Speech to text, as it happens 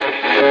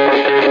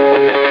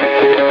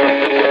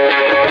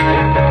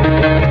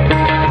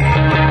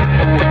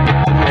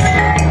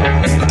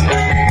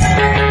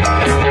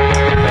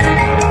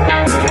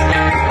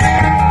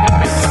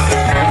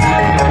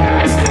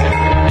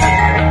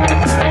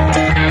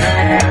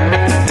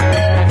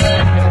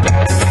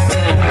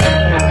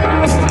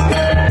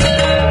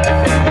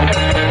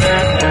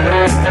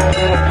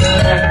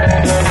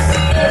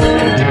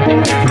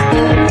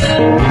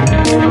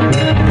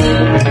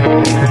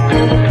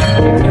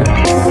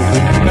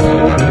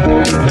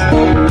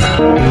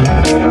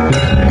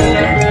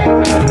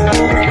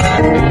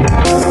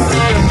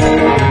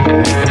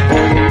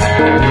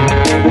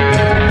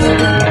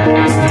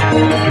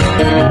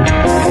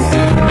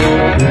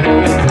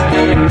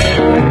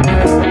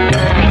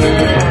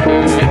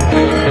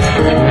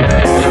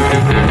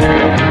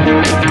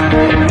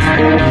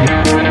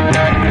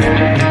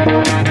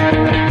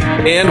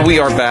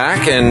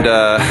back,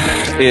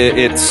 and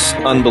it's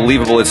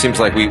unbelievable. It seems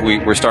like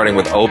we're starting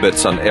with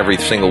obits on every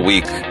single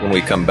week when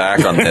we come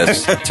back on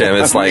this, Tim.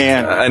 It's like,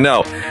 I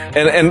know.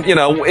 And you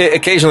know,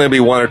 occasionally there'll be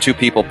one or two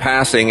people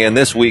passing, and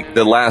this week,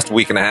 the last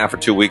week and a half or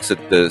 2 weeks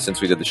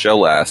since we did the show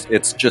last,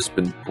 it's just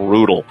been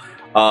brutal.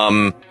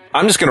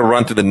 I'm just going to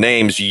run through the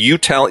names. You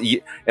tell,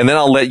 and then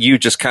I'll let you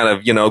just kind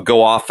of, you know,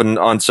 go off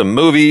on some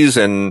movies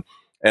and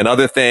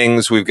other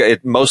things. We've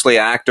got mostly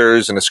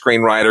actors and a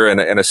screenwriter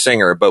and a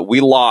singer, but we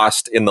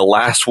lost in the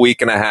last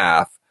week and a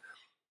half.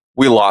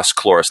 We lost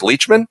Cloris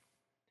Leachman.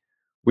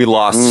 We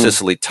lost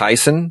Cicely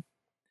Tyson.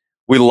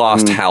 We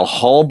lost Hal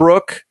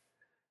Holbrook.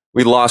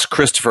 We lost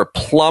Christopher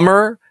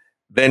Plummer,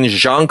 then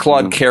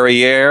Jean-Claude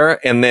Carrière,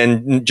 and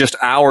then just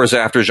hours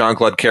after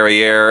Jean-Claude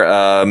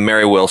Carrière,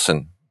 Mary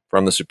Wilson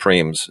from the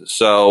Supremes.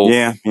 So,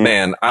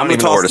 man, I don't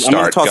even know where to start.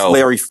 I'm going to toss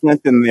Larry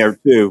Flint in there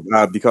too,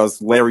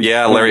 because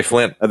Larry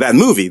Flint. That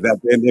movie,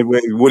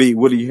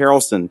 Woody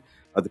Harrelson,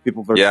 The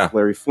People versus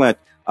Larry Flint.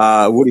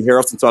 Woody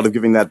Harrelson sort of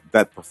giving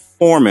that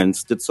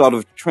performance that sort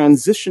of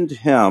transitioned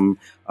him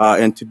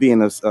into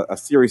being a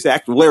serious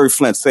actor. Larry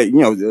Flint,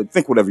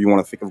 think whatever you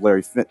want to think of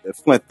Larry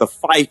Flint. The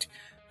fight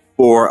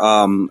for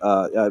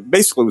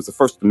basically it was the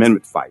First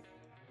Amendment fight.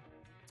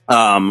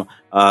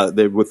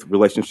 With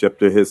relationship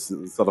to his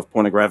sort of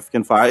pornographic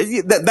info.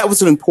 That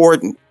was an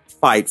important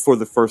fight for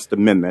the First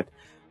Amendment,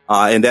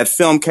 and that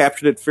film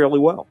captured it fairly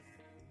well.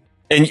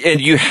 And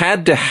you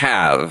had to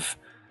have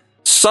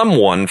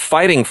someone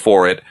fighting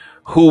for it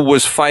who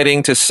was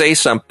fighting to say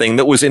something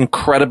that was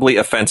incredibly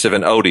offensive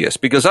and odious,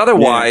 because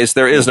otherwise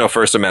there is no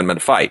First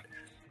Amendment fight.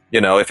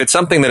 You know, if it's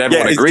something that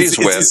everyone agrees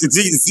with,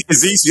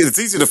 it's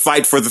easy to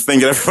fight for the thing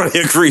that everybody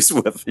agrees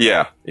with.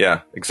 Yeah,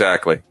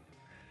 exactly.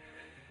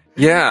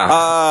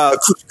 Yeah.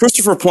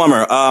 Christopher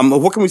Plummer.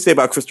 What can we say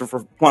about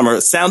Christopher Plummer?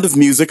 Sound of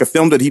Music, a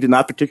film that he did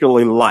not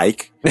particularly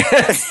like.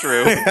 That's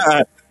true.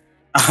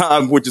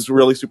 Which is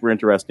really super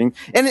interesting.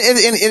 And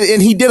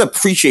he did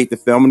appreciate the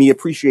film, and he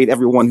appreciated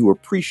everyone who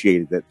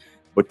appreciated it.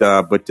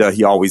 But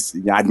he always,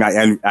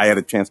 I had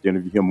a chance to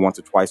interview him once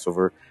or twice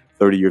over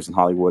 30 years in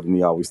Hollywood, and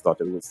he always thought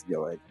that it was,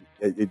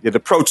 it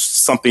approached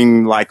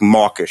something like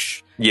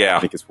mawkish. Yeah.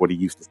 I think is what he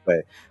used to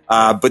say.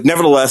 But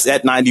nevertheless,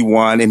 at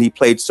 91, and he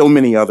played so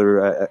many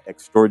other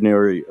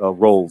extraordinary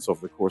roles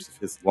over the course of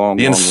his long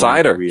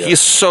Insider. Career. He's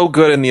so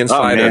good in The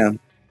Insider. Oh, man.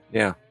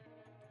 Yeah.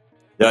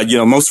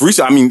 Most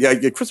recent,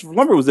 Christopher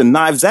Plummer was in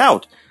Knives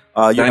Out.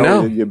 I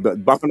know.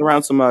 Bumping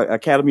around some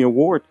Academy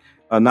Award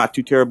not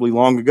too terribly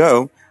long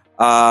ago.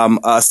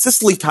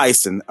 Cicely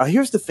Tyson.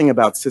 Here's the thing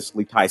about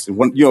Cicely Tyson.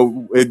 When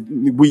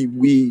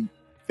we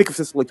think of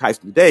Cicely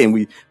Tyson today, and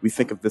we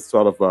think of this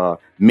sort of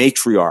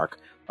matriarch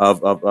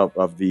of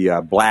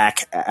the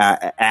black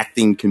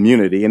acting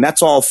community, and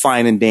that's all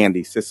fine and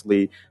dandy.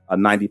 Cicely,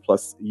 90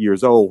 plus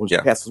years old when she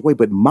passes away,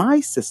 but my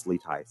Cicely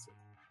Tyson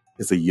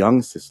is a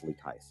young Cicely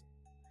Tyson.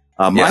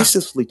 My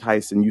Cicely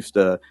Tyson used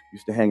to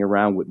hang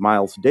around with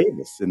Miles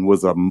Davis and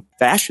was a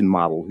fashion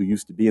model who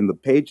used to be in the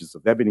pages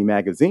of Ebony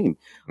magazine,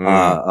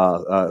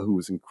 who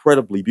was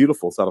incredibly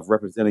beautiful, sort of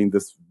representing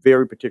this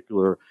very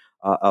particular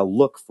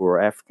look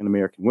for African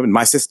American women.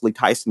 My Cicely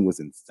Tyson was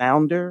in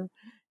Sounder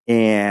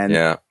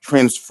and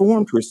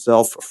transformed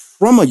herself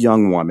from a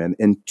young woman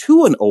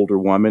into an older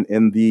woman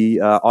in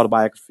the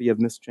autobiography of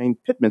Miss Jane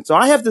Pittman. So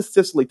I have this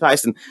Cicely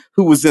Tyson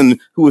who was in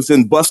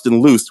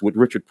Bustin' Loose with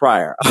Richard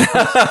Pryor.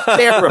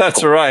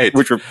 That's right,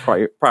 Richard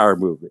Pryor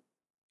movie.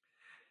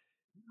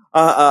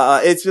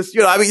 It's just,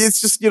 I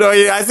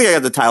think I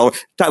got the title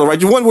right.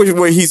 The one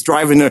where he's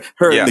driving her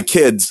and the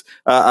kids,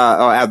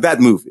 that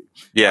movie.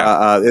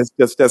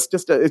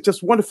 It's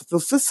just wonderful. So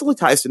Cicely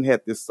Tyson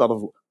had this sort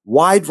of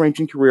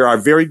wide-ranging career. Our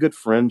very good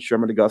friend,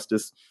 Sherman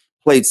Augustus,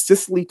 played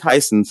Cicely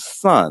Tyson's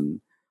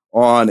son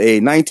on a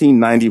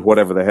 1990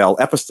 whatever the hell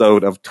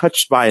episode of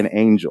Touched by an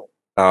Angel.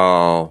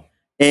 Oh.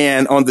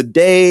 And on the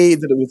day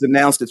that it was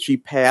announced that she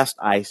passed,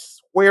 I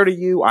swear to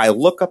you, I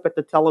look up at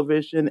the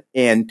television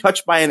and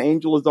Touched by an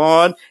Angel is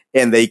on,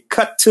 and they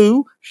cut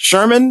to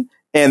Sherman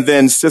and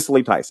then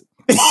Cicely Tyson.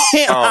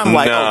 I'm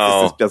like,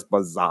 this is just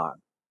bizarre.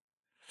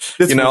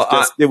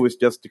 It was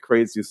just the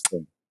craziest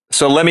thing.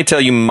 So let me tell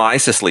you my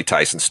Cicely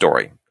Tyson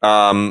story.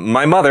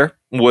 My mother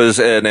was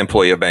an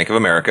employee of Bank of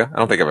America. I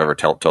don't think I've ever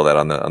told that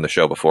on the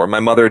show before. My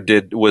mother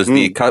was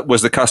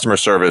the customer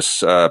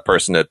service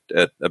person at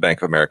a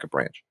Bank of America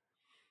branch.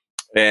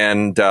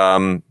 And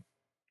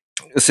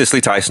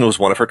Cicely Tyson was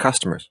one of her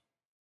customers.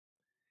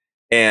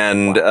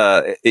 And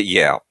this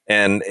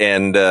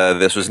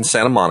was in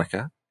Santa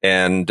Monica.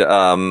 And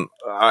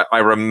I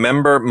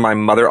remember my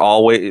mother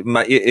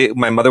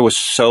my mother was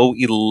so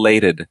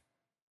elated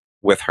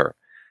with her.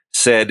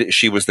 Said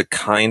she was the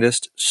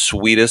kindest,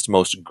 sweetest,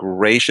 most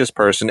gracious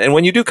person. And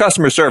when you do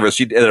customer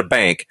service at a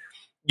bank,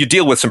 you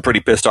deal with some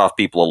pretty pissed off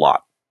people a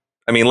lot.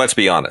 I mean, let's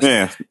be honest.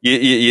 Yeah.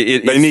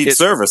 They need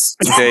service.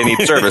 They need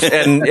service.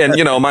 And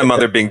my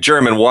mother being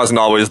German wasn't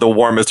always the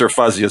warmest or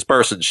fuzziest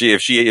person.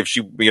 If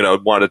she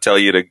wanted to tell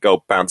you to go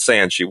pound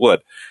sand, she would.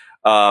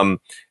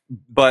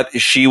 but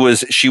she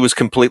was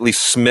completely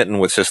smitten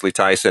with Cicely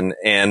Tyson,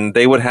 and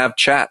they would have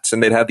chats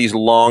and they'd have these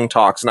long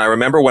talks. And I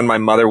remember when my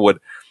mother would,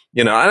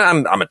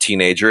 I'm a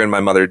teenager, and my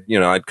mother,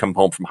 I'd come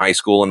home from high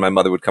school and my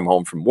mother would come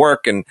home from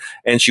work, and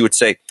she would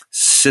say,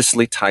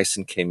 Cicely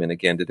Tyson came in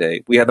again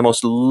today. We had the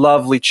most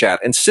lovely chat.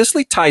 And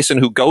Cicely Tyson,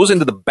 who goes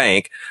into the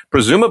bank,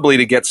 presumably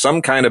to get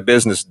some kind of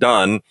business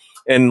done,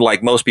 and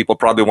like most people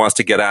probably wants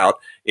to get out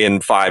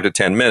in 5 to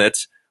 10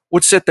 minutes,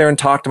 would sit there and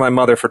talk to my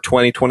mother for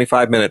 20,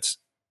 25 minutes.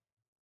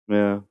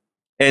 Yeah.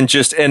 And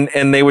just,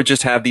 and they would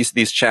just have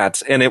these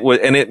chats, and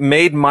it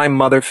made my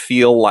mother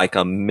feel like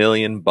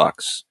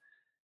 $1,000,000.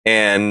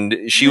 And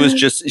she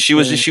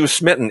was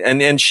smitten,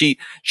 and she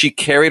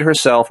carried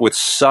herself with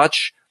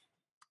such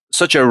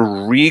a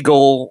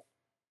regal,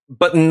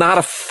 but not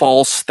a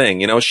false thing.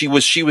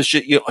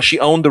 She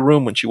owned the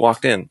room when she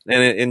walked in,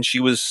 and she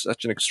was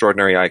such an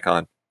extraordinary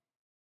icon.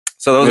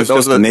 So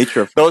those are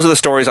the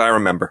stories I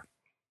remember.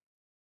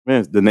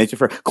 Man, the nature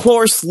for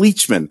Cloris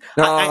Leachman.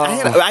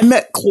 I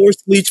met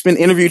Cloris Leachman,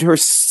 interviewed her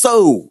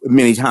so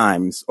many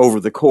times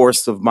over the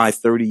course of my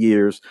 30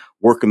 years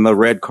working the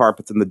red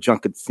carpets and the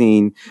junket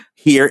scene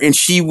here. And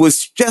she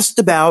was just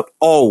about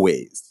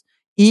always,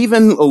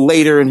 even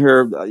later in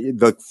her,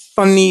 the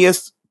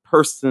funniest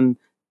person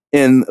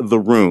in the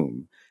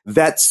room.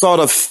 That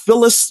sort of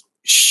Phyllis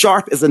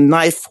sharp as a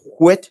knife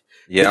wit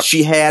that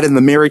she had in the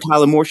Mary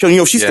Tyler Moore show.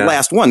 She's the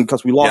last one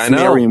because we lost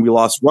Mary and we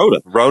lost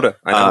Rhoda. Rhoda,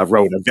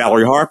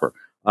 Valerie Harper.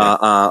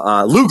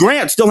 Lou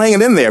Grant still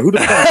hanging in there. Who'd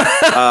have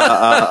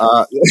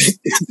thought?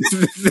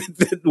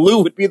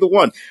 Lou would be the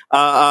one.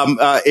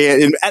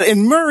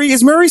 And Murray,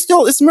 is Murray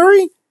still with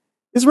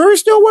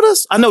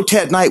us? I know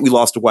Ted Knight we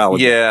lost a while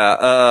ago.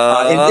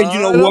 Yeah. And you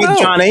know what?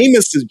 John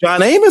Amos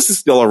is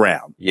still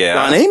around. Yeah.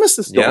 John Amos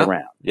is still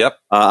around. Yep.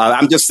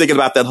 I'm just thinking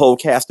about that whole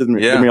cast of the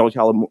Mary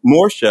Tyler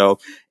Moore show.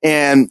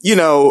 And,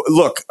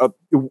 look,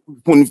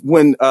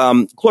 when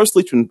Cloris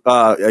Leachman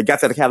got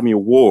that Academy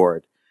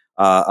Award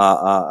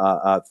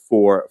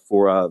for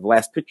the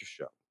Last Picture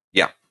Show.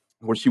 Yeah.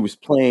 Where she was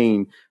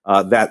playing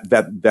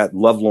that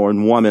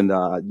lovelorn woman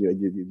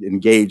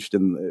engaged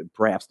in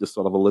perhaps this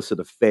sort of illicit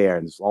affair,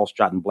 and it's all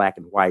shot in black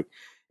and white.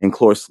 And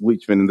Cloris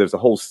Leachman, and there's a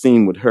whole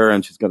scene with her,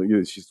 and she's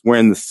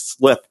wearing this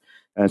slip,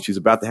 and she's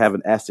about to have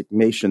an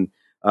assignation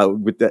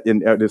with that.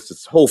 And there's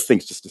this whole thing,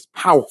 it's just this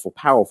powerful,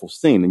 powerful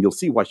scene, and you'll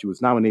see why she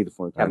was nominated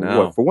for an Academy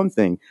Award. For one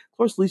thing,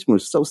 Cloris Leachman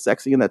was so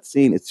sexy in that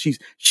scene. She's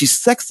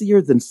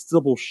sexier than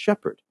Sybil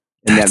Shepherd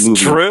in that movie.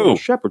 That's true. Sybil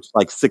Shepherd's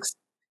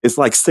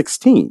like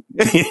 16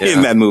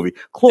 in that movie.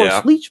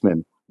 Cloris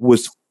Leachman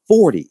was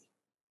 40.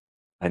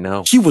 I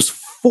know. She was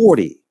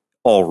 40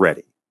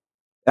 already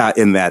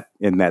in that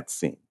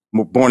scene.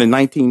 Born in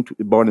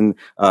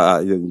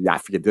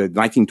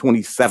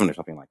 1927 or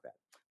something like that.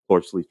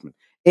 Cloris Leachman.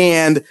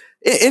 And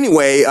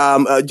anyway,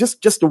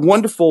 just a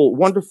wonderful,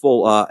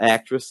 wonderful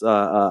actress.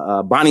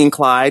 Bonnie and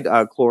Clyde,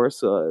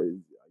 Cloris,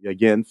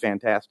 again,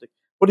 fantastic.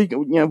 What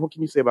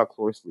can you say about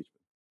Cloris Leachman?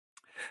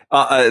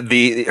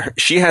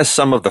 She has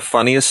some of the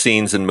funniest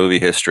scenes in movie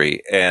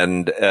history,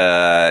 and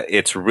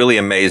it's really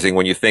amazing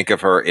when you think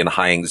of her in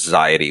High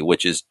Anxiety,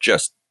 which is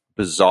just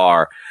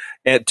bizarre,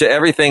 and to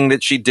everything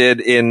that she did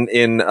in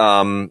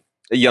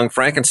Young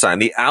Frankenstein.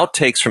 The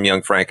outtakes from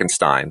Young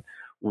Frankenstein,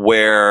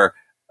 where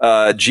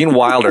Gene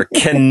Wilder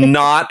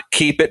cannot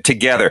keep it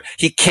together.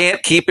 He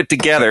can't keep it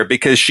together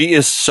because she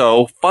is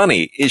so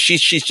funny.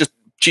 She's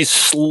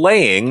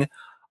slaying.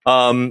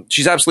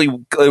 She's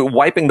absolutely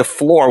wiping the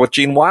floor with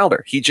Gene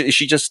Wilder. He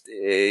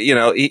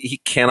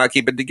cannot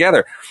keep it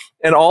together,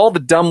 and all the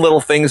dumb little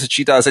things that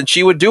she does, and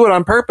she would do it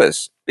on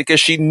purpose because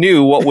she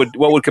knew what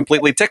would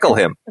completely tickle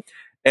him.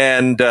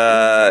 And he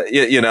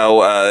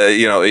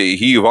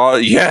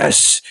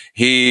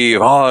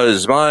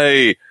was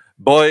my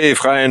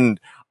boyfriend.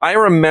 I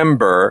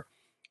remember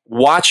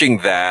watching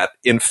that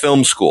in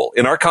film school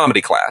in our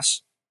comedy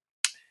class.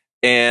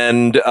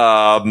 And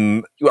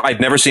I'd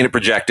never seen it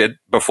projected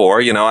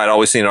before. I'd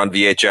always seen it on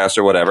VHS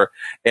or whatever.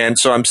 And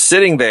so I'm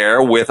sitting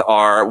there with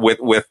our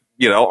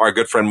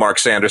good friend Mark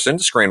Sanderson,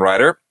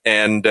 screenwriter,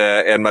 and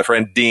my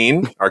friend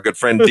Dean, our good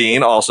friend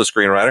Dean, also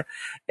screenwriter.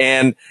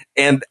 And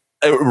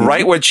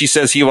right when she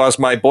says he was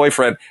my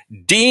boyfriend,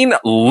 Dean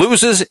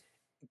loses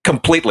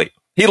completely.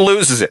 He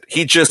loses it.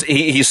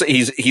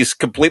 He's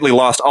completely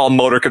lost all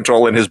motor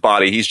control in his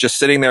body. He's just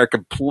sitting there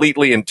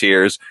completely in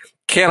tears.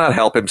 Cannot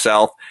help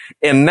himself.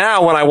 And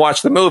now when I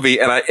watch the movie,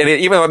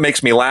 even though it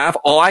makes me laugh,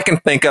 all I can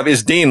think of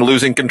is Dean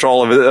losing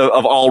control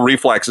of all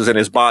reflexes in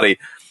his body.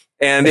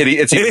 And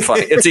it's even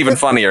funny. It's even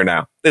funnier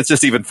now. It's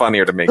just even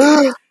funnier to me.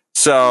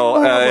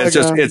 So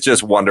it's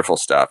just wonderful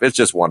stuff. It's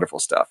just wonderful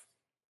stuff.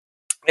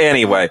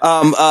 Anyway,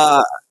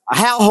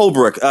 Hal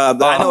Holbrook. I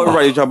know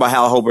everybody talking about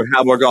Hal Holbrook.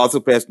 Hal Holbrook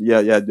also passed,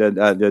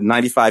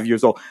 95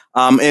 years old.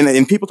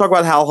 And people talk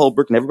about Hal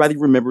Holbrook, and everybody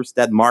remembers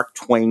that Mark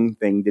Twain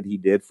thing that he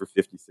did for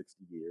 50,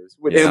 60 years.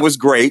 Yeah. It was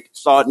great.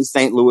 Saw it in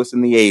St. Louis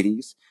in the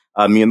 80s.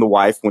 Me and the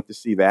wife went to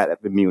see that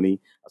at the Muni.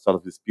 sort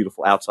of this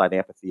beautiful outside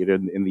amphitheater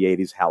in the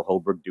 80s. Hal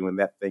Holbrook doing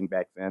that thing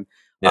back then.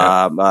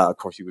 Yeah. Of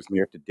course, he was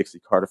married to Dixie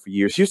Carter for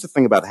years. Here's the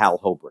thing about Hal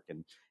Holbrook,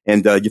 and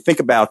you think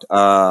about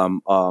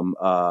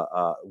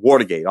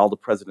Watergate, All the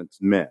President's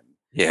Men.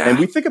 Yeah. And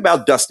we think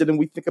about Dustin, and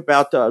we think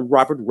about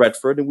Robert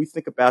Redford, and we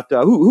think about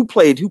who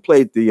played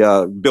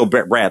the Bill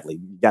Bradley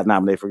got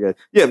nominated for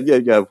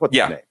what's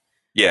his name?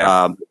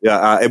 Yeah.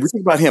 And we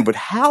think about him, but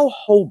Hal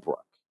Holbrook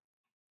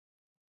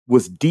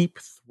was Deep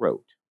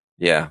Throat.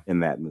 Yeah. In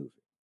that movie,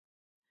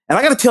 and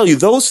I got to tell you,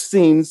 those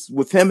scenes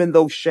with him in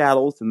those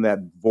shadows and that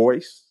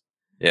voice.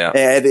 Yeah.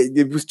 And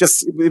it was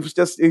just,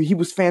 he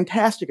was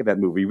fantastic in that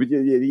movie.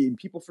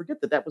 People forget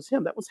that was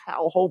him. That was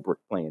Hal Holbrook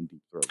playing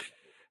Deep Throat.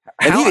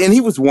 And he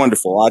was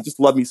wonderful. I just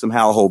love me some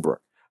Hal Holbrook.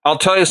 I'll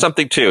tell you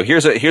something too.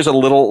 Here's a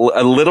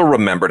little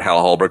remembered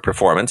Hal Holbrook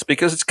performance,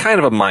 because it's kind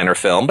of a minor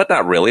film, but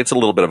not really. It's a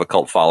little bit of a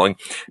cult following.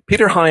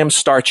 Peter Hyams'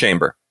 Star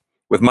Chamber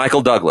with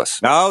Michael Douglas.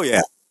 Oh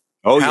yeah.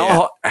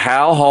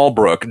 Hal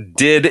Holbrook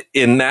did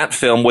in that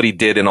film what he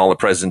did in All the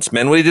President's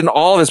Men, what he did in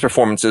all of his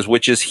performances,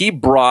 which is he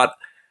brought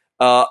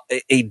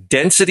a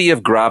density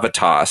of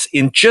gravitas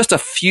in just a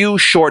few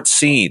short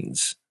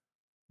scenes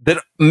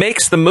that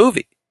makes the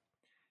movie.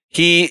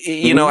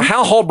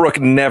 Hal Holbrook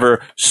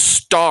never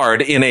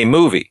starred in a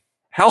movie.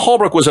 Hal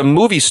Holbrook was a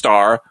movie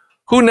star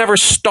who never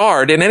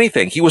starred in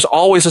anything. He was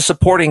always a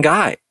supporting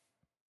guy.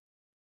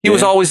 He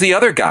was always the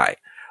other guy,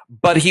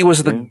 but he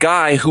was the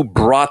guy who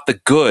brought the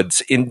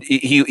goods in.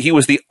 He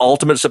was the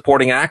ultimate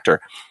supporting actor.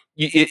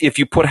 If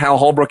you put Hal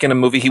Holbrook in a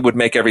movie, he would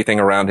make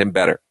everything around him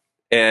better.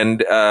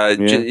 And,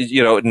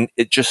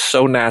 it's just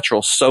so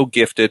natural, so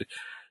gifted,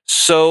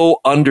 so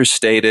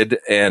understated,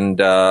 and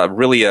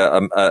really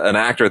an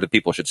actor that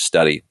people should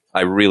study.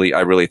 I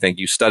really think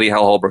you study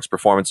Hal Holbrook's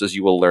performances,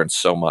 you will learn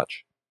so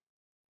much.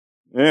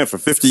 Yeah, for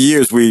 50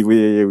 years,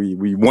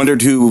 we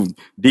wondered who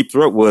Deep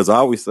Throat was. I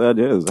always said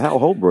it was Hal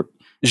Holbrook.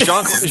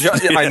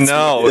 I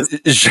know.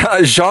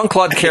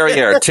 Jean-Claude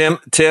Carrière.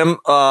 Tim,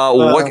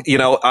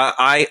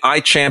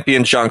 I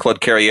championed Jean-Claude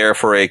Carrière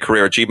for a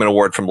Career Achievement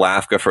Award from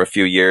LAFCA for a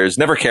few years.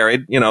 Never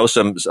carried, there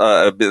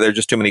are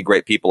just too many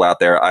great people out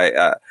there.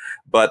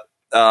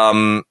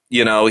 He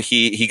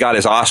got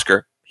his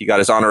Oscar. He got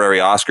his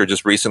honorary Oscar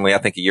just recently, I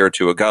think a year or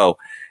two ago,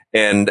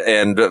 and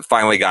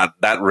finally got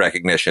that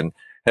recognition.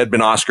 Had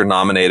been Oscar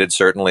nominated,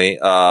 certainly.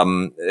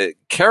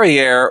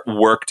 Carrière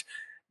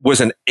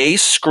was an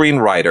ace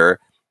screenwriter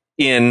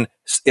in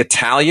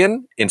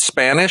Italian, in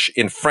Spanish,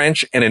 in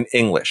French, and in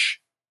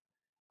English.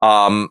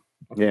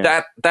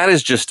 That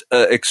is just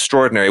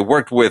extraordinary.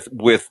 Worked with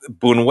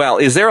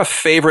Buñuel. Is there a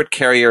favorite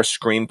Carrière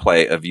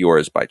screenplay of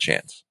yours by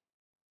chance?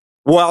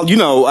 Well,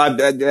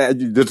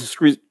 the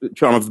Discreet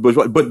Charm of the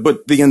Bourgeois,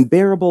 but The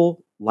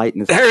Unbearable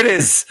Lightness. There it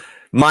is.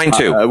 Mine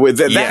too.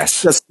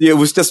 Yes. It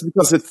was just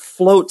because it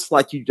floats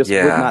like you just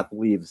would not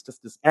believe. It's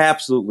just this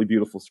absolutely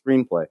beautiful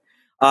screenplay.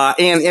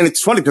 And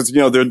it's funny because,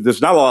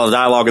 there's not a lot of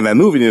dialogue in that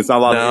movie. And it's not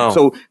a lot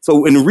of,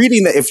 so in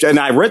reading that, and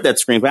I read that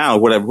screenplay, I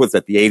don't know, what's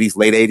that, the 80s,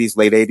 late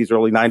 80s,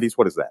 early 90s?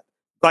 What is that?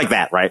 Like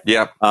that, right?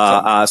 Yeah.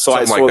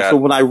 So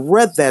when I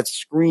read that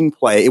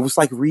screenplay, it was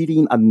like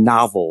reading a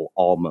novel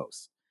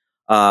almost.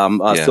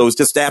 So it's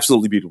just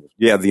absolutely beautiful.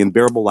 Yeah. The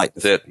Unbearable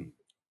Lightness. That's it.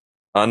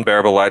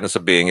 Unbearable Lightness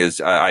of Being is,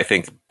 I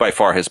think, by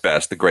far his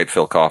best, the great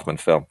Phil Kaufman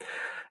film.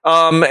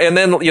 And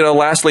then,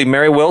 lastly,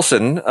 Mary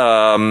Wilson,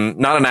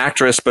 not an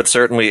actress, but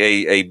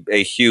certainly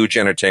a huge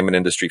entertainment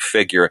industry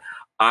figure.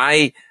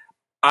 I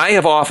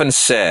have often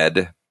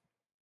said,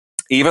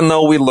 even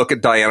though we look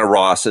at Diana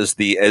Ross as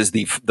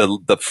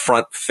the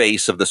front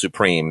face of the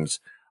Supremes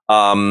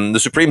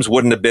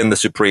wouldn't have been the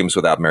Supremes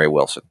without Mary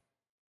Wilson.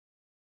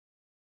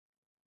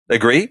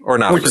 Agree or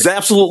not? Which is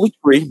absolutely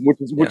true.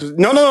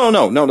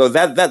 No.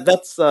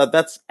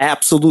 That's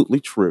absolutely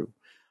true.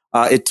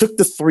 It took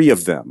the three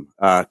of them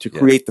to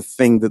create the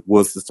thing that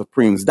was the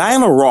Supremes.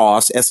 Diana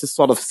Ross, as this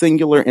sort of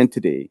singular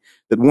entity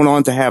that went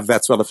on to have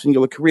that sort of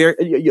singular career,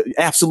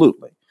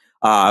 absolutely.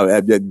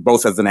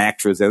 Both as an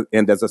actress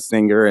and as a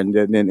singer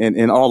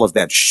and all of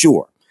that,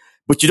 sure.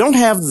 But you don't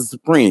have the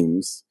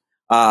Supremes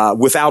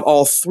without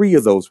all three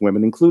of those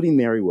women, including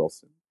Mary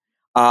Wilson.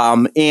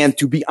 And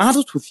to be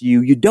honest with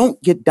you, you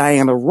don't get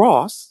Diana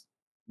Ross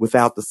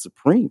without the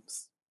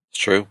Supremes. It's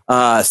true.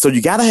 So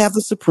you got to have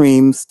the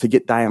Supremes to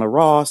get Diana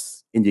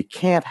Ross, and you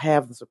can't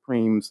have the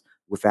Supremes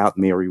without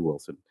Mary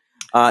Wilson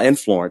and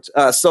Florence.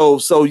 So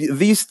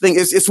these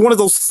things, it's one of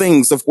those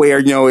things of where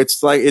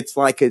it's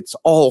like it's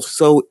all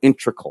so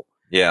integral.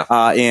 Yeah.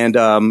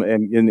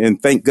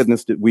 And thank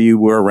goodness that we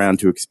were around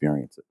to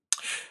experience it.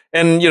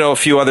 And, a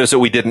few others that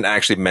we didn't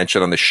actually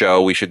mention on the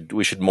show. We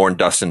should mourn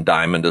Dustin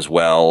Diamond as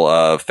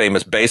well.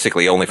 Famous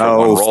basically only for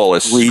one role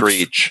as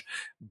Screech,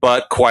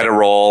 but quite a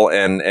role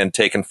and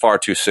taken far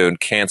too soon.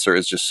 Cancer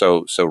is just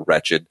so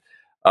wretched.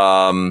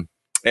 And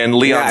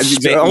Leon,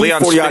 only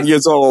 40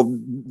 years old.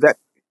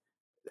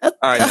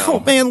 I know. Oh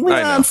man,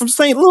 Leon from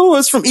St.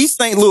 Louis, from East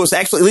St. Louis.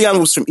 Actually, Leon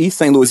was from East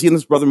St. Louis. He and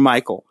his brother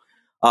Michael.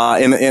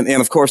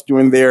 And of course,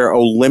 during their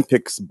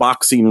Olympics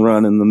boxing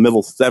run in the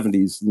middle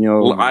 70s,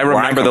 I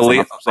remember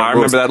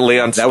that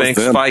Leon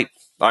Spinks fight.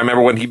 I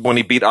remember when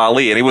he beat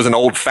Ali, and he was an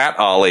old fat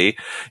Ali.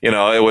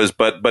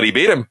 But he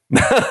beat him.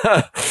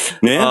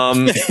 Yeah.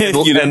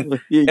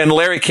 And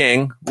Larry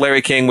King,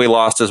 we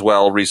lost as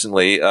well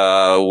recently.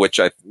 Which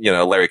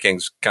Larry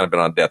King's kind of been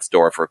on death's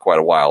door for quite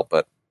a while.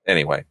 But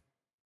anyway,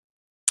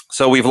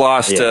 so we've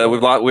lost.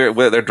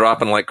 They're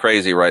dropping like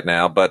crazy right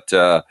now. But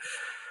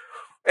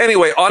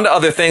anyway, on to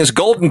other things.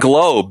 Golden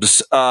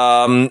Globes.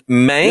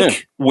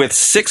 Mank with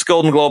 6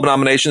 Golden Globe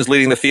nominations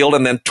leading the field,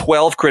 and then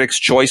 12 Critics'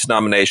 Choice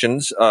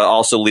nominations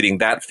also leading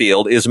that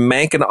field. Is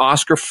Mank an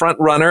Oscar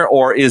frontrunner,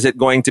 or is it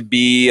going to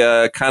be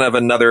kind of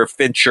another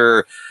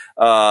Fincher,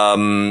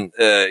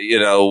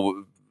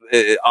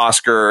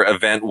 Oscar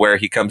event where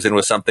he comes in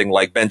with something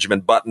like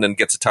Benjamin Button and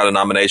gets a ton of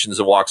nominations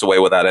and walks away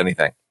without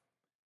anything?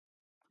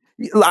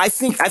 I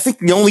think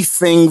the only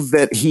thing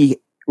that he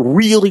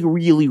really,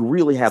 really,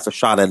 really has a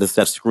shot at is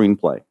that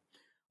screenplay.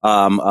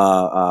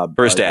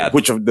 For his dad.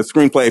 Which of the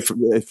screenplay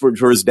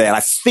for his dad. I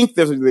think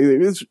there's a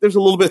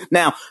little bit.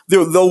 Now,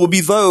 there will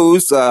be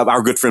those,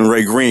 our good friend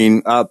Ray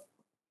Green,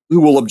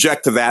 who will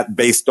object to that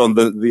based on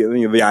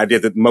the idea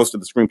that most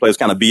of the screenplay is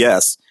kind of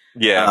BS.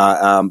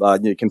 Yeah.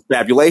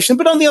 Confabulation.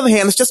 But on the other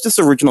hand, it's just this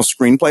original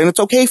screenplay, and it's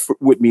okay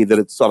with me that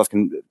it's sort of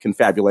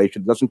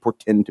confabulation. It doesn't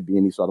pretend to be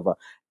any sort of a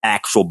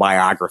actual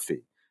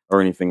biography or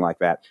anything like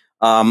that.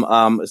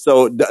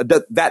 So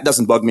that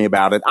doesn't bug me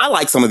about it. I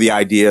like some of the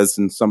ideas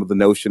and some of the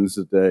notions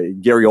that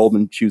Gary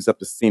Oldman chews up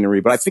the scenery,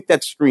 but I think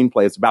that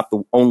screenplay is about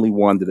the only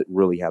one that it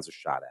really has a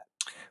shot at.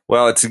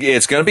 Well, it's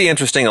going to be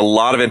interesting. A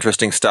lot of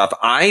interesting stuff.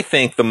 I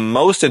think the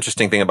most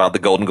interesting thing about the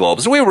Golden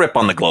Globes, we rip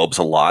on the Globes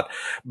a lot,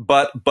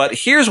 but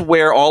here's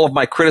where all of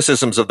my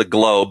criticisms of the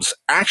Globes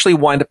actually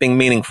wind up being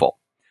meaningful,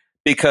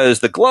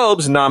 because the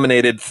Globes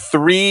nominated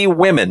 3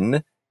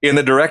 women in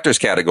the directors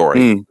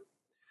category.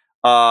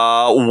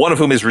 One of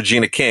whom is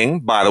Regina King,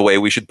 by the way,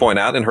 we should point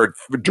out, in her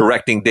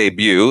directing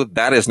debut.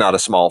 That is not a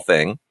small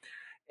thing.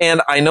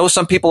 And I know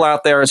some people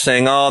out there are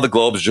saying, oh, the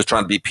Globe is just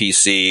trying to be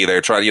PC. They're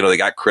trying, they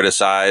got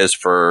criticized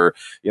for,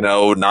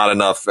 not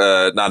enough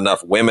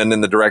women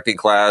in the directing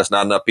class,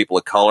 not enough people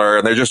of color.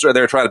 And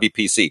they're trying to be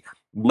PC.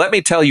 Let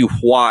me tell you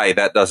why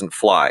that doesn't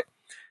fly.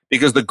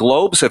 Because the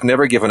Globes have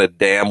never given a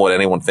damn what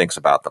anyone thinks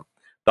about them.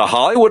 The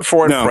Hollywood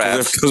Foreign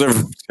Press.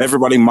 Because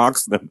everybody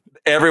mocks them.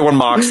 Everyone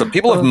mocks them.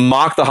 People have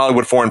mocked the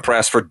Hollywood Foreign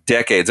Press for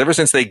decades, ever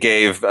since they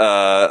gave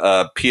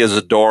Pia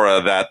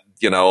Zadora that,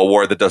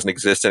 award that doesn't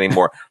exist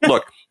anymore.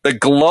 Look, the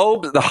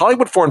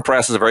Hollywood Foreign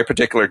Press is a very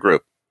particular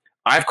group.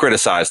 I've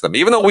criticized them,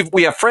 even though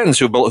we have friends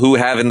who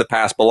have in the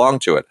past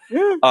belonged to it.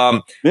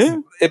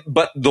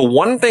 But the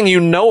one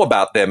thing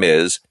about them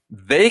is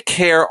they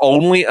care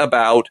only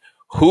about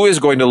who is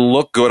going to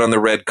look good on the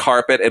red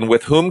carpet and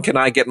with whom can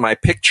I get my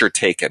picture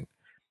taken.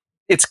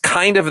 It's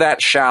kind of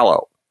that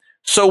shallow.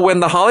 So when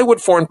the Hollywood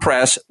Foreign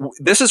Press,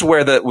 this is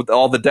where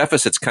all the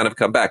deficits kind of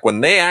come back. When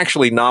they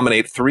actually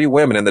nominate 3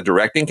 women in the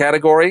directing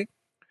category,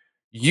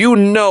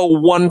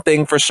 one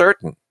thing for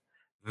certain.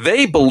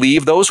 They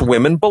believe those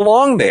women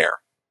belong there.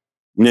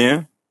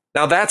 Yeah.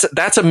 Now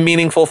that's a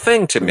meaningful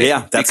thing to me.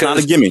 Yeah, that's not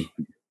a gimme.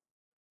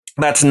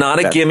 That's not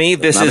a gimme.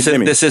 This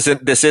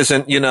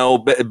isn't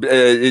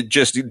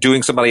just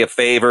doing somebody a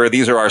favor.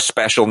 These are our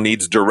special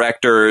needs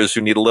directors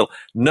who need a little.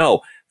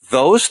 No.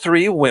 Those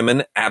 3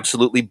 women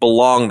absolutely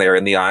belong there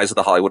in the eyes of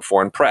the Hollywood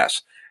Foreign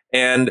Press.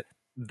 And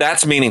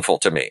that's meaningful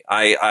to me.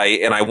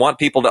 I want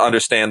people to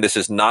understand this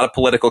is not a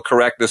political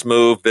correctness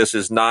move. This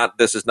is not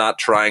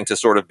trying to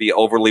sort of be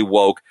overly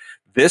woke.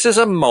 This is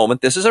a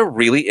moment. This is a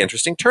really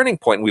interesting turning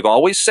point. And we've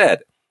always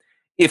said,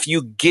 if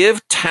you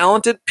give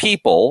talented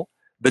people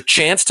the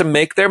chance to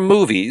make their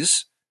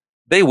movies,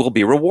 they will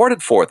be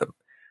rewarded for them.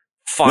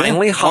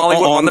 Finally,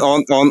 Hollywood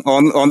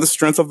on the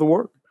strength of the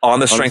work. On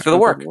the strength of the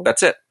work.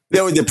 That's it.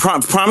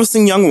 The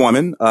promising young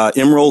woman,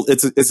 Emerald.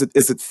 Is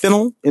it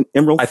Fennell?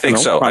 Emerald. I think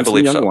so. I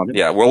believe so. Woman.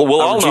 Yeah, we'll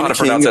all know how to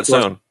pronounce that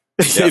soon.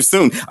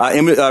 Soon.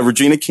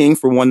 Regina King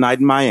for One Night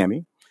in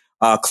Miami.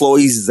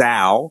 Chloe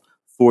Zhao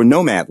for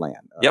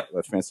Nomadland.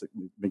 A Francis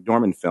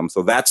McDormand film.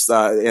 So that's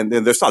and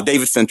then there's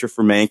David Fincher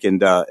for Mank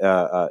and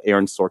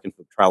Aaron Sorkin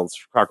for Trials of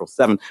Chicago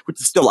 7,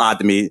 which is still odd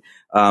to me.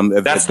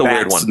 That's the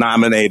weird one.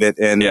 Nominated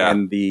and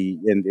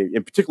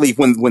particularly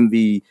when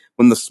the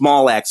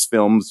small acts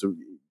films,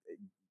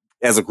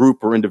 as a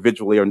group or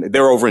individually, or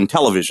they're over in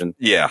television.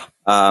 Yeah.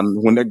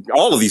 When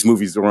all of these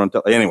movies are on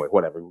anyway,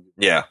 whatever.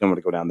 Yeah. I'm going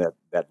to go down that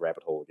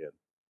rabbit hole again.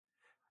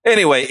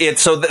 Anyway,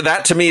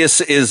 that to me is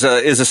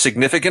a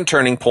significant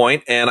turning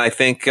point, and I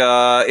think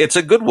it's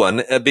a good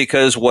one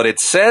because what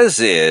it says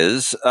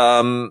is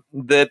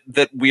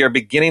that we are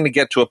beginning to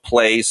get to a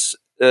place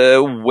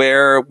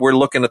where we're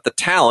looking at the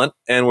talent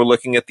and we're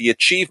looking at the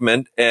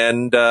achievement,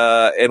 and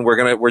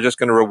we're just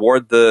gonna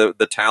reward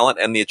the talent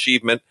and the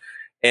achievement.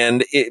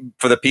 And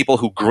for the people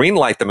who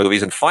greenlight the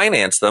movies and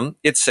finance them,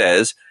 it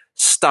says,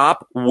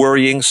 stop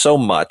worrying so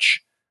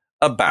much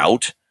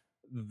about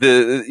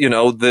the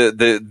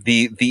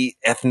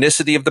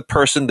ethnicity of the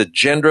person, the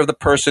gender of the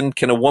person.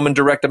 Can a woman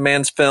direct a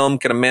man's film?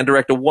 Can a man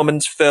direct a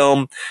woman's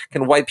film?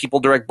 Can white people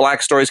direct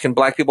black stories? Can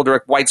black people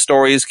direct white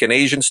stories? Can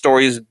Asian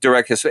stories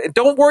direct his?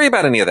 Don't worry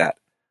about any of that.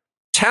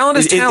 Talent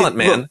is talent,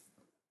 man.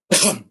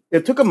 Look,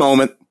 it took a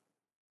moment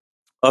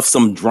of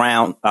some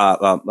drum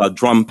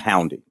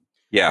pounding.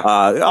 Yeah.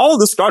 All of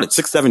this started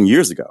 6-7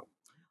 years ago.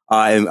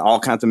 And all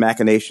kinds of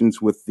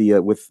machinations with the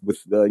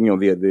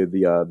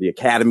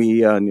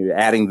academy and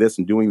adding this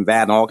and doing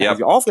that and all kinds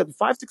of all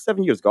 5, 6,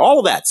 7 years ago, all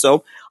of that.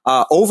 So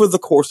over the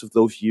course of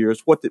those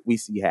years, what did we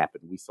see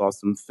happen? We saw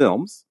some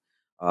films,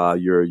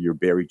 your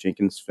Barry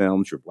Jenkins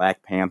films, your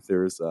Black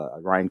Panthers,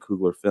 Ryan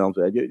Coogler films,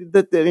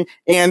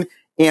 and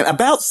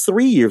about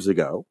 3 years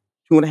ago,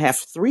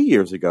 2.5, 3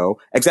 years ago,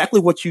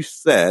 exactly what you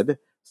said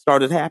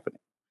started happening.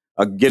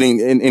 Getting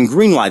in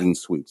greenlighting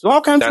suites,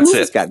 all kinds of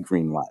movies got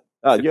greenlighted.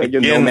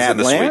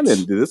 Nomadland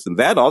and this and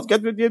that, all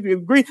got to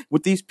agree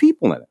with these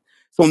people in it.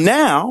 So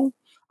now,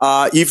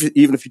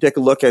 even if you take a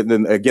look at,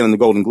 again, in the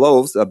Golden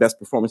Globes, best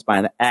performance by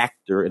an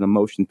actor in a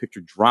motion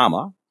picture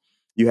drama,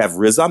 you have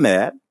Riz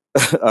Ahmed,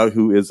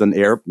 who is an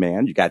Arab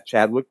man. You got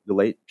the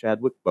late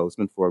Chadwick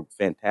Boseman for a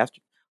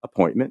fantastic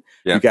appointment.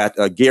 Yeah. You got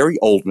Gary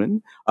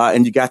Oldman,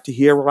 and you got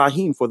Tahir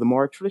Rahim for the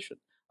more tradition.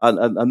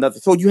 Another,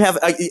 so you have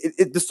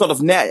this sort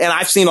of net, and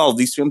I've seen all of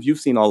these films. You've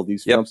seen all of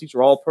these films. These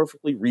are all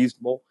perfectly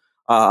reasonable.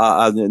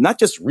 Not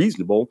just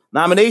reasonable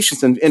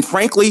nominations, and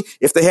frankly,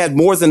 if they had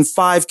more than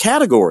 5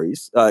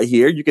 categories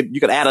here, you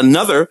could add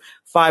another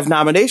 5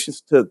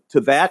 nominations to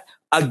that,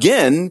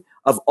 again,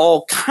 of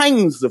all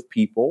kinds of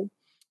people,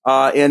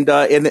 and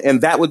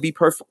that would be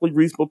perfectly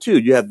reasonable too.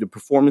 You have the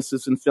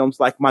performances in films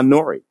like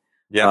Minori.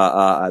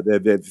 Yeah.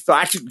 So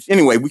actually,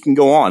 anyway, we can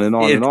go on and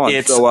on and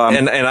on. So,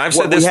 and I've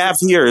said this, what we have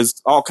here is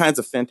all kinds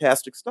of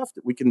fantastic stuff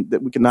that we can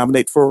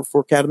nominate for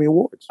Academy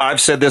Awards. I've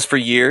said this for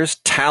years.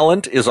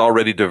 Talent is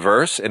already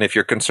diverse, and if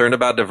you're concerned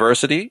about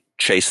diversity,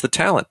 chase the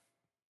talent,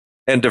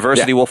 and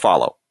diversity will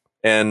follow.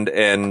 And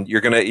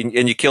you're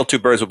you kill 2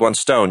 birds with 1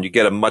 stone. You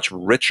get a much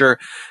richer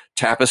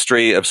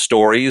tapestry of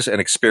stories and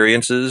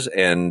experiences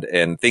and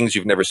things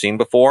you've never seen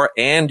before,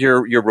 and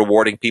you're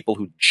rewarding people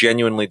who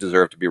genuinely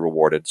deserve to be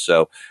rewarded.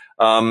 So.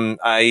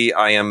 I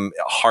am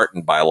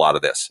heartened by a lot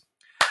of this.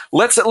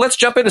 Let's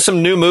jump into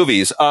some new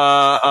movies.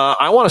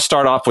 I want to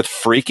start off with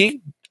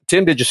Freaky.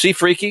 Tim, did you see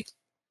Freaky?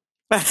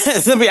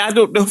 I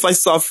don't know if I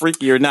saw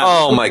Freaky or not.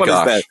 Oh my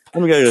gosh.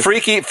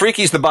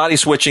 Freaky's the body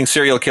switching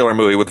serial killer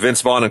movie with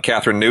Vince Vaughn and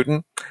Catherine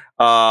Newton.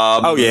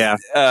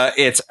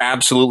 It's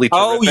absolutely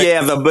terrific. Oh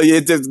yeah,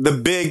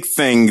 the big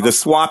thing,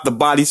 the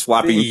body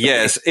swapping.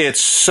 Yes, it's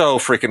so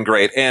freaking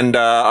great. And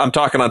I'm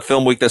talking on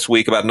Film Week this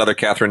week about another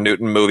Catherine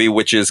Newton movie,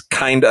 which is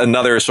kind of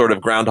another sort of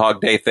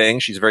Groundhog Day thing.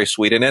 She's very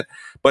sweet in it,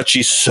 but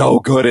she's so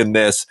good in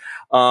this.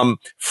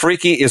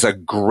 Freaky is a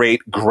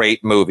great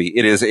movie.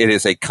 It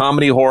is a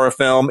comedy horror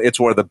film. It's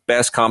one of the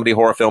best comedy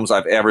horror films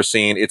I've ever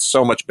seen. It's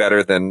so much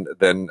better than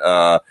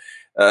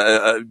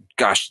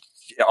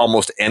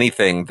almost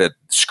anything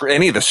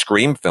any of the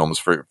Scream films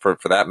for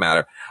that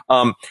matter.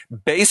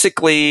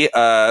 Basically,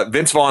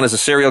 Vince Vaughn is a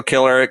serial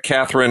killer.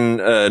 Catherine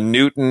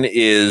Newton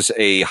is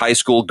a high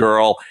school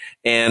girl,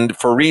 and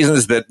for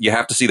reasons that you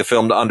have to see the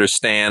film to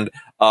understand,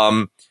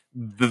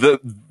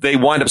 they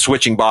wind up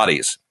switching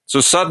bodies. So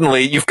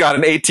suddenly you've got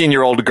an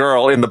 18-year-old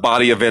girl in the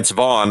body of Vince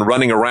Vaughn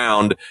running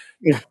around,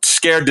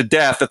 scared to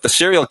death that the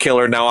serial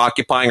killer now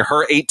occupying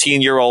her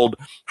 18-year-old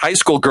high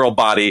school girl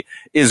body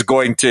is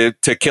going to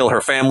kill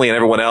her family and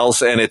everyone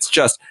else. And it's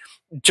just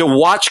to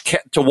watch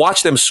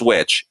them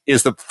switch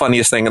is the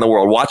funniest thing in the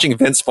world. Watching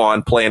Vince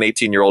Vaughn play an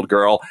 18-year-old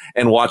girl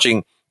and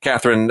watching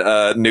Catherine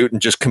Newton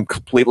just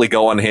completely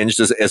go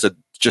unhinged as a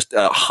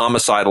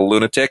homicidal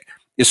lunatic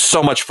is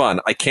so much fun.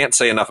 I can't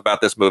say enough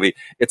about this movie.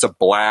 It's a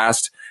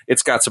blast.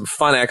 It's got some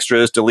fun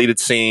extras, deleted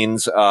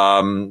scenes,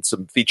 some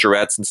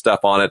featurettes and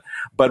stuff on it.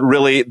 But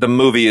really, the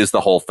movie is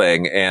the whole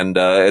thing. And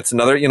it's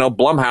another,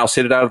 Blumhouse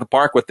hit it out of the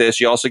park with this.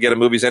 You also get a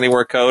Movies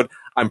Anywhere code.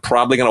 I'm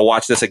probably going to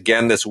watch this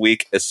again this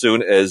week as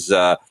soon as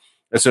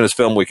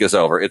Film Week is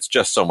over. It's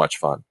just so much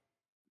fun.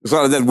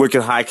 So that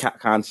wicked high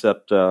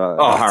concept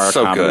horror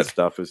so comedy good.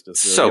 Stuff is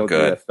just so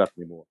good. Do that stuff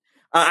anymore.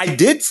 I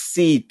did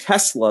see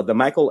Tesla, the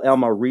Michael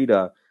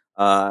Almerita,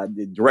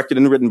 directed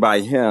and written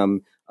by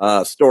him,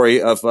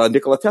 story of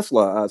Nikola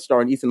Tesla,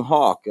 starring Ethan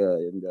Hawke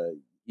and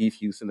Eve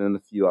Hewson and a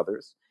few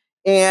others.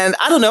 And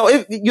I don't know.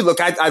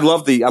 I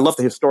love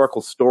the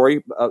historical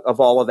story of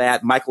all of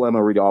that. Michael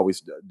Almerita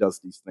always does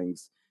these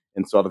things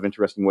in sort of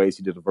interesting ways.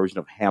 He did a version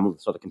of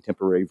Hamlet, sort of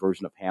contemporary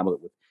version of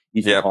Hamlet with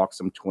Ethan Hawke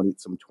some 20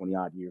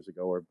 odd years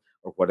ago or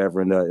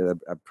whatever, and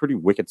a pretty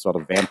wicked sort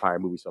of vampire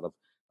movie, sort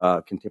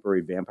of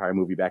contemporary vampire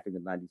movie back in the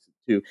 90s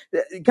too.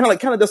 It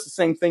kind of does the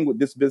same thing with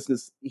this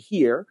business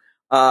here.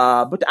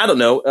 But I don't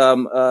know.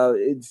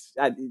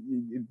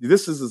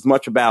 This is as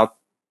much about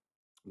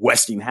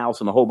Westinghouse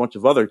and a whole bunch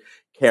of other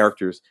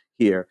characters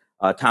here.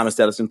 Thomas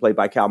Edison, played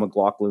by Cal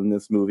McLaughlin in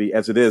this movie,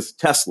 as it is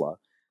Tesla.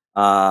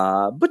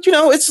 But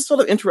it's a sort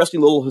of interesting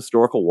little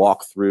historical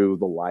walk through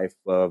the life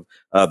of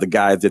the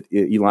guy that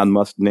Elon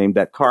Musk named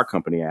that car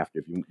company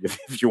after.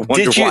 If you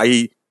wonder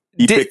why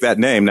he picked that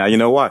name, now you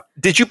know why.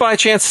 Did you by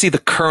chance see the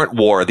Current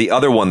War, the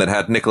other one that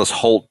had Nicholas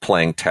Hoult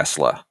playing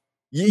Tesla?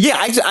 Yeah,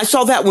 I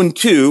saw that one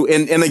too,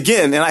 and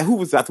again, who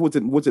was that? Was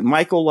it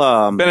Michael?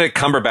 Benedict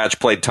Cumberbatch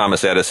played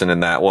Thomas Edison in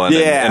that one,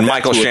 Yeah, and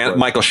Michael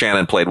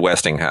Shannon played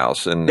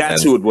Westinghouse, and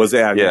that's who it was.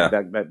 Yeah, yeah.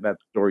 That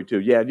story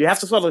too. Yeah, you have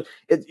to sort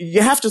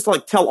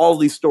of tell all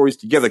these stories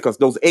together because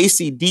those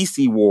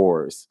AC/DC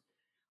wars,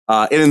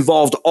 it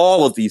involved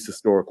all of these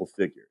historical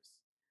figures,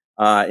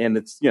 and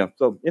it's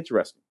so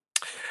interesting.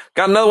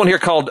 Got another one here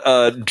called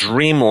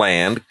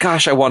Dreamland.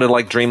 Gosh, I wanted to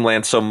like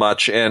Dreamland so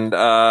much, and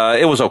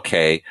it was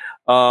okay.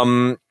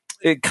 Kind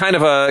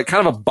of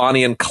a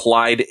Bonnie and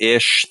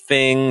Clyde-ish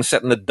thing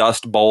set in the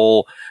Dust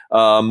Bowl.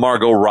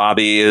 Margot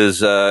Robbie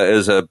is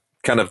a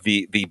kind of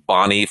the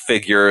Bonnie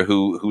figure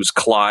whose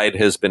Clyde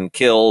has been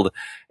killed,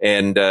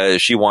 and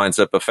she winds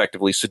up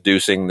effectively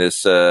seducing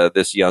this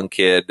young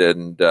kid,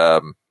 and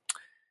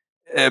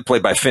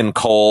played by Finn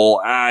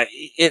Cole.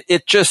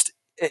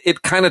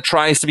 It kind of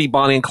tries to be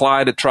Bonnie and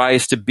Clyde. It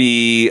tries to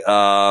be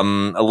a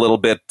little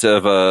bit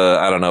of a,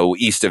 I don't know,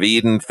 East of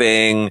Eden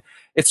thing.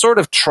 It sort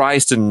of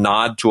tries to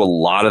nod to a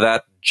lot of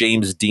that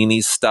James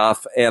Deany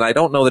stuff, and I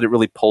don't know that it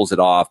really pulls it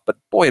off, but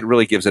boy, it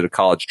really gives it a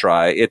college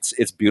try. It's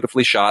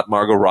beautifully shot.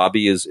 Margot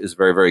Robbie is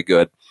very, very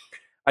good.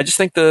 I just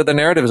think the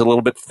narrative is a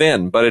little bit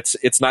thin, but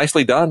it's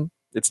nicely done.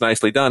 It's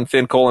nicely done.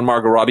 Finn Cole and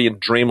Margot Robbie in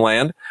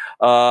Dreamland.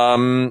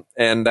 And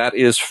that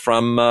is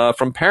from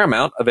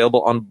Paramount,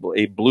 available on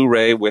a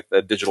Blu-ray with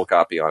a digital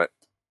copy on it.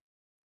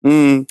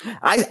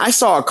 I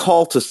saw A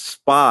Call to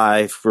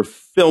Spy for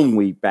Film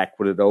Week back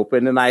when it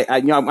opened, and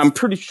I'm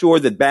pretty sure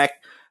that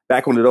back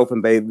when it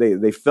opened,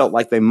 they felt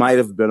like they might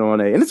have been on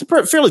and it's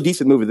a fairly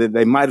decent movie.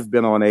 They might have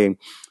been on I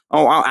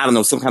don't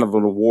know, some kind of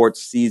an awards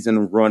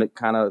season run. It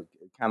kind of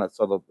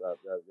sort of.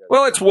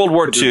 Well, it's World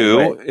War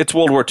II. It's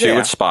World War II. Yeah.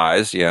 It's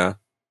spies. Yeah.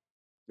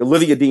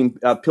 Lydia Dean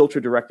Pilcher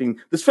directing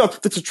this film.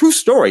 It's a true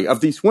story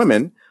of these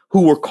women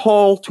who were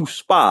called to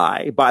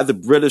spy by the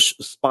British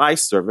spy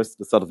service,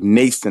 the sort of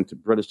nascent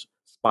British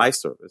spy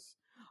service,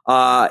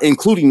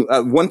 including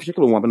one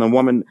particular woman, a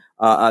woman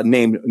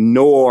named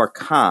Noor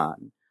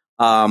Khan,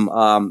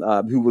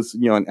 who was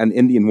an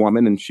Indian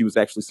woman, and she was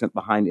actually sent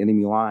behind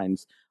enemy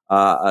lines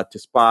to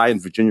spy.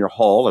 And Virginia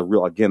Hall, a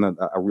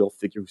real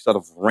figure who sort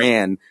of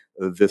ran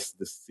this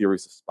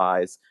series of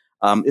spies.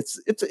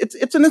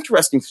 It's an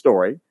interesting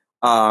story.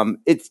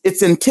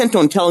 It's intent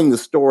on telling the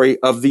story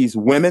of these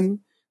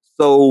women.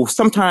 So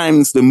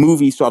sometimes the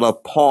movie sort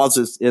of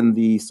pauses in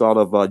the sort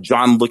of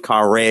John le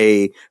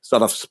Carré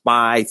sort of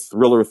spy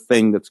thriller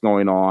thing that's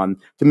going on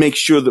to make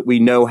sure that we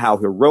know how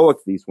heroic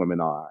these women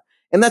are.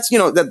 And that's,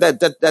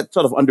 that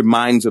sort of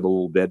undermines it a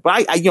little bit.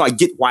 But I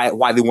get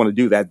why they want to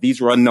do that.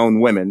 These are unknown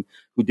women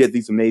who did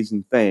these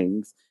amazing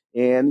things.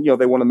 And,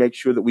 they want to make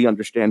sure that we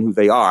understand who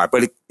they are.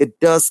 But it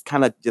does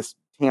kind of just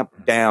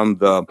tamp down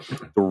the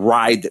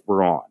ride that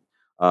we're on.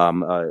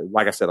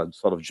 Like I said, a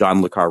sort of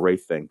John le Carré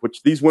thing,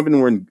 which these women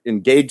were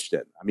engaged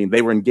in. I mean,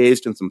 they were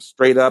engaged in some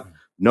straight up,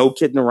 no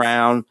kidding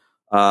around,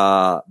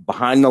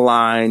 behind the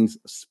lines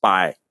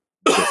spy.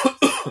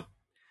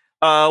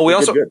 We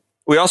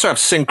also have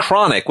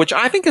Synchronic, which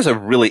I think is a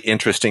really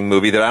interesting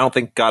movie that I don't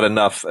think got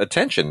enough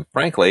attention,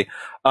 frankly.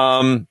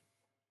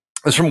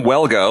 It's from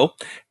Welgo,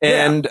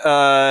 and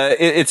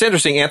it's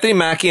interesting. Anthony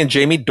Mackie and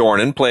Jamie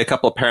Dornan play a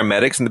couple of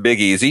paramedics in The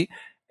Big Easy.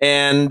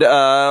 And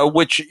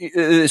which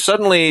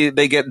suddenly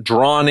they get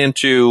drawn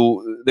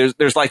into. There's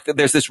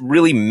this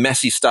really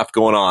messy stuff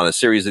going on, a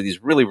series of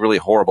these really, really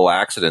horrible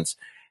accidents,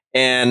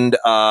 and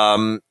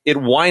it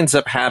winds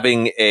up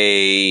having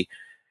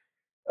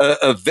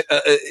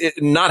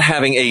not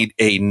having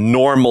a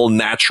normal,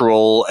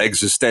 natural,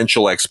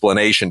 existential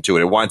explanation to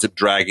it. It winds up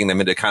dragging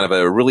them into kind of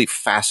a really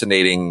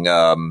fascinating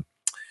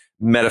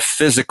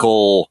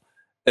metaphysical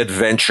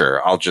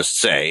adventure. I'll just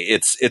say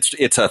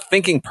it's a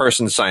thinking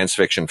person science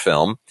fiction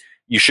film.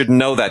 You should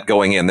know that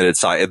going in that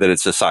it's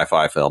a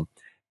sci-fi film.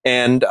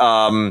 And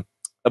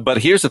but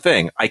here's the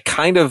thing: I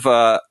kind of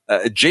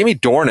Jamie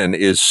Dornan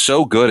is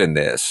so good in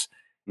this,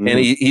 and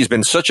he's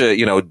been such a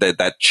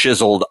that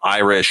chiseled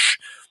Irish,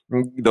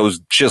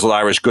 those chiseled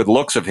Irish good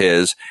looks of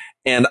his.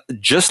 And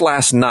just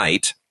last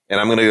night,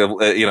 and I'm going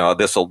to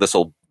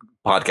this'll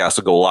podcast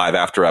will go live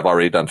after I've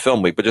already done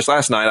Film Week. But just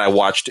last night, I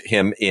watched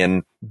him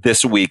in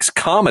this week's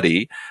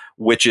comedy,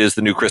 which is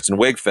the new Kristen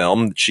Wiig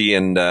film. She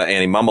and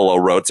Annie Mumolo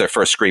wrote. It's their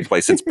first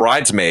screenplay since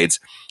Bridesmaids.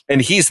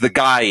 And he's the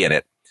guy in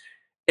it.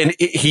 And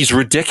he's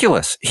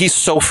ridiculous. He's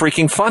so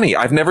freaking funny.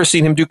 I've never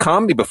seen him do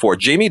comedy before.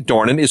 Jamie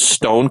Dornan is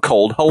stone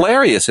cold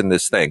hilarious in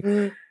this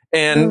thing.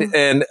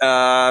 And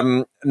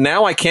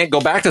now I can't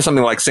go back to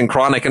something like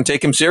Synchronic and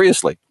take him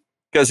seriously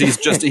because he's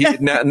just he's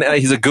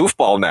a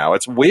goofball now.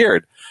 It's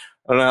weird.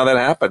 I don't know how that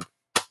happened.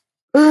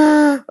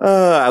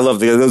 I love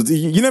those.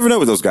 You never know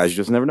with those guys. You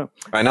just never know.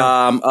 I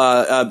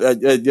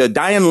know.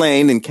 Diane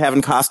Lane and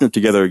Kevin Costner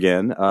together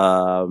again.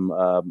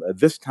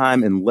 This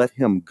time in Let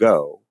Him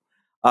Go.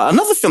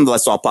 Another film that I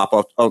saw pop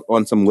up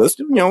on some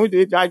list.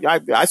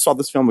 I saw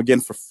this film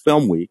again for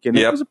Film Week, and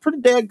it was a pretty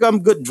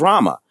daggum good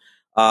drama.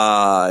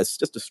 It's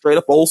just a straight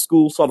up old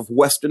school sort of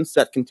Western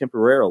set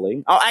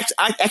contemporarily.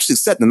 Actually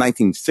set in the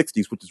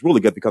 1960s, which is really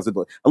good because it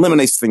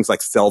eliminates things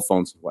like cell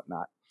phones and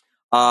whatnot.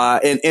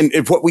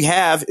 And what we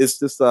have is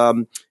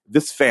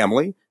this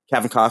family,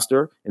 Kevin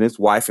Costner and his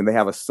wife, and they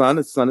have a son.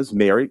 His son is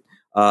married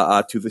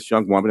to this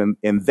young woman,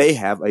 and they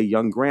have a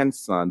young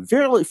grandson.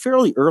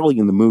 Fairly early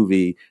in the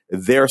movie,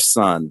 their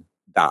son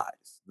dies.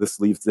 This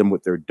leaves them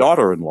with their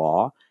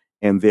daughter-in-law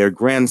and their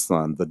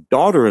grandson. The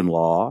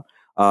daughter-in-law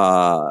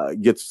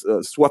gets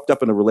swept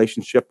up in a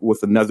relationship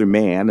with another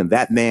man, and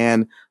that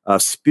man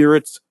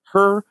spirits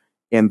her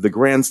and the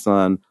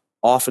grandson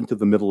off into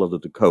the middle of the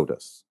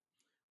Dakotas.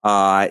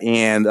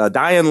 And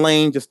Diane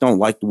Lane just don't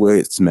like the way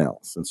it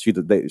smells, and she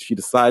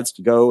decides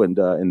to go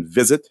and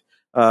visit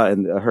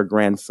her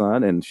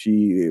grandson, and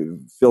she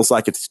feels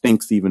like it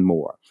stinks even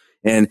more.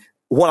 And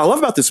what I love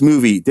about this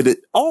movie that it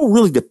all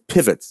really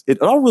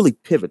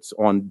pivots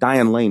on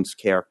Diane Lane's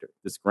character,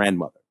 this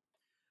grandmother.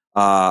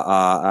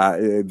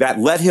 That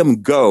let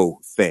him go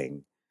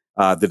thing,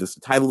 that is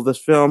the title of this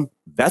film.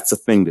 That's a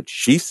thing that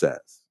she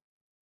says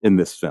in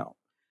this film,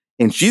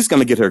 and she's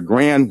going to get her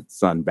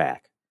grandson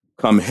back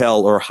come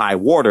hell or high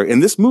water.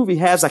 And this movie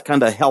has that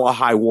kind of hell or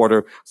high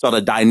water sort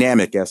of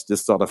dynamic as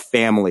this sort of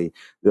family,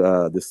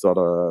 out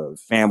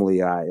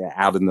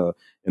in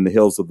the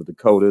hills of the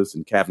Dakotas,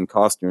 and Kevin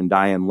Costner and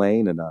Diane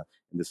Lane and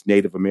this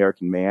Native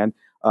American man.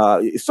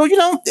 So,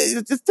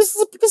 this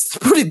is a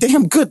pretty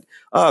damn good,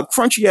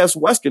 crunchy ass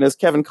Western, as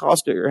Kevin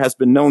Costner has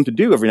been known to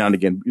do every now and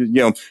again.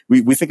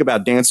 We think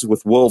about Dances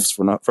with Wolves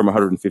from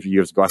 150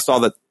 years ago. I saw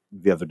that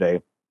the other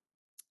day.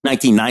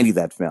 1990,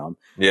 that film.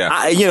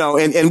 Yeah.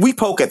 And we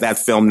poke at that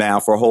film now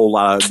for a whole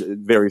lot of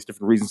various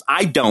different reasons.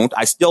 I don't.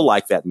 I still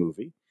like that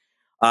movie.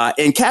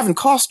 And Kevin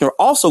Costner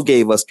also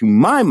gave us, to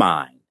my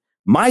mind,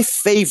 my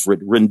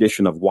favorite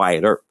rendition of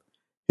Wyatt Earp.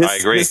 I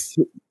agree.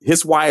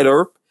 His Wyatt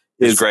Earp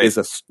is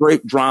a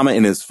straight drama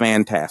and is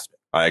fantastic.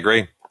 I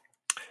agree.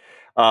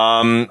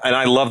 And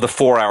I love the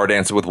 4-hour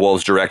Dances with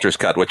Wolves director's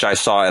cut, which I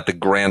saw at the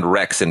Grand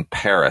Rex in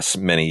Paris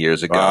many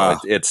years ago.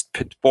 It's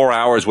 4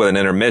 hours with an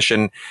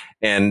intermission,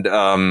 and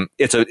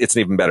it's an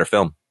even better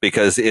film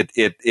because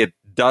it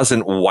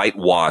doesn't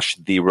whitewash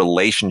the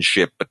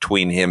relationship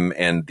between him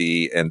and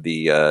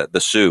the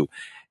Sioux.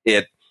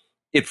 There's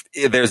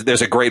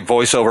a great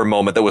voiceover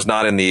moment that was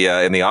not in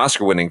the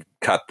Oscar-winning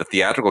cut, the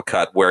theatrical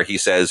cut, where he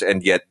says,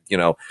 "And yet,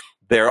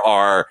 there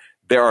are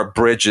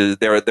bridges,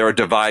 there are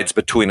divides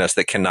between us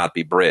that cannot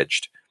be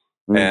bridged."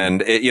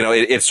 And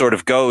it sort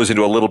of goes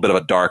into a little bit of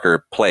a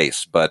darker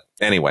place. But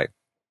anyway,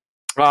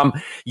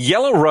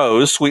 Yellow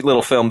Rose, sweet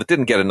little film that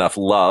didn't get enough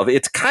love.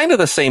 It's kind of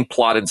the same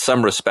plot in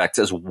some respects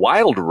as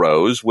Wild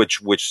Rose,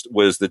 which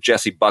was the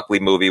Jessie Buckley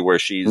movie where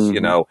she's,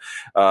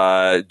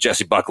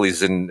 Jessie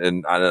Buckley's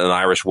an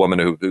Irish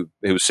woman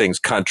who sings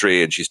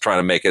country, and she's trying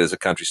to make it as a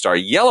country star.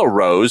 Yellow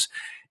Rose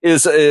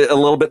is a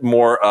little bit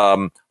more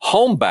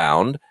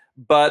homebound.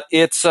 But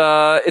it's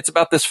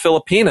about this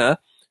Filipina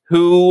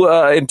who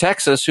in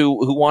Texas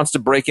who wants to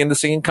break into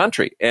singing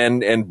country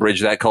and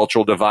bridge that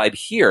cultural divide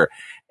here.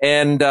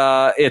 And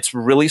it's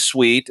really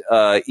sweet.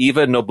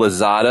 Eva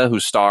Noblezada, who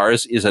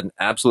stars, is an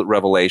absolute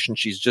revelation.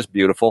 She's just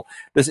beautiful.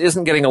 This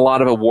isn't getting a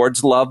lot of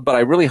awards love, but I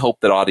really hope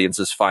that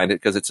audiences find it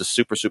because it's a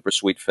super, super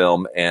sweet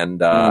film.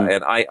 And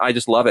I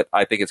just love it.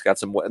 I think it's got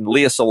some. And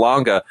Lea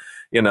Salonga,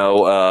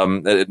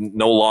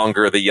 no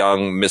longer the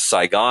young Miss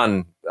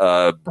Saigon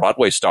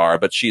Broadway star,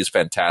 but she's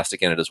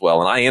fantastic in it as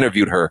well. And I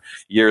interviewed her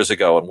years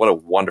ago, and what a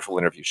wonderful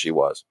interview she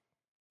was.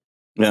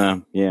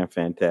 Yeah,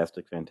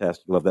 fantastic.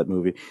 Love that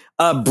movie.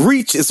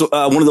 Breach is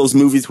one of those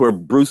movies where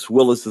Bruce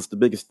Willis is the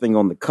biggest thing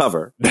on the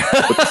cover, but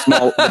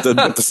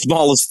the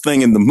smallest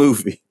thing in the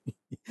movie.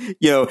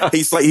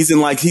 He's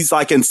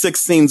like in 6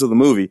 scenes of the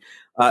movie,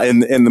 in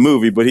the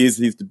movie, but he's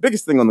the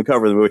biggest thing on the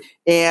cover of the movie.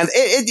 And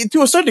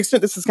to a certain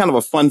extent, this is kind of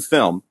a fun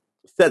film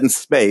set in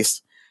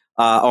space.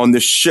 On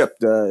this ship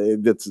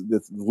that's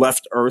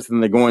left Earth,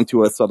 and they're going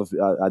to a sort of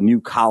a new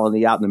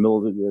colony out in the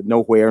middle of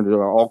nowhere, and there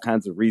are all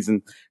kinds of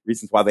reasons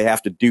why they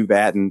have to do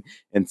that, and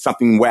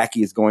something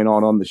wacky is going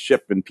on the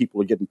ship, and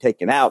people are getting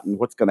taken out, and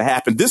what's going to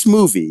happen. This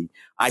movie,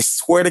 I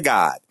swear to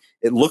God,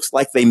 it looks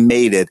like they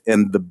made it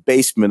in the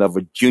basement of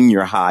a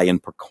junior high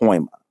in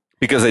Pacoima.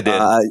 Because they did.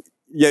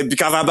 Yeah,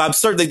 because I'm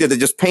certain they did. They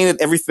just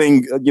painted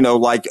everything,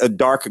 like a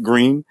dark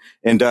green,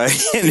 and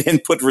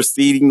put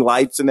receding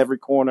lights in every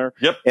corner.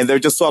 Yep. And they're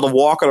just sort of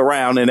walking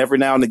around, and every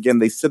now and again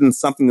they sit in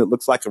something that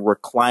looks like a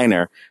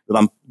recliner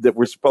that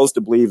we're supposed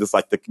to believe is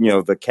like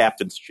the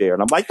captain's chair.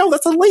 And I'm like, no,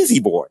 that's a lazy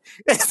boy.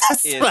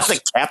 That's not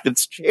a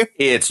captain's chair.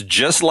 It's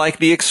just like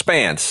The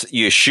Expanse.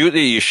 You shoot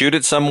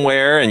it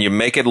somewhere, and you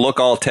make it look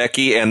all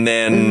techie, and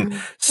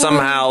then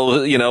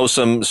somehow,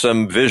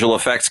 some visual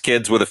effects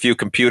kids with a few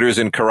computers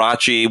in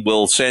Karachi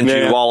will send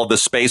you all of the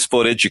space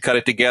footage. You cut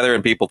it together,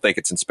 and people think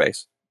it's in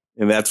space.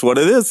 And that's what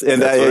it is.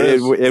 And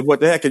what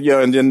the heck?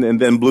 And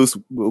then Bruce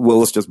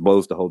Willis just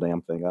blows the whole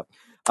damn thing up.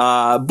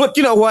 But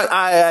you know what?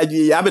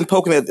 I've been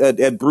poking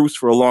at Bruce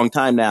for a long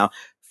time now.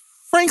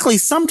 Frankly,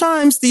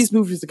 sometimes these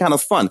movies are kind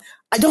of fun.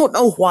 I don't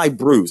know why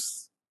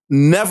Bruce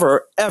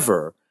never,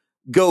 ever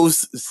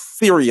goes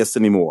serious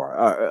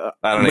anymore.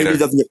 I don't maybe either. He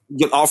doesn't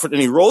get offered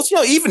any roles.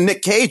 Even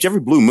Nick Cage, every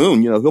blue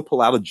moon, he'll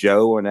pull out a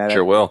Joe or that.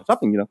 Sure will.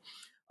 Something,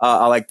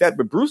 I like that.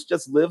 But Bruce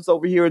just lives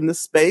over here in this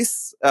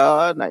space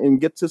and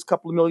gets his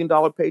couple of $1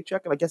 million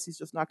paycheck, and I guess he's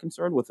just not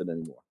concerned with it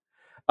anymore.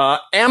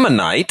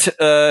 Ammonite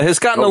has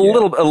gotten a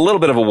little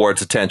bit of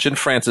awards attention.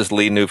 Francis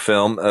Lee's new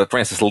film.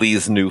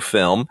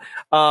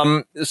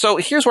 So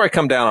here's where I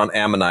come down on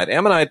Ammonite.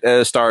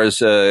 Ammonite stars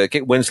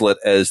Kate Winslet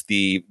as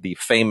the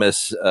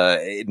famous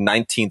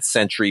 19th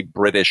century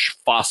British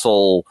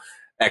fossil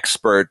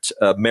expert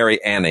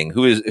Mary Anning,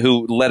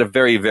 who led a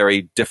very,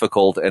 very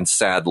difficult and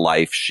sad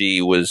life. She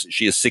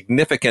is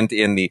significant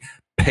in the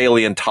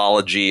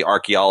paleontology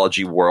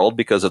archaeology world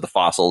because of the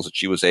fossils that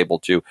she was able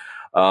to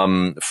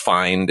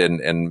find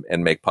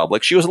and make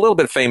public. She was a little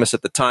bit famous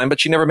at the time, but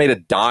she never made a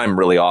dime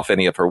really off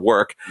any of her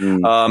work.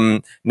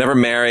 Never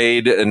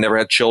married, never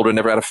had children,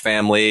 never had a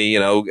family,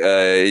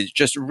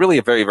 just really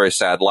a very, very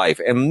sad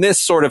life. And this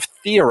sort of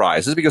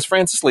theorizes, because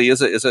Francis Lee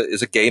is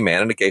a gay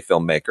man and a gay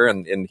filmmaker,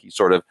 and he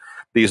sort of,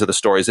 these are the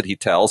stories that he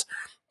tells.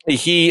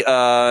 He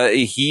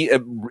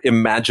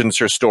imagines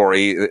her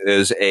story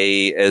as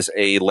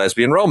a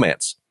lesbian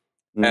romance.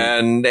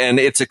 And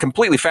it's a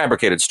completely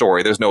fabricated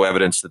story. There's no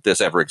evidence that this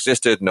ever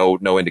existed.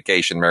 No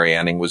indication Mary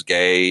Anning was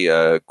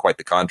gay. Quite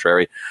the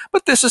contrary.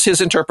 But this is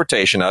his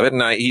interpretation of it,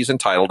 and he's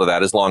entitled to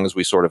that as long as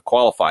we sort of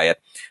qualify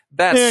it.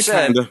 That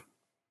said,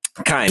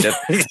 kind of.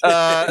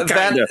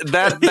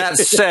 That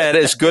said,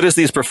 as good as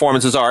these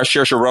performances are,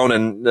 Saoirse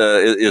Ronan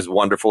is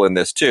wonderful in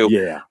this too.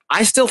 Yeah.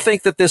 I still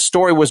think that this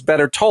story was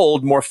better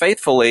told more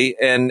faithfully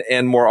and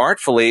more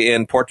artfully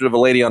in Portrait of a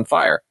Lady on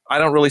Fire. I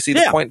don't really see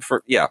the point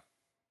for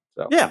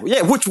So. Yeah,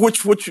 which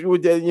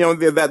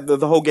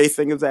the whole gay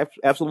thing is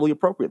absolutely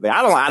appropriate.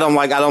 I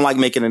don't like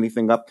making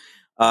anything up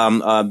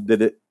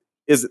that it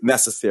isn't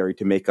necessary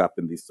to make up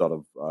in these sort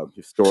of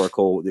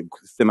historical,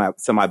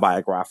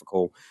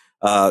 semi-biographical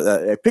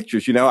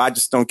pictures. I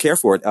just don't care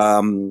for it.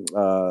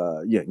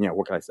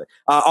 What can I say?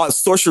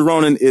 Saoirse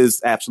Ronan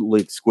is absolutely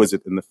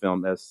exquisite in the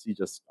film, as she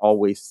just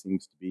always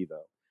seems to be,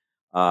 though.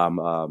 I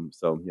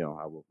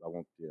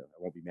won't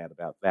be mad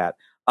about that.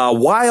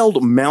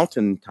 Wild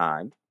Mountain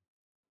Time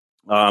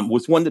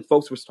was one that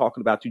folks was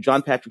talking about too.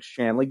 John Patrick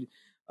Shanley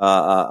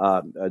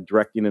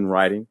directing and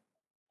writing.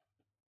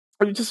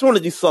 Just one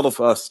of these sort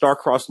of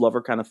star-crossed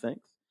lover kind of things.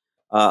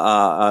 You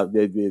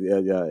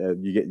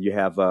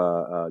have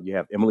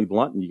Emily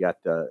Blunt, and you got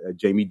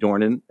Jamie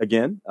Dornan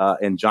again,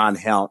 and John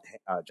Hamm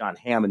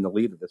in the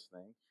lead of this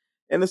thing.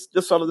 And it's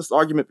just sort of this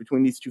argument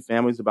between these two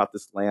families about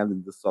this land,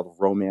 and this sort of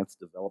romance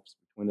develops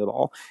between it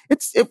all.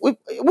 It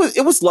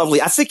was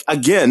lovely. I think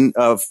again,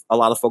 a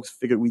lot of folks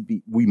figured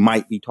we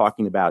might be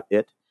talking about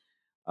it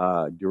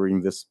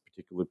during this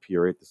particular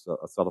period, this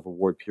sort of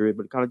award period,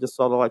 but it kind of just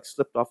sort of like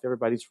slipped off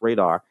everybody's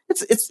radar.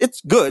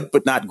 It's good,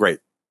 but not great.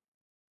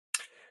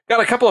 Got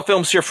a couple of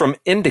films here from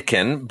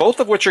Indican, both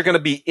of which are going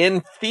to be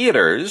in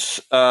theaters,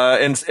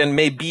 and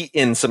may be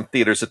in some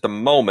theaters at the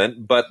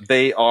moment, but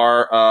they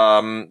are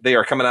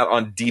coming out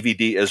on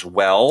DVD as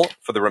well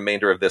for the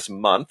remainder of this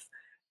month.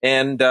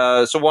 And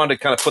so wanted to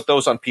kind of put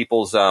those on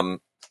people's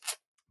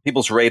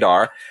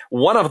radar.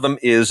 One of them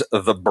is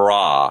The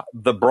Bra.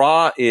 The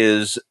Bra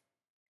is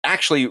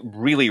actually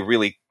really,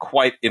 really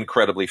quite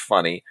incredibly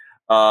funny.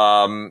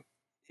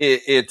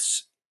 It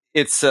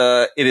is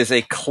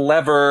a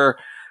clever.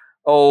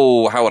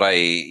 Oh, how would I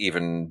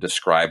even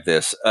describe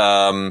this?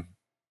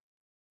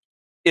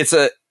 It's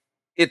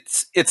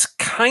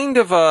kind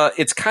of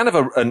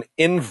an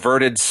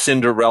inverted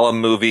Cinderella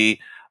movie,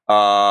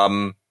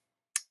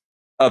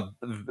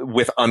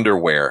 with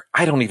underwear.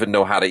 I don't even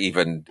know how to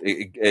even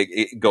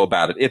go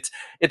about it.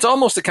 It's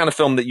almost the kind of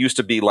film that used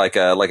to be like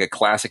a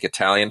classic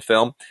Italian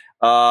film.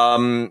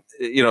 A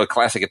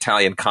classic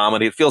Italian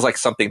comedy. It feels like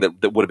something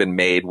that would have been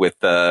made with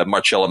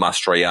Marcello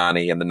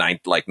Mastroianni in the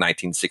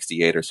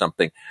 1968 or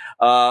something.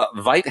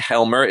 Veit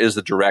Helmer is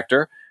the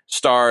director.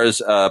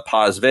 Stars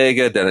Paz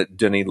Vega,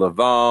 Denis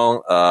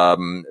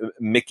Lavant,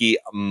 Mickey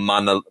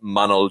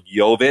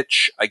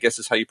Manojlovic, I guess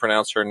is how you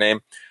pronounce her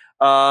name.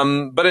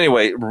 But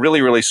anyway,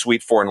 really, really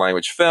sweet foreign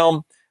language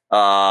film.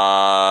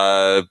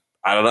 I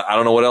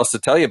don't know what else to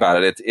tell you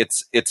about it.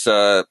 It's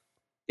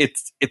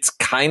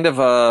kind of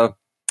a.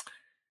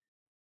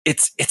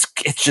 It's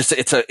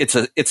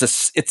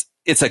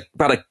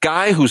about a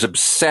guy who's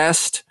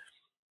obsessed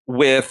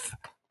with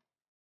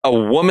a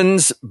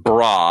woman's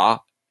bra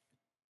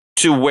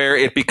to where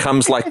it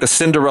becomes like the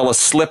Cinderella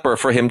slipper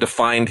for him to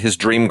find his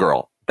dream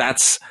girl. I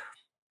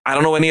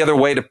don't know any other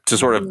way to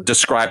sort of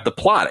describe the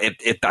plot.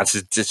 That's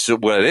just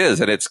what it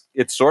is. And it's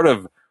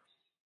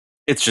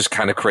just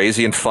kind of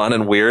crazy and fun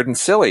and weird and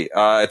silly.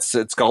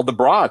 It's called The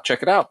Bra.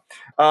 Check it out.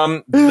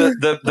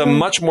 The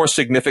much more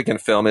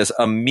significant film is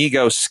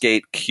Amigo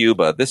Skate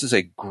Cuba. This is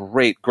a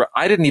great,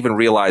 I didn't even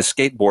realize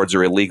skateboards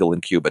are illegal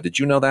in Cuba. Did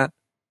you know that?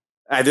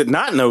 I did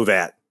not know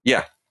that.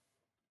 Yeah.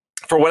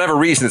 For whatever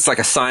reason, it's like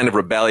a sign of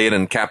rebellion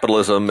and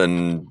capitalism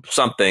and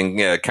something,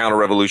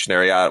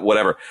 counter-revolutionary,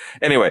 whatever.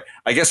 Anyway,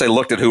 I guess I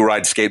looked at who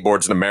rides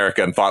skateboards in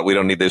America and thought we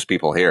don't need those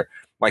people here.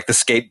 Like the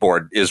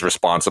skateboard is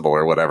responsible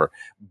or whatever.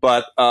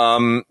 But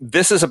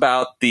this is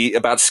about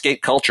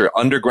skate culture,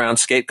 underground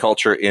skate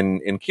culture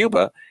in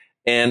Cuba.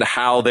 and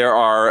how there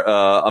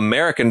are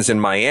Americans in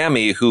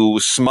Miami who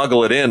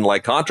smuggle it in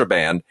like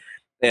contraband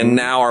and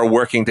now are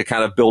working to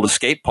kind of build a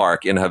skate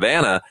park in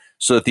Havana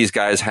so that these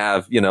guys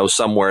have,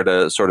 somewhere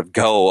to sort of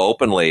go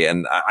openly.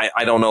 And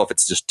I don't know if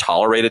it's just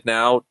tolerated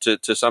now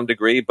to some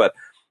degree, but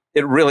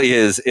it really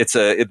is.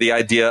 The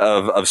idea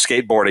of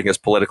skateboarding as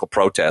political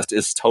protest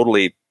is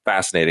totally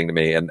fascinating to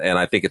me. And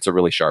I think it's a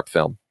really sharp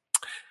film.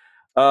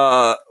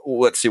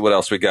 Let's see what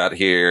else we got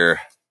here.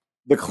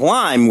 The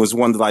Climb was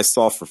one that I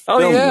saw for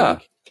Film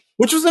Week,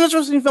 which was an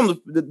interesting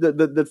film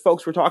that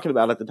folks were talking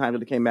about at the time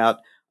that it came out.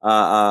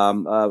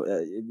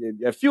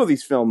 A few of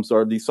these films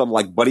are these sort of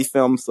like buddy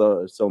films.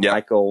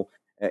 Michael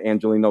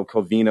Angelino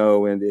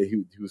Covino, and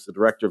who's the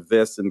director of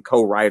this and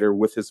co-writer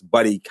with his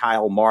buddy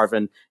Kyle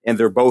Marvin, and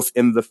they're both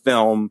in the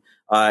film.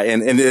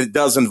 And it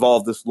does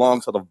involve this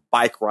long sort of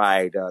bike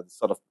ride,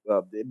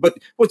 but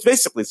what's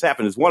basically has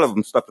happened is one of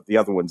them slept with the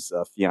other one's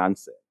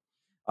fiance.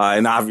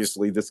 And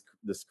obviously this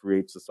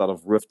creates a sort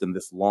of rift in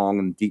this long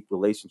and deep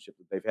relationship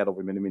that they've had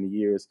over many, many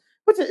years.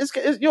 But it's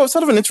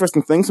sort of an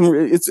interesting thing.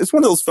 It's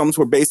one of those films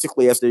where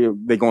basically as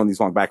they go on these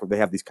long back, they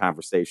have these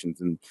conversations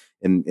and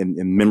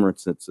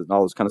remembrances and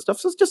all this kind of stuff.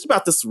 So it's just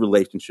about this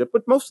relationship,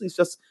 but mostly it's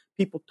just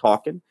people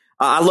talking.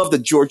 I love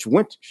that George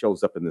Wendt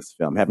shows up in this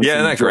film. Haven't seen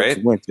isn't that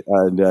George great?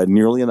 Wendt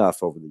nearly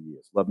enough over the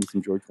years. Love me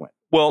some George Wendt.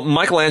 Well,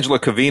 Michelangelo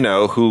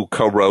Covino, who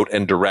co-wrote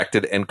and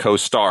directed and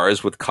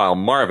co-stars with Kyle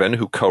Marvin,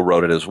 who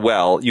co-wrote it as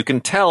well, you can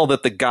tell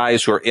that the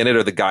guys who are in it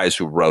are the guys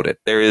who wrote it.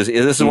 This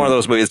is one of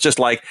those movies. It's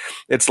like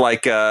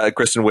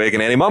Kristen Wiig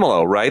and Annie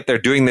Mumolo, right? They're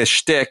doing this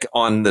shtick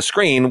on the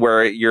screen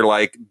where you're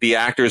like, the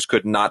actors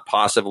could not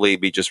possibly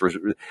be just.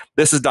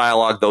 This is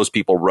dialogue those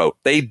people wrote.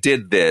 They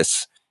did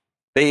this.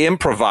 They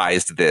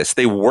improvised this.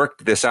 They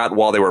worked this out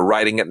while they were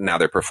writing it, and now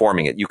they're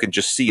performing it. You can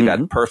just see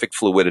that perfect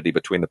fluidity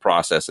between the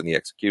process and the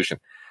execution.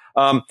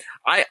 What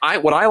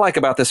I like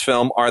about this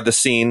film are the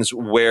scenes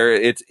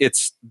where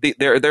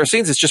there are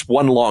scenes it's just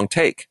one long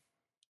take,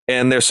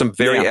 and there's some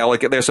very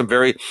elegant, there's some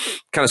very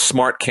kind of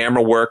smart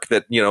camera work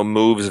that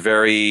moves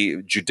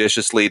very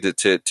judiciously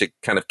to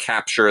kind of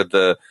capture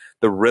the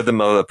rhythm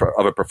of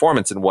a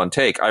performance in one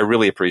take. I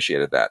really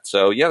appreciated that.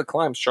 So yeah, The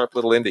Climb's sharp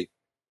little indie.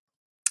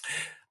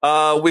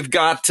 We've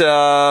got,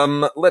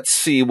 let's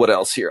see what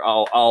else here.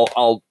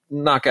 I'll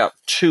knock out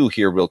two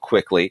here real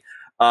quickly.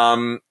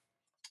 The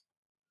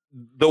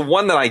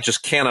one that I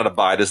just cannot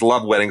abide is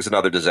Love, Weddings, and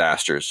Other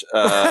Disasters.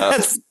 I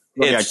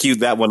queued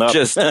that one up.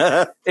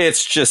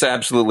 It's just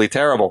absolutely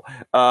terrible.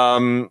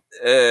 Dennis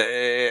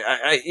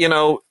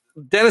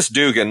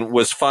Dugan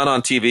was fun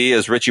on TV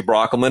as Richie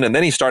Brockelman, and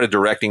then he started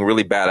directing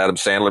really bad Adam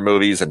Sandler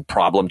movies and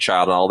Problem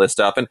Child and all this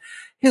stuff. And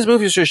his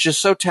movies are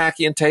just so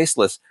tacky and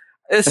tasteless.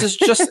 This is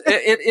just,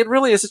 it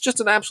really is. It's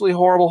just an absolutely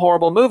horrible,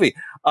 horrible movie.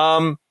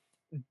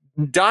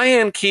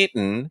 Diane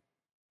Keaton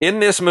in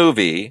this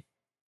movie,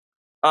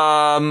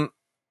 I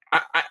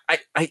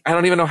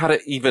don't even know how to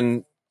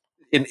even,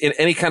 in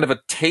any kind of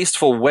a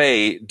tasteful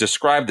way,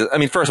 describe this. I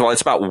mean, first of all,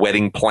 it's about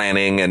wedding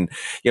planning, and,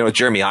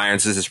 Jeremy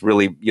Irons is this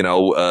really,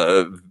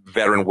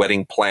 veteran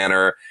wedding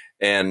planner,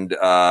 and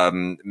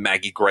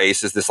Maggie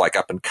Grace is this like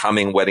up and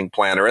coming wedding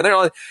planner.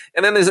 And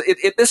then there's,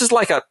 this is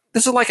like a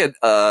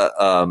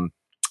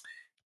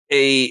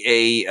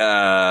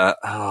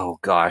oh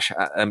gosh,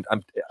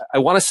 I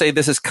want to say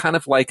this is kind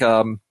of like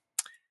a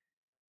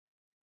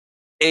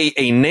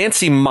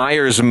Nancy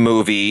Meyers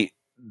movie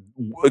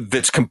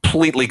that's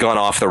completely gone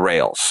off the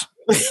rails.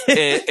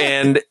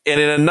 and in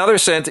another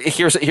sense,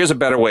 here's a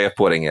better way of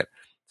putting it.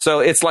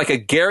 So it's like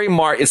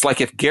it's like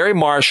if Gary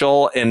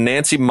Marshall and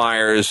Nancy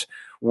Meyers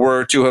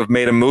were to have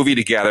made a movie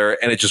together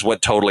and it just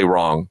went totally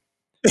wrong.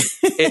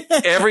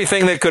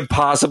 Everything that could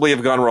possibly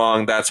have gone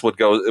wrong, that's what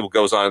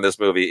goes on in this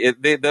movie.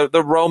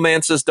 The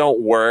romances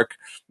don't work.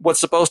 What's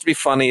supposed to be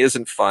funny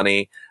isn't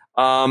funny.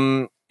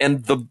 And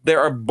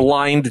there are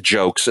blind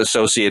jokes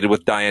associated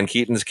with Diane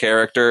Keaton's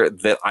character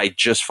that I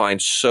just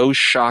find so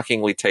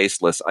shockingly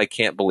tasteless. I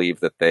can't believe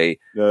that they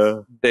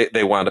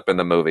wound up in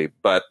the movie,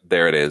 but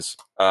there it is.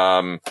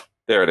 There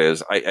it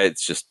is.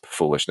 It's just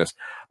foolishness.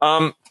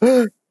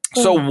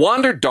 So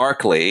Wander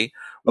Darkly.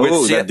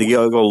 That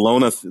Diego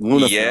Luna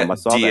film. I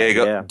saw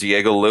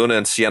Diego Luna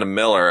and Sienna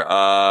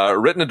Miller.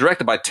 Written and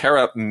directed by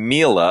Tara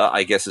Mila,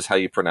 I guess is how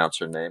you pronounce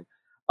her name.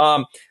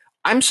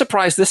 I'm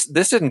surprised this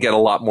didn't get a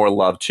lot more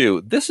love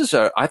too.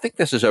 I think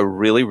this is a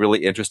really,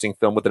 really interesting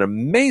film with an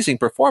amazing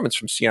performance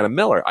from Sienna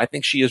Miller. I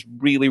think she is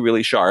really,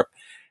 really sharp.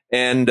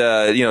 And,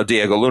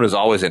 Diego Luna is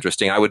always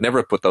interesting. I would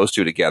never put those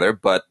two together,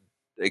 but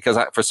because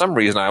for some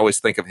reason I always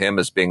think of him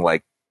as being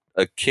like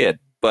a kid.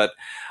 But,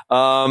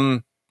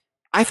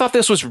 I thought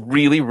this was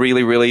really,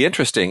 really, really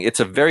interesting. It's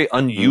a very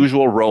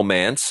unusual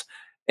romance,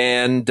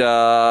 and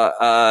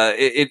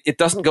it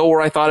doesn't go where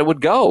I thought it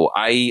would go.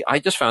 I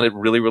just found it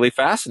really, really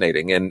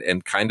fascinating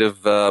and kind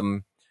of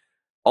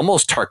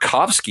almost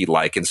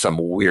Tarkovsky-like in some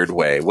weird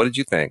way. What did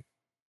you think?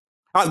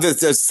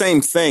 The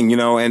same thing,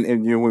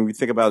 and when we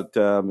think about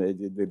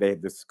they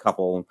have this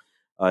couple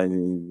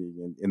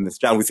in this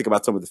job, we think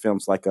about some of the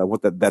films like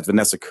that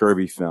Vanessa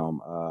Kirby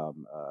film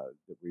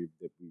that we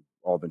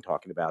all been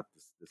talking about.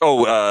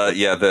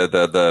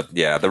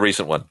 The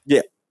recent one.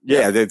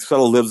 Yeah, that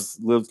fellow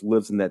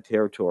lives in that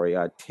territory.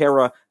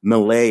 Tara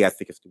Millay, I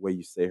think is the way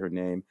you say her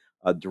name,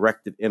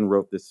 directed and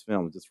wrote this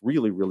film. It's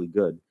really, really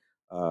good.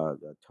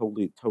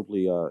 Totally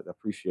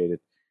appreciate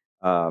it.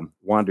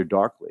 Wander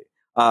Darkly.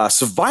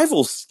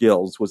 Survival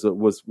Skills was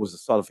a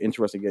sort of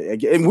interesting.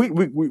 And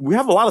we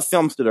have a lot of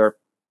films that are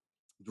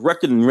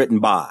directed and written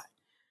by.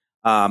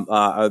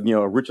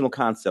 Original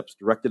concepts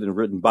directed and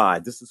written by.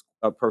 This is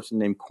a person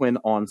named Quinn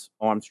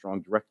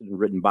Armstrong, directed and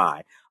written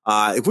by,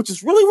 which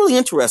is really, really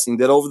interesting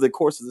that over the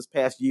course of this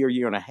past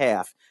year and a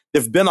half,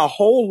 there've been a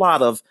whole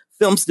lot of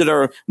films that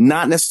are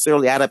not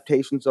necessarily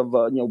adaptations of,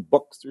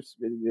 books or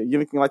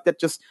anything like that.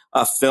 Just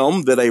a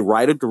film that a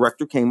writer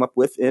director came up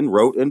with and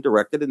wrote and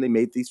directed, and they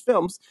made these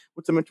films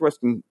with some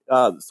interesting,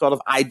 sort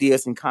of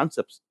ideas and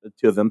concepts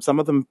to them. Some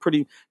of them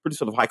pretty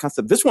sort of high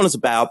concept. This one is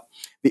about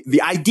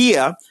the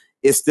idea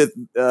is that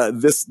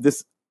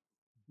this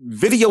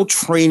video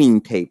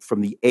training tape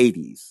from the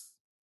 80s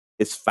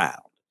is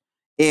found.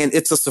 And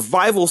it's a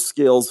survival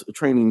skills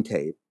training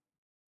tape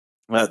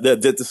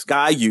that this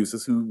guy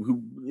uses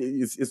who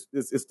is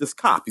this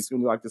cop. He's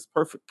going to be like this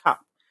perfect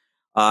cop.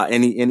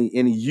 And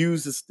he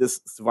uses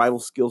this survival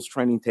skills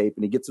training tape,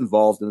 and he gets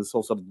involved in this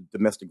whole sort of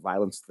domestic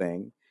violence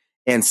thing.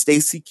 And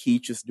Stacy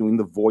Keach is doing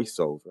the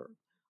voiceover.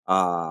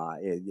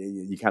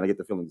 You kind of get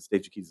the feeling that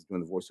Stacy Keach is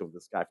doing the voiceover of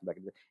this guy from back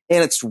in the day.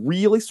 And it's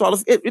really sort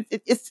of,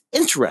 it's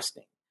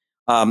interesting,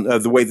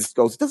 the way this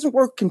goes. It doesn't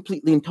work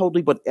completely and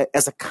totally, but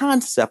as a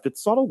concept,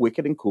 it's sort of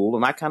wicked and cool,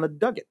 and I kind of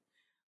dug it.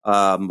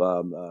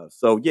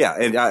 So yeah,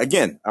 and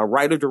again, a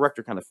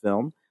writer-director kind of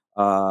film,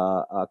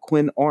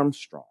 Quinn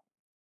Armstrong,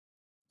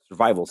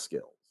 Survival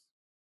Skills.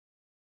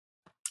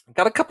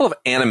 Got a couple of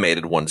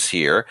animated ones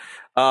here.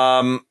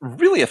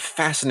 Really a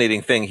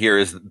fascinating thing here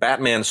is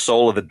Batman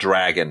Soul of the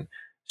Dragon.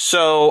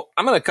 So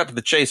I'm going to cut to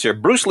the chase here.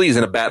 Bruce Lee's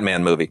in a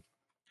Batman movie.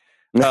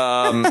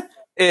 This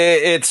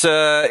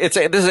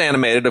is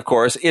animated, of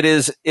course.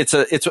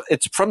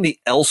 It's from the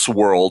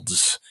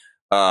Elseworlds,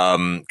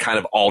 kind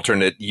of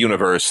alternate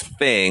universe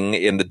thing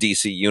in the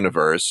DC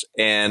universe.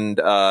 And,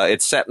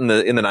 it's set in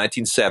the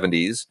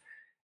 1970s.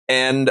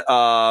 And,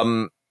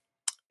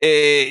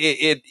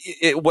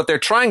 what they're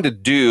trying to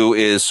do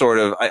is sort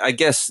of, I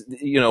guess,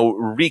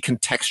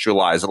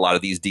 recontextualize a lot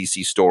of these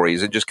DC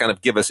stories and just kind of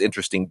give us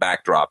interesting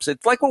backdrops.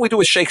 It's like what we do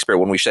with Shakespeare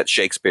when we set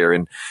Shakespeare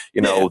in,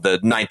 the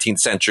 19th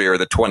century or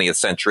the 20th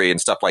century and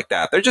stuff like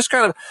that. They're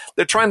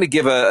trying to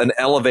give an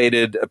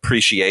elevated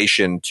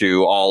appreciation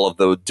to all of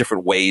the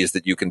different ways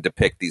that you can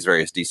depict these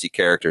various DC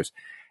characters.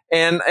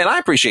 And I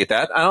appreciate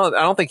that. I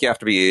don't think you have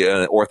to be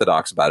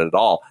orthodox about it at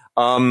all.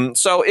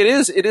 So it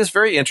is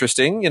very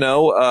interesting. You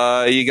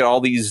get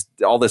all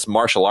this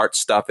martial arts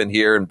stuff in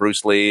here, and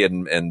Bruce Lee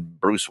and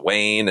Bruce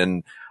Wayne,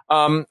 and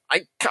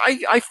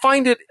I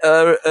find it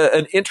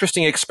an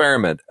interesting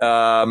experiment.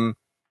 I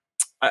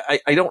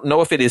don't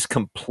know if it is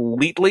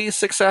completely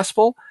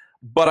successful,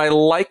 but I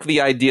like the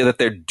idea that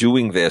they're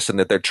doing this and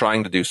that they're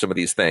trying to do some of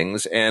these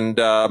things. And,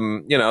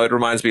 it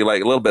reminds me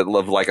like a little bit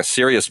of like a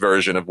serious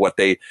version of what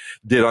they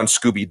did on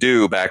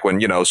Scooby-Doo back when,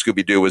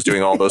 Scooby-Doo was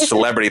doing all those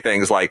celebrity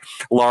things like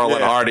Laurel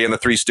and Hardy and the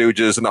Three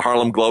Stooges and the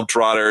Harlem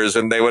Globetrotters.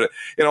 And they would,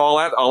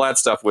 all that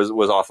stuff was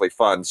awfully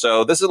fun.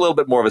 So this is a little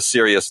bit more of a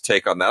serious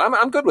take on that.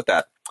 I'm good with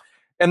that.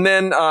 And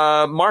then,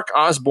 Mark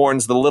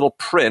Osborne's The Little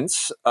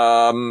Prince,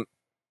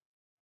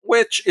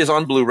 which is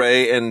on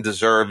Blu-ray and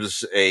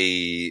deserves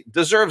a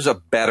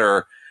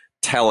better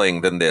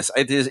telling than this.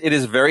 It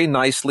is very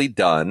nicely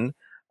done.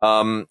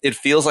 It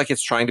feels like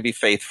it's trying to be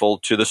faithful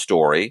to the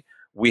story.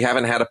 We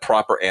haven't had a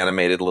proper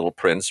animated Little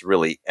Prince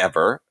really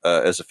ever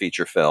as a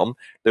feature film.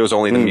 There was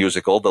only the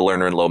musical, the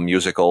Lerner and Loewe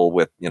musical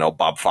with,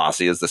 Bob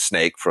Fosse as the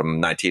snake from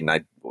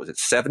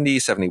 1970,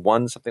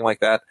 71, something like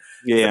that.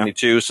 Yeah.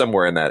 72,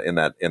 somewhere in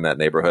that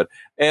neighborhood.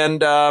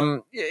 And,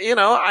 I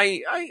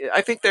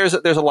think there's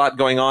a lot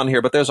going on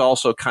here, but there's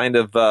also kind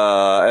of,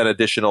 an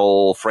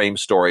additional frame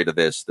story to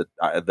this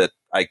that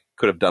I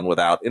could have done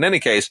without. In any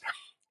case,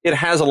 it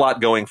has a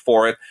lot going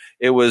for it.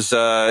 It was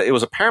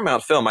a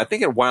Paramount film. I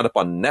think it wound up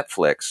on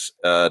Netflix,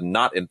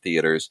 not in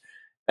theaters.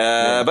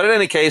 But in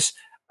any case,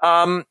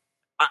 not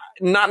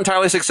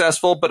entirely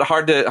successful, but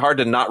hard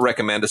to not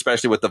recommend,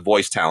 especially with the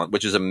voice talent,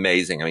 which is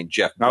amazing. I mean,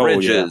 Jeff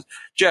Bridges,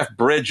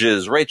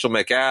 Rachel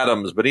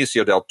McAdams,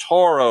 Benicio del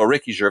Toro,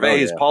 Ricky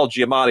Gervais, Paul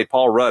Giamatti,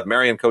 Paul Rudd,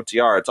 Marion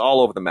Cotillard. It's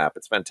all over the map.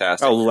 It's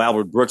fantastic. Oh,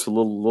 Albert Brooks, a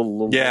little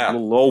old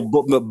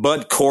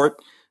Bud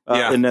Cort.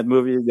 In that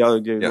movie,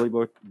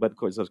 Bud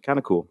Cort, so it's kind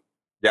of cool.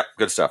 Yep,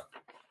 good stuff.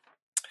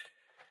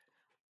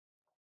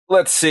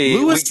 Let's see.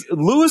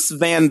 Louis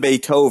Van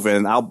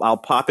Beethoven. I'll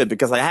pop it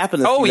because I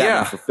happen to see that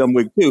one for Film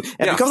Week too,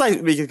 and because I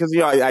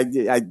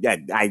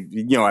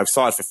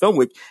saw it for Film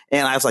Week,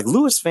 and I was like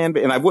Louis Van,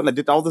 and I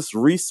did all this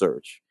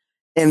research,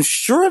 and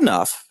sure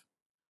enough,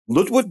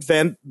 Ludwig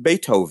van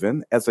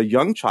Beethoven, as a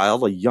young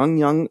child, a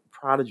young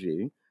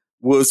prodigy,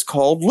 was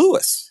called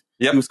Louis.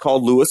 Yep. He was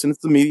called Louis in his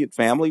immediate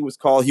family. He was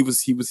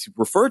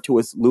referred to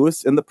as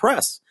Louis in the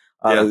press.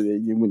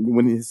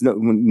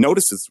 when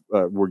notices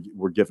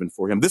were given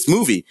for him. This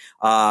movie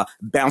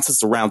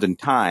bounces around in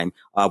time.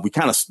 We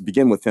kind of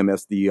begin with him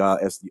as the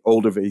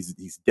older.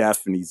 He's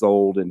deaf and he's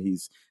old and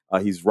he's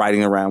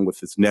riding around with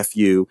his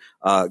nephew,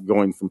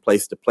 going from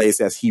place to place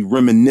as he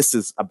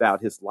reminisces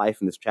about his life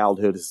and his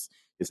childhood, his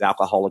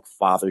alcoholic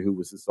father, who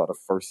was his sort of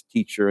first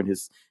teacher, and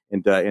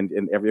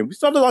everything. We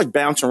started like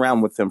bouncing around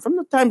with him from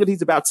the time that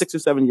he's about 6 or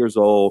 7 years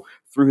old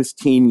through his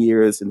teen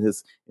years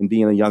and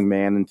being a young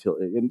man and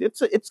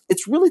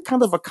it's really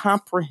kind of a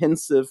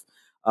comprehensive,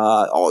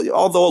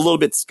 although a little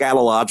bit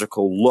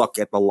scatological look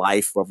at the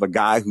life of a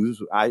guy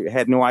I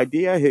had no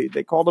idea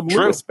they called him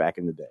Lewis back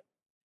in the day.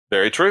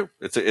 Very true.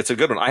 It's a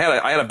good one. I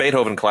had a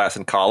Beethoven class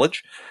in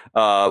college.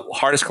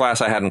 Hardest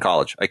class I had in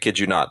college. I kid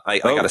you not. I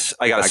got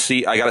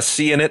a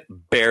C in it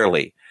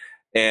barely.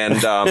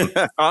 And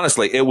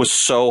honestly, it was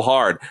so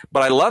hard,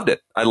 but I loved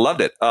it.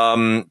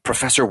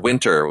 Professor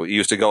Winter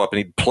used to go up and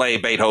he'd play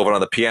Beethoven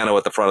on the piano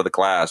at the front of the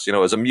class. You know,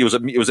 it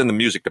was in the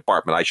music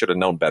department. I should have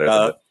known better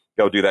than to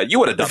go do that. You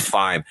would have done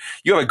fine.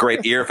 You have a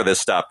great ear for this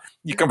stuff.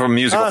 You come from a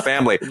musical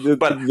family.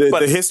 But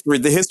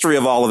the history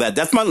of all of that.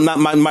 That's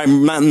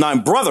my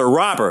brother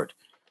Robert.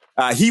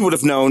 He would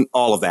have known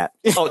all of that.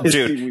 Oh,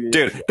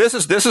 dude, this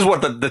is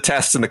what the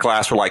tests in the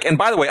class were like. And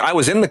by the way, I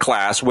was in the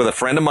class with a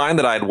friend of mine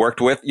that I had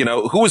worked with, you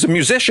know, who was a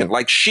musician.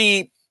 Like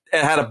she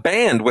had a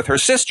band with her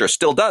sister,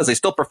 still does. They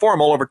still perform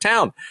all over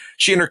town.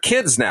 She and her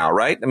kids now,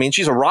 right? I mean,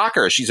 she's a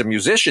rocker. She's a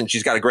musician.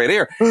 She's got a great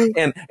ear.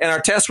 And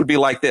our test would be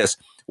like this.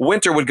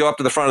 Winter would go up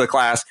to the front of the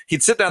class.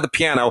 He'd sit down at the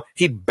piano.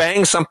 He'd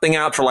bang something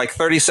out for like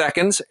 30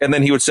 seconds. And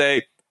then he would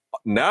say,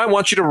 now I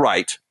want you to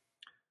write.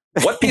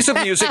 What piece of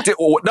music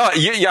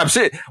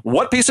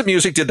what piece of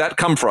music did that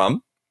come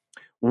from?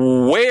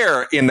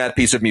 Where in that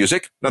piece of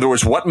music? In other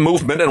words, what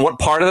movement and what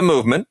part of the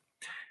movement?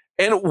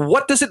 And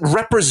what does it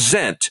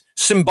represent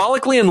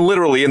symbolically and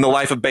literally in the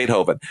life of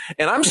Beethoven?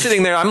 And I'm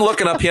sitting there, I'm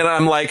looking up here and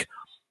I'm like,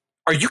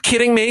 are you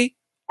kidding me?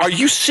 Are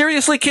you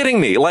seriously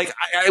kidding me? Like,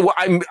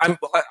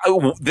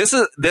 this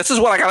is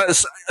what I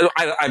got.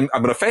 I'm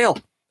going to fail.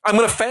 I'm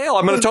going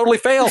to totally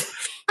fail.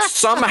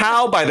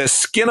 Somehow, by the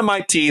skin of my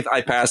teeth,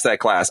 I passed that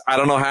class. I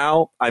don't know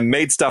how. I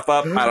made stuff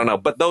up. I don't know.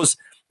 But those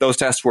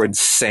tests were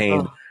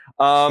insane.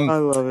 I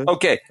love it.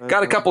 Okay,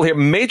 got a couple here.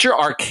 Major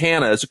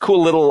Arcana is a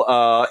cool little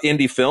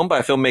indie film by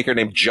a filmmaker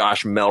named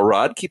Josh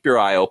Melrod. Keep your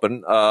eye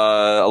open.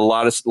 A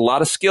lot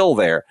of skill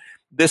there.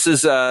 This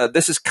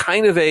is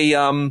kind of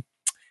a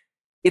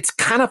it's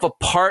kind of a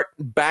part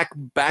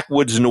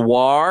backwoods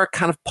noir,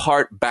 kind of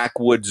part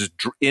backwoods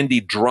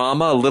indie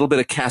drama, a little bit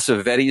of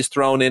Cassavetes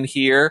thrown in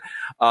here.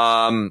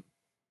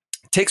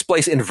 Takes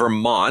place in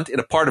Vermont, in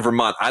a part of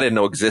Vermont I didn't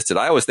know existed.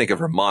 I always think of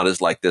Vermont as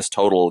like this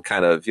total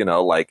kind of, you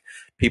know, like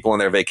people in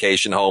their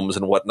vacation homes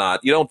and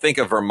whatnot. You don't think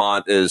of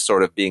Vermont as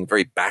sort of being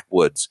very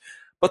backwoods,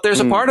 but there is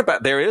a part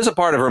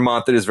of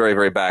Vermont that is very,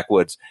 very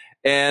backwoods.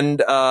 And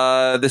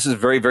this is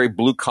very, very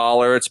blue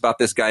collar. It's about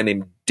this guy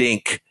named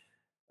Dink,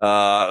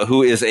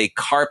 who is a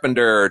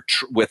carpenter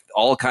with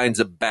all kinds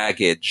of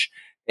baggage.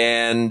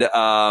 And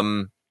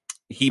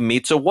he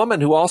meets a woman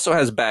who also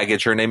has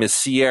baggage. Her name is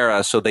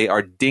Sierra. So they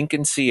are Dink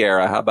and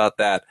Sierra. How about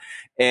that?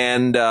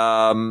 And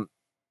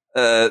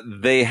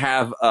they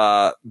have,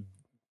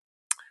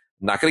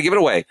 not going to give it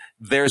away.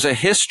 There's a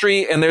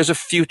history and there's a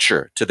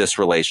future to this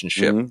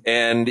relationship. Mm-hmm.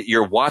 And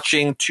you're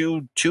watching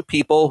two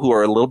people who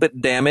are a little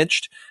bit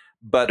damaged,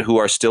 but who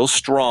are still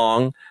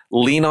strong,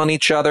 lean on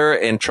each other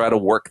and try to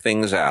work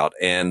things out.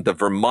 And the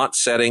Vermont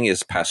setting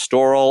is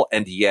pastoral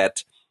and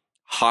yet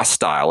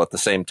hostile at the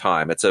same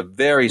time. It's a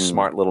very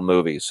smart little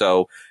movie.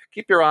 So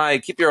keep your eye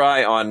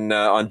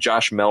on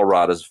Josh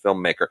Melrod as a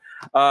filmmaker.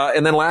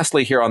 And then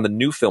lastly here on the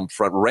new film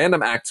front,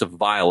 Random Acts of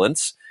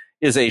Violence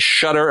is a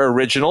Shudder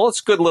original.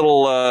 It's good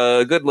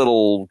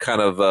little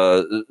kind of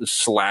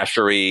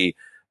slashery,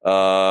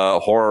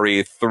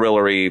 horror-y,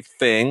 thrillery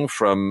thing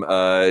from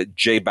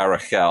Jay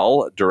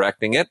Baruchel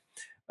directing it,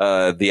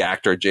 the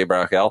actor Jay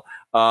Baruchel.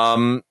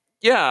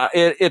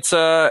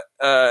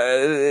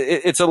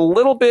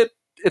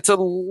 It's a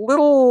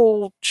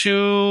little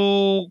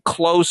too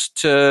close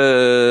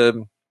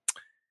to.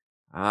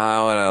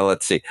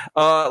 Let's see.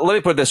 Let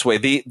me put it this way: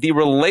 the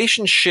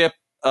relationship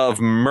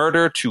of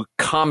murder to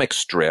comic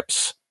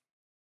strips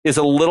is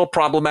a little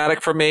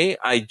problematic for me.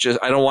 I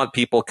don't want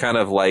people kind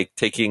of like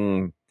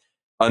taking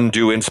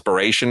undue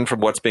inspiration from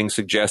what's being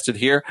suggested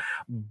here.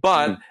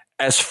 But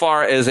as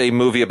far as a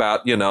movie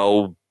about, you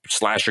know,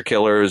 slasher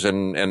killers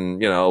and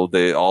you know,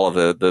 all of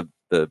the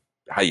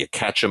how you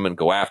catch them and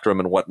go after them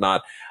and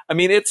whatnot. I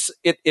mean,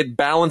 it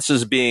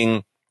balances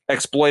being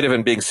exploitive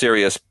and being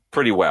serious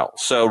pretty well.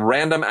 So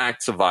Random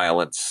Acts of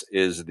Violence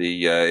is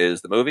the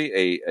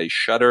movie, a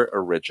Shudder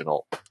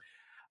original.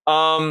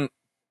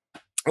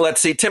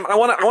 Let's see, Tim. I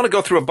want to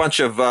go through a bunch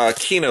of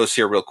keynotes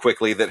here real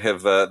quickly that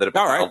have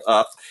piled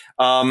up.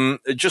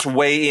 Just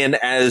weigh in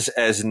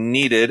as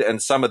needed.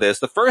 And some of this,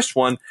 the first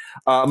one,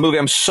 movie.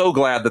 I'm so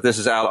glad that this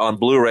is out on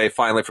Blu-ray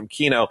finally from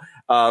Kino.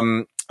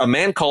 A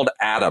Man Called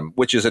Adam,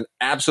 which is an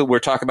absolute. We're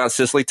talking about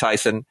Cicely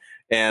Tyson.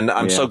 And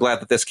I'm so glad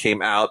that this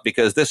came out,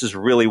 because this is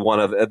really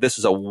this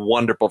is a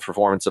wonderful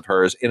performance of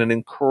hers in an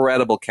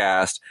incredible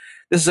cast.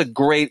 This is a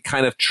great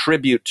kind of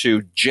tribute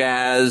to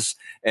jazz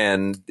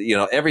and,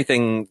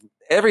 everything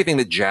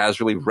that jazz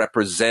really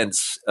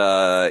represents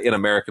in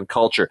American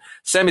culture.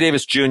 Sammy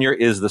Davis Jr.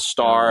 is the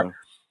star.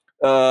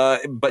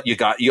 But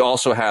you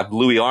also have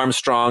Louis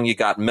Armstrong, you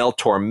got Mel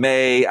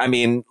Torme. I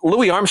mean,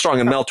 Louis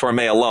Armstrong and Mel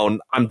Torme alone,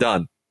 I'm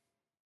done.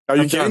 Are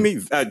you kidding me?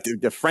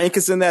 Frank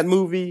is in that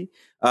movie.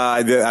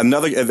 Most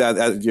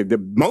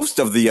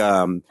of the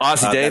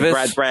Ozzie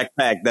Davis,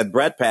 that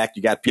Brad Pack.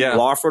 You got Peter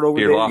Lawford over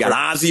there. You got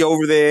Ozzie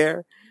over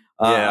there.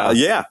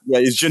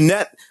 It's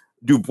Jeanette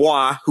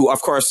Dubois, who,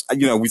 of course,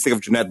 we think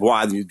of Jeanette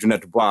Dubois, Good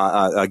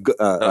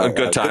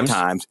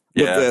Times.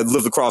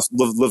 Lived across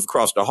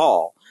the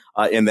hall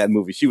in that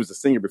movie. She was a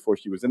singer before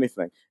she was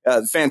anything.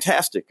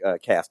 Fantastic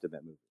cast in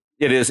that movie.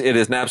 It is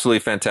an absolutely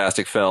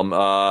fantastic film.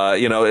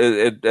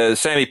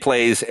 Sammy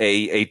plays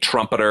a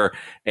trumpeter,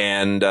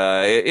 and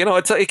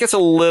it gets a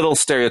little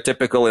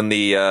stereotypical in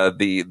the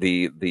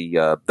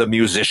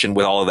musician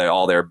with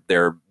all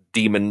their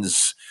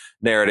demons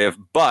narrative,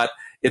 but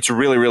it's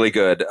really, really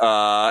good.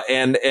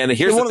 And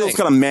here's one of those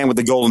kind of man with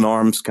the golden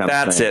arms kind of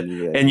thing. That's it.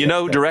 Yeah, and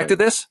who directed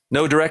this?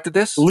 Directed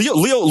this?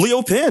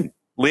 Leo Penn.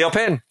 Leo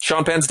Penn,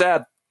 Sean Penn's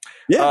dad.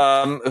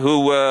 Yeah.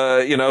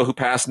 Who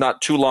passed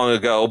not too long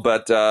ago,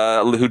 but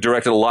who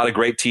directed a lot of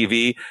great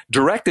TV.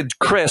 Directed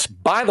Chris,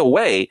 by the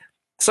way,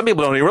 some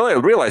people don't even really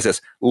realize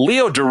this.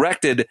 Leo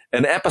directed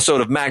an episode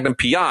of Magnum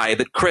PI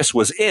that Chris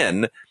was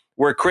in,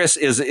 where Chris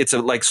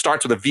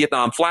starts with a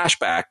Vietnam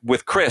flashback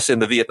with Chris in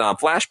the Vietnam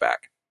flashback.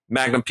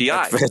 Magnum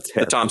PI,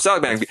 the Tom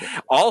Selleck Magnum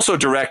PI. Also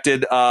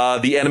directed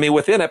The Enemy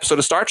Within episode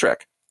of Star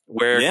Trek,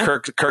 where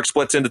Kirk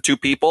splits into two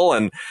people,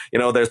 and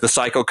there's the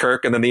psycho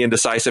Kirk and then the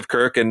indecisive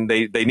Kirk, and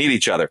they need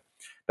each other.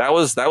 That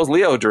was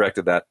Leo who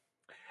directed that.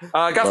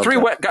 Got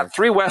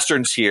three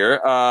westerns here.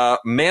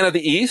 Man of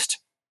the East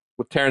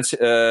with Terrence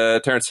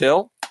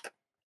Hill,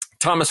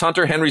 Thomas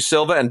Hunter, Henry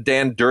Silva, and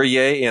Dan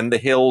Duryea in The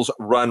Hills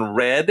Run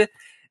Red.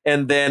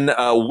 And then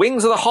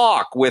Wings of the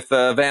Hawk with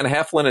Van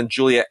Heflin and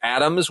Julia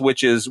Adams,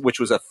 which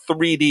was a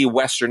 3D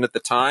Western at the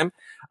time.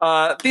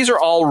 These are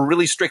all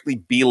really strictly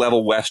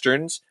B-level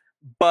Westerns,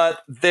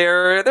 but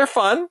they're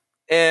fun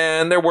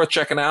and they're worth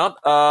checking out.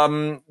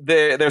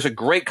 There's a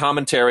great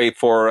commentary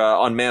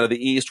on Man of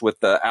the East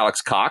with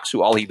Alex Cox,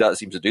 who all he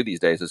seems to do these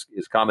days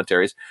is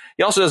commentaries.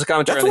 He also does a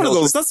commentary.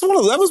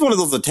 That was one of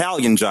those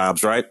Italian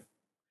jobs, right?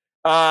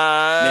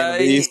 Man of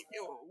the East.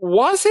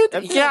 Was it?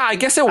 I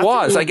guess it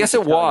was.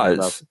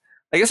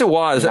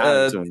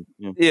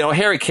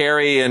 Harry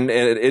Carey and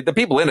the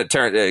people in it,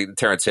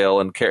 Terrence Hill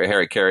and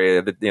Harry Carey.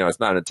 It's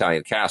not an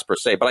Italian cast per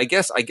se, but I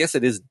guess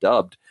it is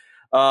dubbed.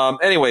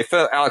 Anyway,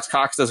 Alex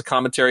Cox does a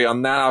commentary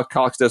on that. Alex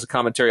Cox does a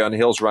commentary on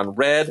Hills Run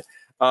Red.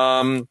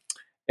 And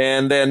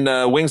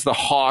then Wings of the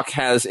Hawk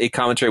has a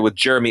commentary with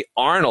Jeremy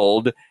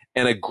Arnold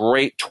and a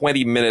great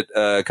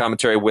 20-minute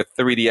commentary with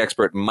 3D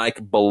expert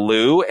Mike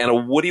Ballou and a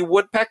Woody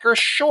Woodpecker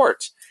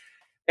short.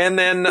 And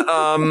then,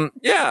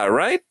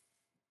 right.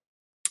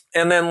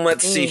 And then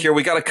let's see here.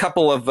 We got a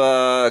couple of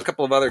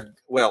other.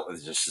 Well,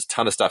 there's just a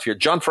ton of stuff here.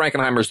 John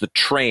Frankenheimer's The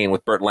Train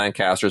with Burt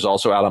Lancaster is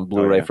also out on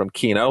Blu-ray from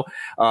Kino.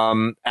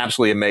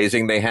 Absolutely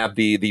amazing. They have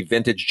the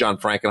vintage John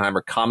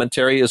Frankenheimer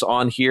commentary is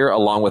on here,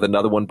 along with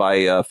another one by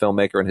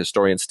filmmaker and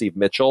historian Steve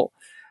Mitchell.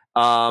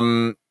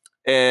 And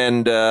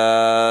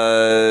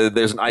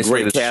there's an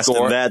isolated great cast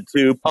score. of that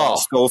too. Paul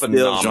Scofield,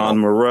 phenomenal. John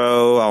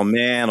Moreau. Oh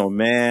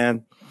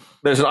man.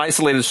 There's an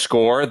isolated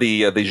score.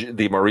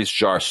 The Maurice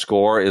Jarre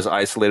score is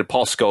isolated.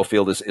 Paul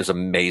Scofield is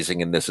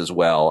amazing in this as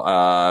well.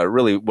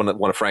 Really one of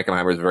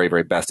Frankenheimer's very,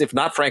 very best, if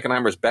not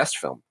Frankenheimer's best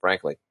film,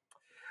 frankly.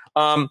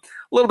 A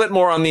little bit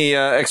more on the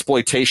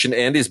exploitation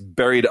end is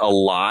Buried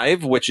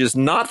Alive, which is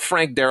not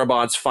Frank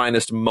Darabont's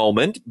finest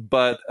moment,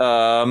 but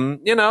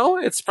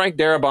it's Frank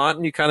Darabont,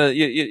 and you kind of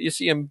you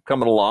see him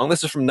coming along.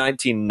 This is from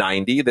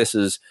 1990. This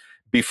is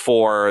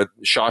before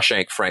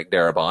Shawshank Frank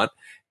Darabont.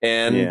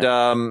 And,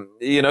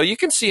 you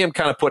can see him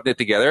kind of putting it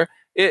together.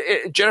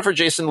 Jennifer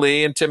Jason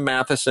Leigh and Tim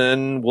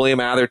Matheson, William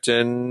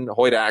Atherton,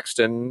 Hoyt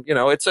Axton,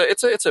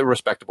 it's a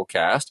respectable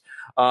cast.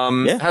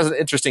 Has an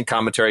interesting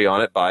commentary on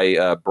it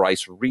by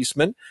Bryce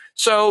Reisman.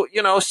 So,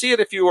 see it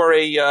if you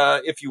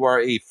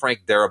are a Frank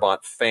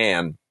Darabont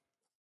fan.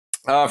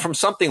 From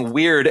Something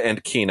Weird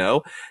and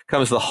Kino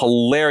comes the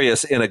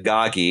hilarious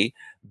Inagagi,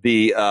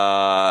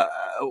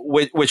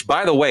 which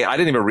by the way, I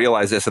didn't even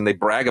realize this, and they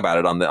brag about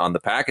it on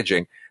the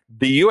packaging.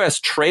 The U.S.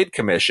 Trade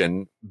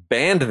Commission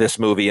banned this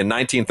movie in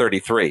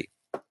 1933,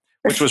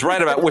 which was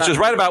right about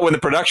when the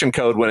production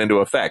code went into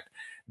effect.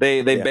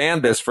 They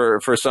banned this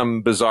for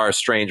some bizarre,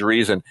 strange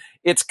reason.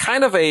 It's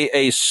kind of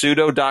a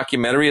pseudo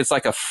documentary. It's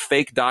like a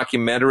fake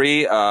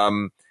documentary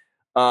set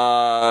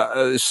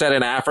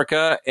in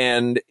Africa,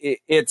 and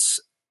it's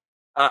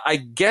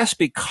I guess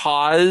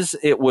because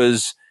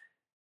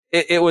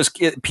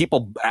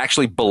people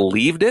actually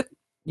believed it.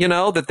 you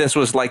know, that this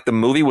was like the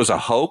movie was a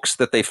hoax,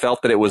 that they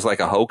felt that it was like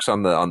a hoax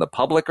on the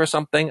public or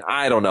something.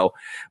 I don't know.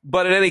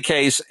 But in any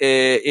case,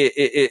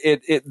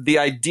 the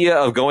idea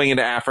of going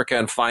into Africa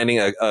and finding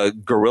a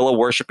gorilla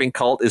worshiping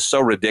cult is so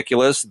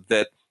ridiculous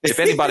that if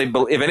anybody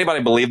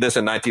believed this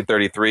in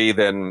 1933,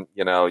 then,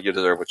 you know, you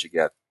deserve what you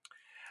get.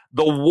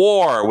 The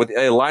War with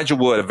Elijah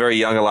Wood, a very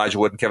young Elijah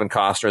Wood and Kevin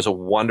Costner, is a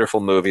wonderful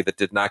movie that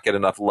did not get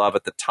enough love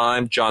at the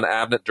time. John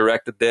Avnet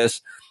directed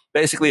this.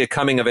 Basically a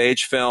coming of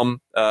age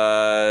film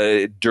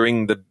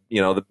during the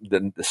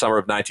summer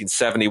of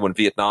 1970 when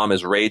Vietnam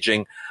is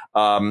raging.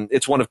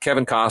 It's one of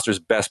Kevin Costner's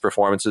best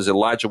performances.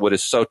 Elijah Wood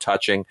is so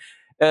touching.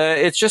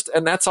 It's just,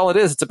 and that's all it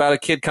is. It's about a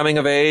kid coming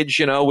of age,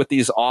 you know, with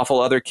these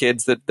awful other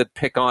kids that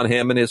pick on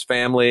him and his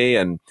family.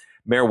 And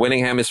Mayor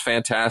Winningham is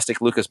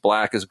fantastic. Lucas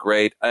Black is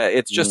great.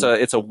 It's just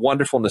it's a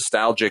wonderful,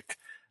 nostalgic,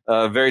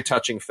 very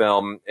touching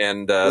film.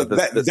 And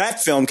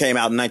that film came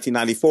out in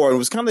 1994, and it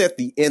was kind of at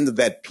the end of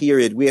that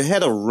period. We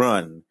had a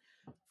run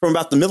from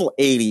about the middle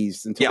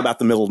 80s until about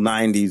the middle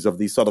 90s of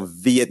these sort of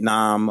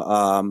Vietnam,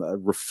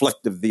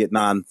 reflective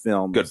Vietnam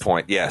films. Good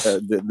point. Yes.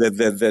 And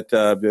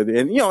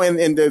you know,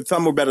 and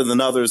some were better than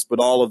others, but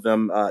all of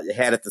them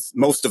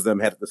most of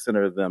them had at the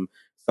center of them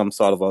some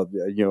sort of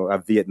a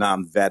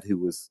Vietnam vet who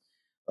was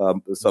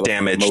sort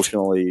of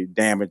emotionally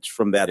damaged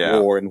from that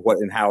war,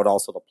 and how it all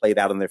sort of played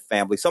out in their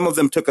family. Some of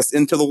them took us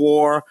into the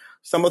war.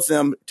 Some of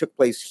them took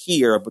place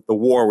here, but the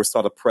war was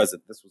sort of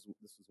present. This was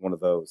one of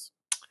those.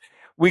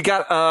 We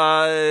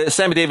got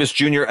Sammy Davis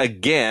Jr.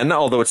 again,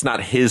 although it's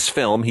not his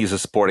film. He's a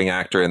supporting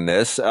actor in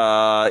this.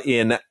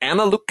 In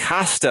Anna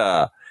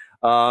Lucasta.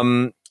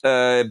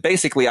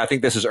 Basically, I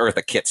think this is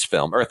Eartha Kitt's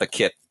film. Eartha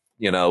Kitt,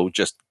 you know,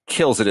 just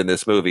kills it in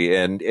this movie,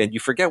 and you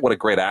forget what a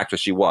great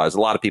actress she was.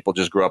 A lot of people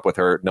just grew up with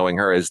her, knowing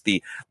her as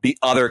the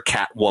other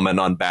Catwoman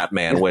on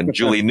Batman when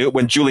Julie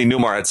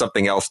Newmar had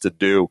something else to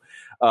do.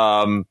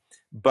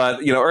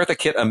 But you know, Eartha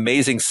Kitt,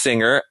 amazing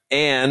singer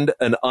and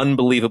an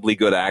unbelievably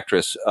good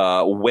actress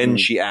when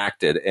she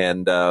acted,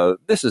 and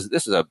this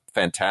is a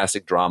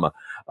fantastic drama,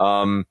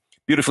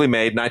 beautifully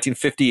made,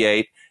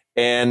 1958,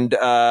 and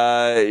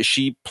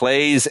she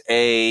plays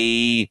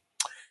a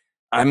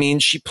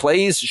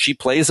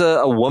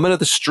woman of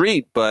the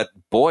street, but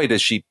boy,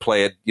 does she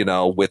play it, you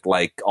know, with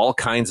like all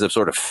kinds of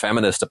sort of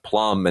feminist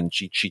aplomb, and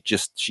she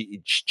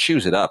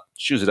chews it up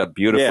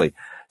beautifully.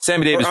 Yeah.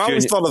 Sammy Davis Jr.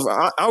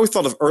 I always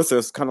thought of Eartha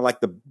as kind of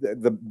like the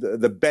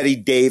Betty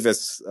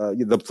Davis,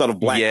 the sort of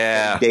black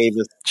Betty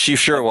Davis. She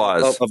sure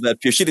was of that.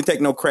 She didn't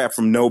take no crap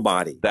from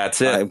nobody. That's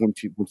it. When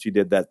she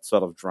did that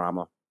sort of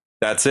drama.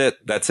 That's it.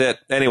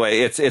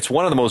 Anyway, it's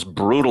one of the most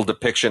brutal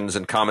depictions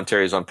and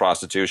commentaries on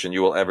prostitution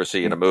you will ever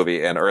see in a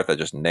movie, and Eartha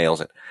just nails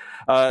it.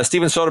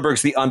 Steven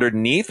Soderbergh's The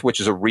Underneath, which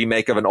is a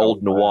remake of an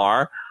old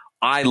noir.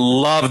 I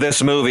love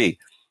this movie.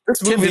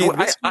 This movie,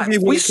 when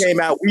it came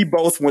out, we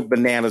both went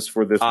bananas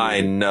for this movie. I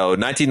know,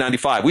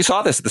 1995. We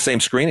saw this at the same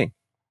screening.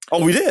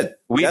 Oh, we did.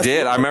 We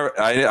did. I remember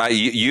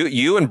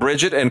you and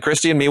Bridget and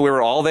Christy and me, we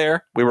were all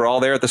there. We were all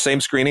there at the same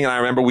screening. And I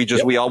remember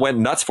we all went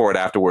nuts for it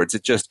afterwards.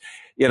 It just,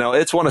 you know,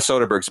 it's one of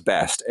Soderbergh's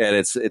best, and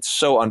it's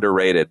so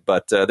underrated.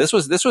 But this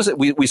was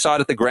we saw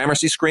it at the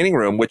Gramercy Screening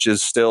Room, which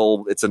is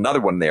still, it's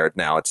another one there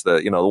now. It's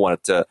the one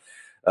at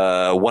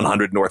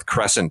 100 North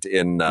Crescent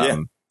in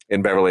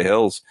Beverly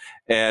Hills.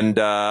 And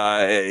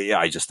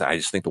I just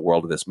think the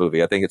world of this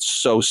movie. I think it's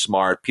so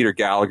smart. Peter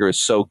Gallagher is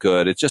so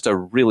good. It's just a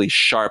really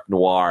sharp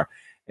noir.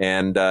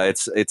 And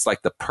it's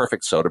like the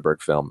perfect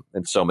Soderbergh film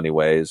in so many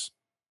ways.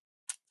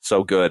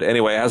 So good.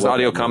 Anyway, it has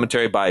audio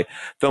commentary by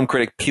film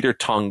critic Peter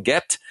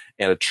Tonguette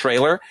and a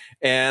trailer.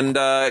 And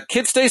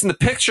Kid Stays in the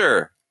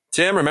Picture.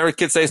 Tim, remember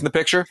Kid Stays in the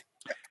Picture?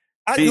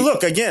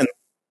 Look, again,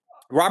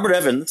 Robert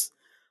Evans,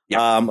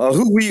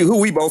 who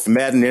we both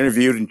met and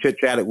interviewed and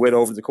chit-chatted with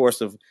over the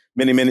course of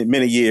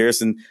many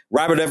years. And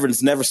Robert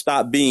Evans never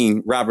stopped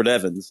being Robert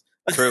Evans.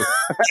 True.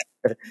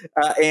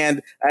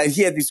 And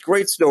he had these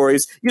great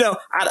stories. You know,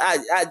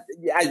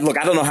 look,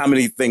 I don't know how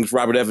many things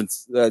Robert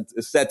Evans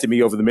said to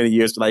me over the many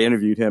years that I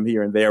interviewed him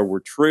here and there were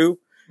true.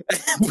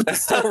 But the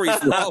stories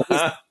were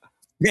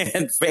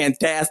always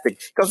fantastic.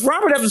 Because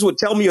Robert Evans would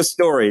tell me a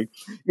story,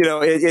 you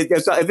know,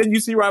 and then you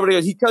see Robert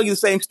Evans, he'd tell you the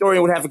same story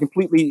and would have a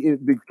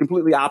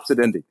completely opposite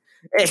ending.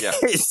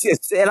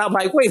 And I'm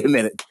like, wait a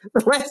minute.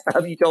 The last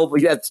time you told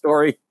me that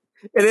story,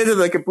 it ended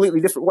in a completely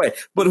different way.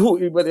 But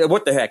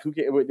what the heck?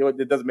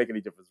 It doesn't make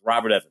any difference.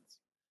 Robert Evans.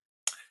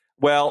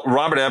 Well,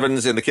 Robert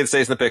Evans in The Kid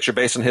Stays in the Picture,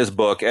 based on his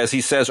book, as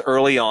he says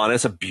early on,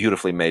 it's a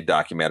beautifully made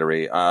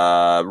documentary,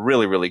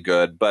 really, really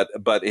good. But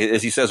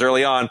as he says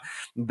early on,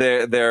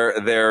 there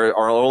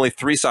are only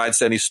three sides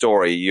to any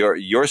story: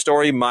 your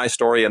story, my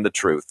story, and the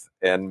truth.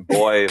 And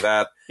boy,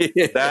 that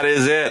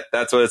is it.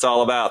 That's what it's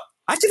all about.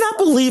 I did not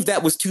believe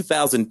that was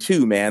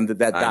 2002, man.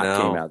 That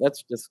doc came out.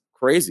 That's just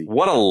crazy.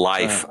 What a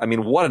life! I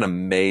mean, what an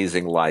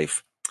amazing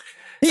life.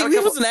 He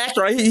was an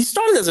actor. He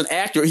started as an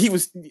actor. He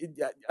was,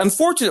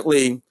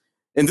 unfortunately,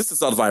 and this is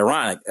sort of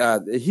ironic,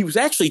 he was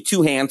actually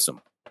too handsome.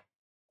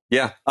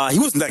 Yeah. He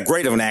wasn't that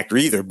great of an actor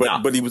either,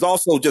 but he was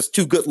also just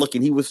too good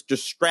looking. He was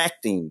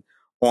distracting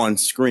on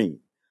screen.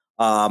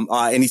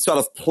 And he sort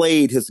of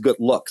played his good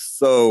looks.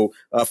 So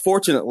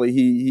fortunately,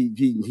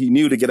 he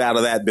knew to get out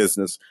of that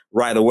business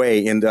right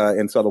away, and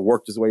sort of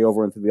worked his way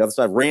over into the other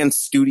side. Ran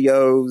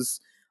studios.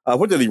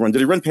 What did he run? Did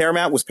he run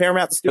Paramount? Was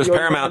Paramount the studio? It was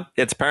Paramount.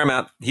 It's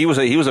Paramount. He was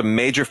a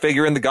major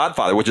figure in The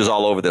Godfather, which is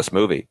all over this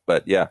movie.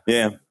 But yeah.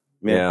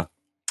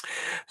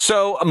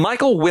 So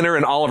Michael Winner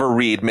and Oliver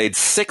Reed made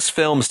 6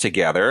 films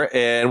together,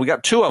 and we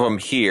got 2 of them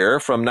here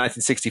from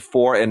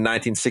 1964 and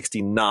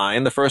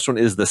 1969. The first one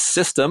is The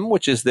System,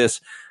 which is this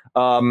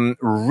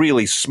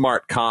really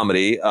smart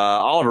comedy.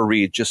 Oliver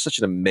Reed, just such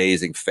an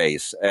amazing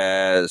face.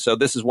 So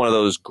this is one of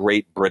those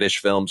great British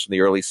films from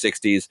the early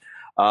 60s.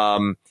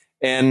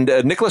 And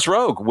Nicholas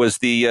Roeg was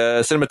the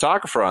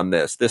cinematographer on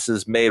this. This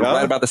is made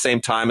right about the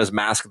same time as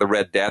Mask of the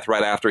Red Death,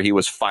 right after he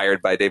was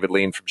fired by David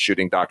Lean from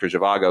shooting Dr.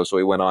 Zhivago. So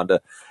he went on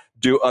to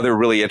do other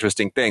really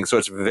interesting things. So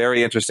it's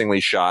very interestingly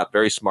shot,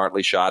 very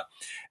smartly shot.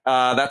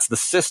 That's The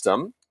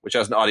System, which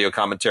has an audio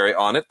commentary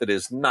on it that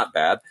is not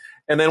bad.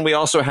 And then we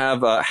also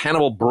have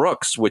Hannibal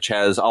Brooks, which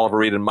has Oliver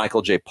Reed and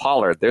Michael J.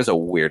 Pollard. There's a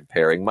weird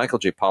pairing. Michael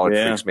J. Pollard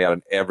freaks me out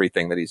in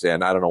everything that he's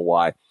in. I don't know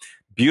why.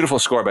 Beautiful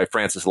score by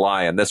Francis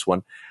Lyon, this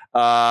one.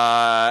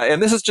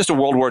 And this is just a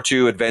World War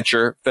II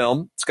adventure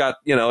film. It's got,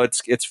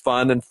 it's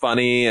fun and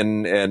funny,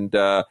 and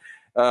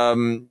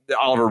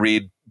Oliver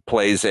Reed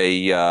plays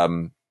I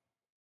don't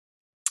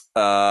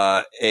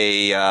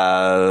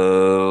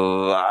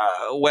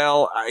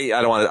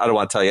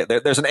want to tell you.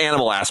 There's an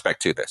animal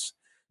aspect to this.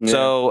 Yeah.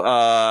 So, and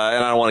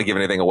I don't want to give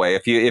anything away.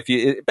 If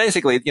you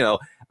basically,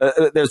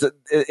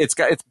 it's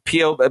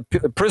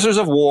prisoners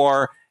of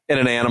war and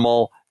an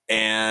animal,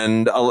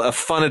 and a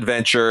fun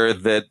adventure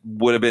that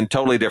would have been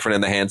totally different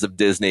in the hands of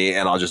Disney,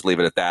 and I'll just leave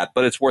it at that.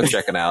 But it's worth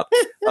checking out.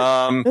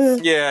 Then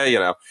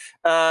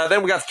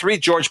we got 3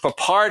 George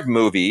Peppard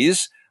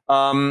movies.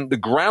 The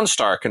Ground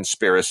Star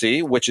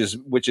Conspiracy, which is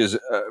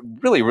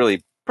really,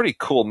 really pretty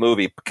cool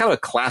movie, kind of a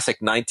classic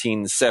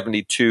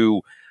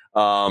 1972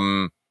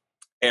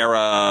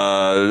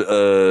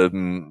 era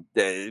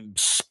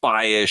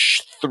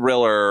spy-ish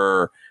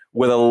thriller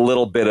with a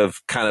little bit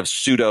of kind of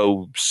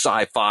pseudo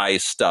sci-fi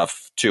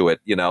stuff to it.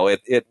 A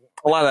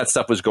lot of that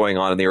stuff was going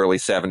on in the early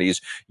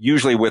 70s,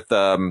 usually with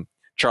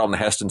Charlton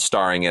Heston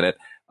starring in it.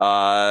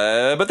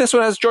 But this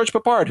one has George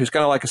Peppard, who's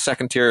kind of like a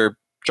second-tier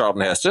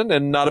Charlton Heston,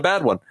 and not a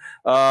bad one.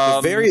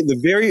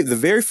 The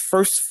very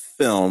first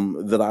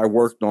film that I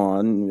worked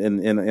on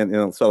in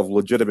a sort of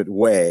legitimate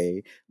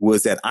way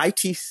was at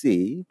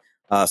ITC,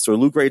 Sir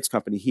Lou Grade's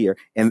company here,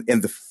 and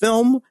the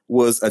film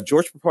was a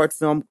George Peppard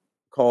film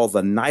called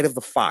The Night of the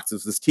Fox. It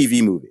was this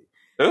TV movie.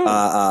 And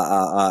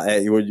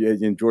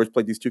George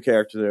played these 2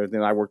 characters,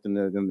 and I worked in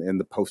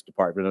the post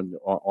department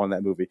on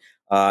that movie.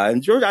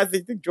 And George, I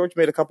think George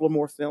made a couple of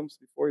more films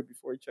before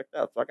he checked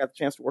out. So I got the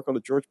chance to work on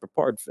the George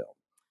Peppard film.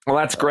 Well,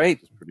 that's great.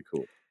 It's pretty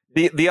cool.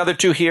 The other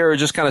 2 here are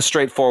just kind of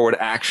straightforward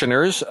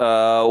actioners.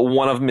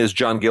 One of them is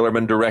John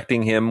Gillerman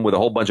directing him with a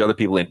whole bunch of other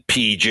people in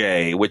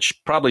PJ, which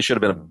probably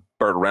should have been a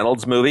Burt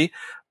Reynolds movie,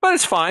 but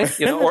it's fine.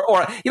 Or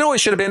what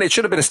it should have been? It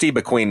should have been a Steve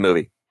McQueen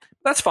movie.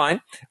 That's fine.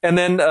 And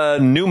then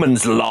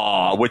Newman's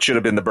Law, which should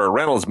have been the Burt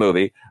Reynolds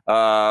movie,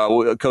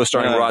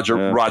 co-starring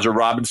Roger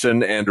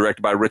Robinson and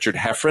directed by Richard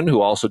Heffron, who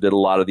also did a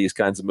lot of these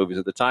kinds of movies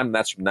at the time. And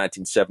that's from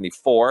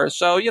 1974.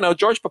 So,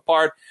 George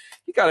Peppard,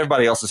 he got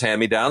everybody else's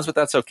hand-me-downs, but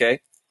that's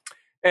okay.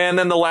 And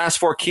then the last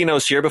 4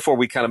 kinos here before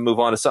we kind of move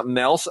on to something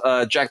else.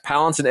 Jack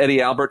Palance and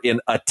Eddie Albert in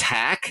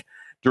Attack,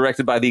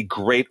 directed by the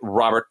great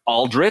Robert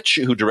Aldrich,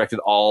 who directed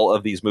all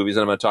of these movies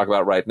that I'm going to talk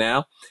about right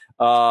now.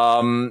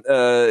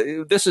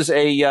 This is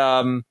a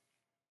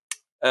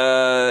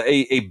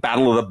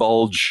Battle of the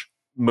Bulge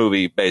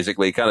movie,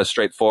 basically, kind of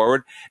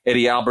straightforward.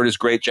 Eddie Albert is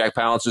great. Jack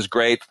Palance is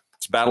great.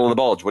 It's Battle of the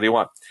Bulge. What do you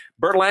want?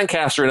 Burt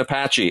Lancaster in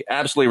Apache,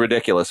 absolutely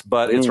ridiculous,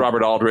 but it's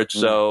Robert Aldrich,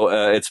 so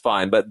it's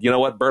fine. But you know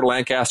what? Burt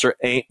Lancaster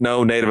ain't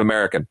no Native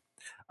American.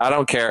 I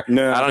don't care.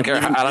 No, I don't care.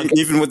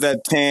 Even with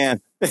that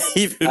tan.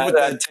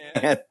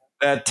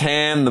 That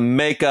tan, the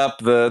makeup,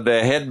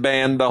 the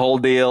headband, the whole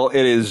deal.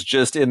 It is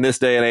just, in this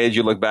day and age,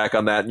 you look back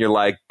on that and you're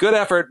like, good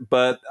effort,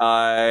 but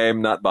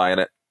I'm not buying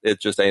it. It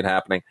just ain't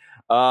happening.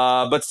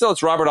 But still,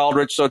 it's Robert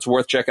Aldrich, so it's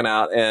worth checking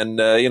out. And,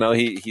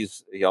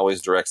 he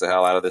always directs the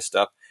hell out of this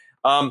stuff.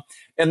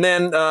 And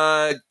then,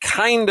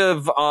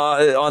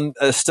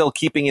 still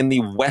keeping in the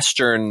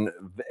Western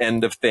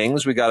end of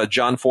things, we got a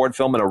John Ford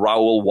film and a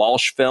Raoul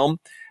Walsh film.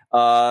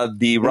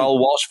 The Raoul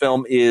Walsh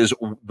film is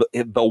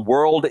The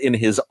World in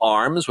His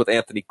Arms with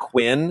Anthony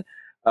Quinn,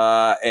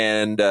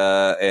 and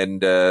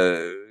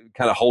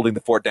kind of holding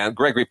the fort down.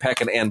 Gregory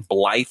Peck and Ann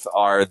Blythe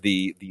are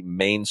the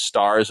main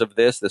stars of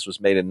this. This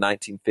was made in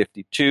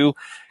 1952.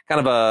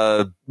 Kind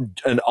of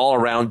an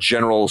all-around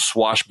general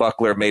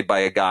swashbuckler made by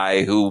a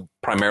guy who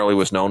primarily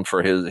was known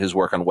for his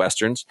work on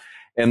Westerns.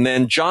 And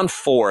then John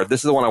Ford,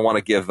 this is the one I want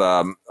to give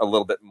a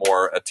little bit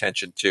more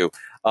attention to.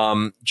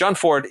 John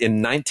Ford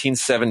in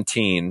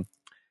 1917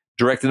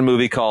 directed a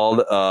movie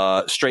called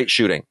Straight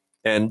Shooting.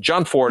 And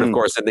John Ford, of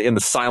course, in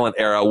the silent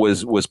era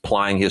was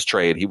plying his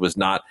trade. He was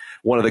not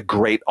one of the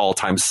great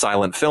all-time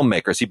silent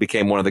filmmakers. He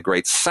became one of the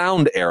great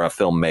sound era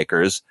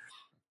filmmakers.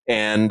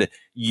 and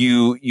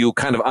you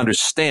kind of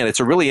understand. It's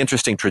a really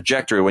interesting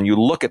trajectory when you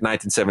look at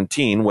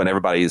 1917, when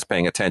everybody is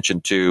paying attention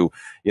to,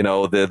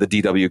 the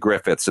D.W.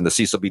 Griffiths and the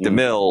Cecil B.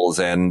 DeMilles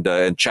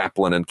and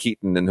Chaplin and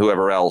Keaton and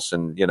whoever else,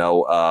 and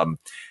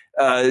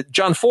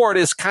John Ford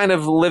is kind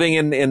of living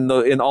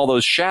in all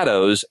those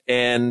shadows.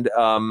 And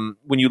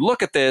when you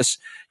look at this,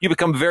 you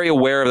become very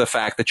aware of the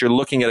fact that you're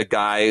looking at a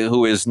guy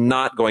who is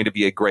not going to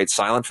be a great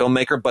silent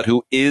filmmaker, but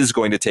who is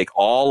going to take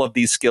all of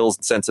these skills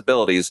and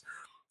sensibilities,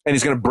 and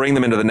he's going to bring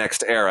them into the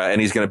next era, and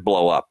he's going to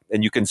blow up.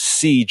 And you can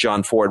see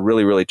John Ford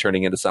really, really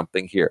turning into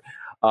something here.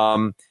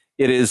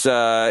 It is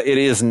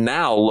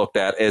now looked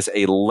at as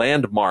a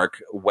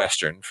landmark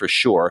Western for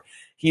sure.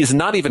 He's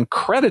not even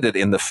credited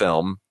in the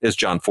film as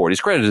John Ford.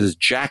 He's credited as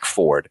Jack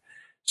Ford.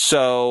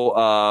 So,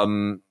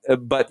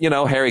 but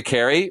Harry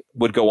Carey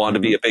would go on to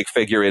be a big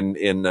figure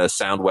in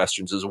sound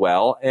westerns as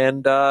well,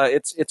 and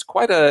it's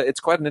quite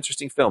an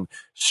interesting film.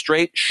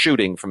 Straight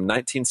Shooting from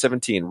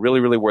 1917, really,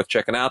 really worth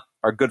checking out.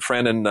 Our good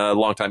friend and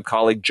longtime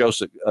colleague Joe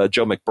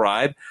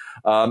McBride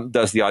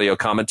does the audio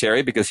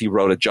commentary because he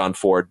wrote a John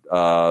Ford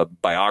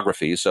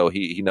biography, so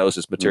he knows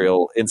his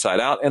material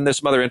inside out. And there's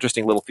some other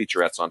interesting little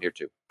featurettes on here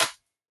too.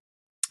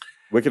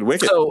 Wicked.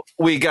 So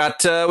we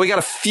got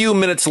a few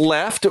minutes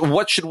left.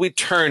 What should we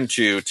turn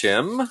to,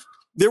 Tim?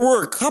 There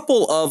were a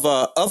couple of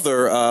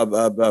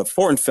other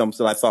foreign films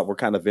that I thought were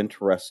kind of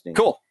interesting.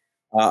 Cool.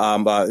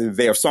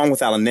 They are Song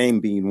Without a Name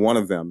being one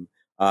of them,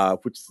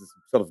 which is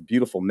sort of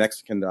beautiful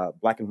Mexican,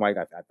 black and white.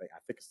 I think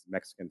it's a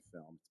Mexican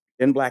film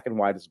in black and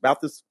white. It's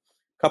about this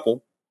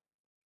couple,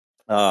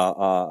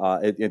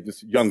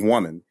 this young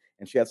woman,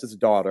 and she has this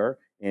daughter.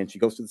 And she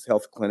goes to this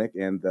health clinic,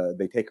 and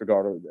they take her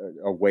daughter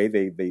away.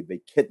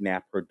 They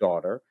kidnap her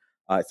daughter.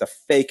 It's a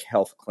fake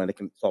health clinic,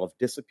 and it sort of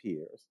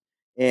disappears.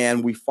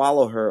 And we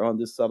follow her on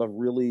this sort of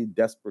really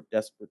desperate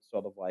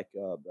sort of like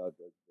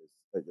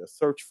a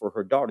search for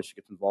her daughter. She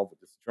gets involved with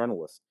this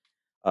journalist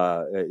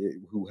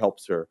who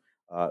helps her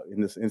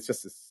in this. And it's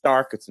just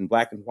stark. It's in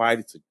black and white.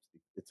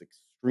 It's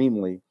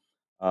extremely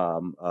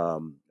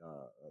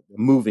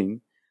moving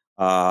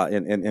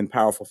and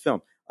powerful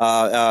film.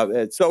 I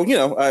thought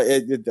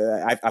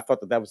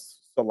that was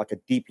sort of like a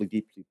deeply,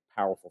 deeply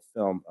powerful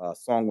film.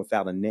 Song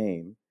Without a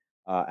Name,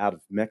 out of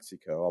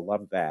Mexico. I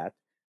love that.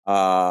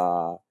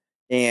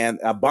 And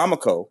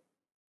Bamako.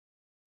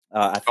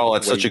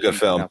 It's such a good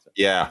film.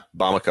 Yeah,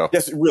 Bamako.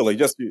 It's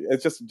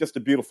just a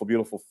beautiful,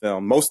 beautiful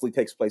film. Mostly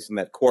takes place in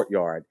that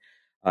courtyard,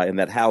 in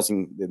that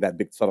housing, that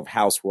big sort of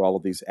house where all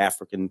of these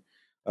African.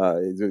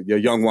 A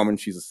young woman,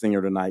 she's a singer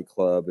at a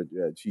nightclub.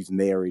 She's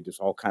married. There's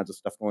all kinds of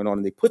stuff going on,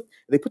 and they put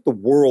the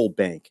World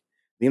Bank,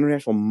 the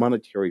International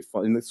Monetary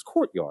Fund, in this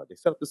courtyard. They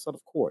set up this sort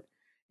of court,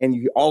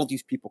 and all of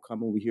these people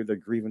come and we hear their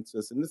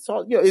grievances, and it's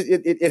all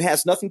it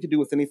has nothing to do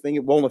with anything.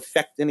 It won't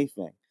affect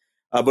anything,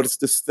 but it's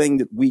this thing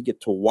that we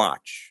get to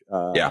watch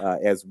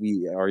as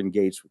we are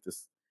engaged with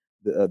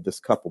this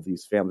couple,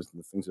 these families, and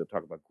the things they're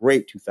talking about.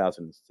 Great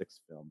 2006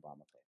 film,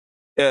 Bamako.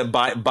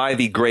 By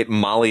the great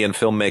Malian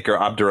filmmaker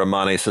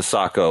Abdurrahmane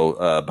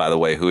Sissoko, by the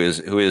way, who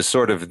is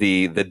sort of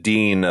the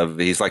dean of,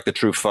 he's like the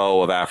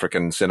Truffaut of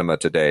African cinema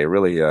today.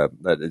 Really,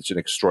 it's an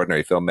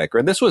extraordinary filmmaker.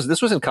 And this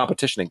was in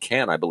competition in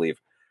Cannes, I believe.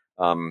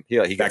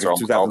 He got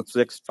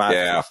 2006,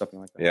 5, something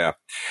like that. Yeah.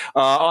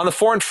 On the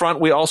foreign front,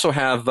 we also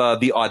have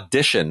The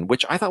Audition,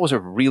 which I thought was a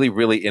really,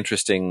 really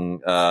interesting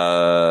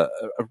film.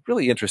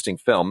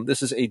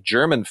 This is a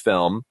German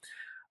film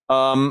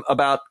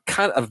about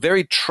kind of a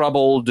very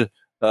troubled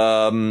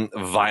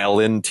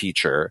violin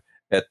teacher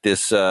at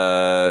this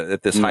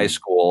high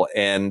school,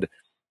 and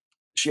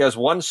she has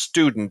one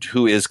student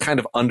who is kind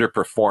of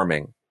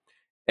underperforming,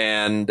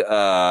 and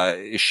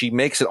she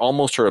makes it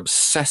almost her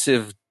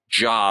obsessive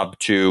job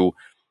to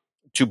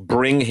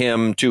bring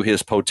him to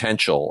his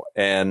potential,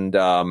 and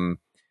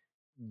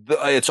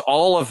it's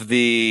all of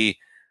the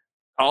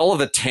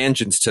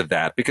tangents to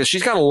that, because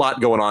she's got a lot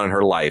going on in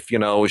her life.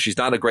 She's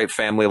not a great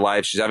family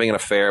life. She's having an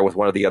affair with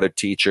one of the other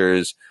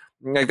teachers.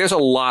 Like, there's a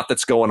lot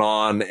that's going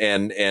on,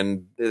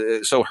 and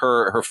so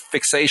her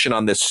fixation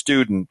on this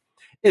student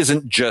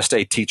isn't just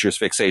a teacher's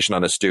fixation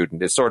on a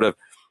student. It's sort of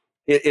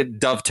it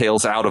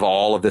dovetails out of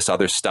all of this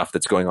other stuff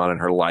that's going on in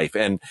her life,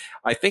 and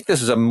I think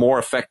this is a more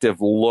effective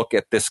look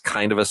at this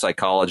kind of a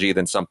psychology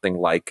than something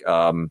like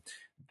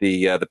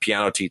the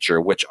piano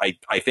teacher, which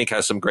I think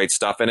has some great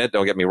stuff in it.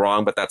 Don't get me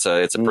wrong, but it's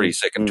a pretty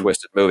sick and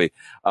twisted movie.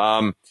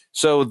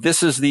 So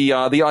this is the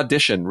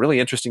Audition, really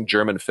interesting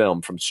German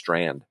film from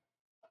Strand.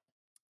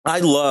 I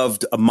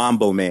loved A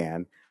Mambo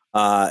Man,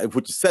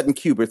 which is set in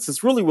Cuba. It's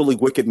this really, really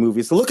wicked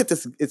movie. It's a look at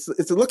this. It's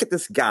a look at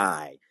this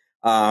guy,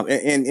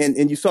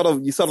 and you sort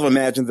of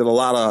imagine that a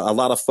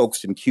lot of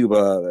folks in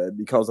Cuba,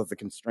 because of the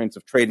constraints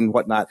of trade and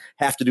whatnot,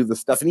 have to do this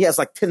stuff. And he has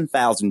like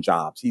 10,000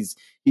 jobs. He's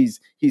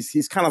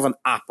kind of an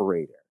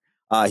operator.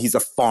 He's a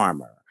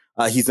farmer.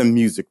 He's a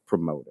music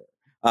promoter.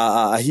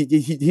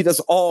 He does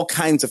all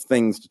kinds of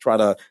things to try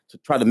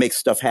to make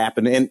stuff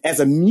happen. And as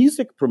a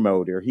music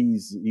promoter,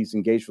 he's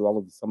engaged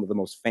with some of the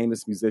most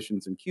famous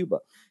musicians in Cuba,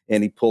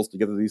 and he pulls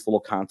together these little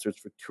concerts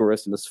for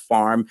tourists. And his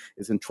farm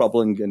is in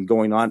trouble and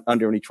going on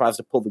under, and he tries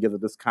to pull together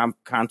this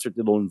concert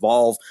that'll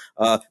involve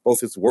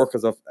both his work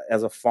as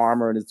a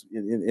farmer and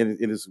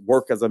his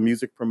work as a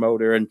music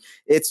promoter. And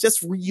it's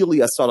just really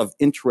a sort of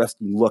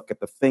interesting look at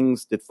the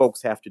things that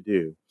folks have to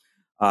do.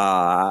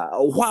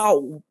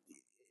 While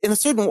in a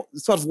certain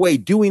sort of way,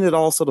 doing it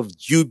all sort of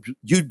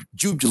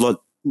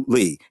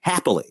jubilantly,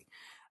 happily,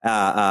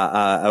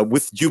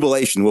 with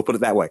jubilation, we'll put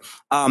it that way.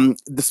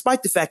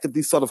 Despite the fact that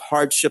these sort of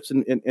hardships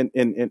and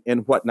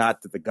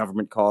whatnot that the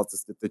government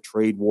causes, that the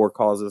trade war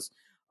causes,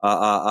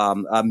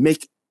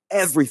 make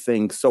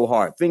everything so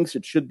hard. Things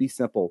that should be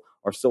simple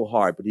are so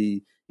hard, but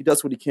he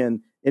does what he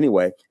can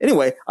anyway.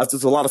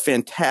 There's a lot of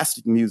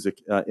fantastic music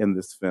in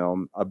this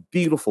film, a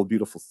beautiful,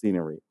 beautiful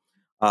scenery.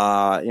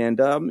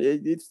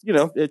 It's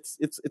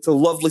a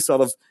lovely sort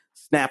of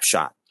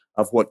snapshot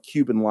of what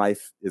Cuban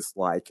life is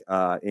like,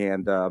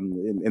 and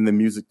the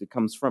music that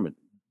comes from it.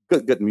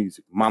 Good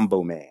music,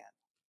 Mambo Man.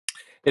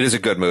 It is a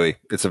good movie.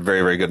 It's a very,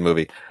 very good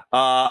movie.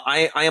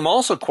 I am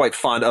also quite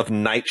fond of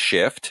Night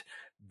Shift,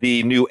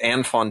 the new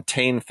Anne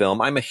Fontaine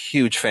film. I'm a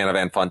huge fan of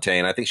Anne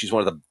Fontaine. I think she's one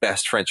of the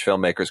best French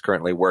filmmakers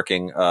currently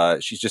working.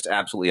 She's just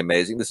absolutely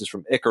amazing. This is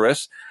from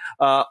Icarus.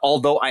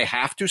 Although I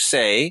have to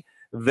say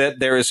that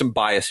there is some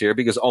bias here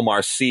because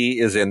Omar Sy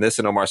is in this,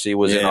 and Omar Sy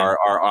was in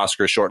our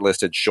Oscar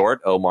shortlisted short.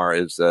 Omar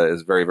is a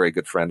very, very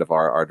good friend of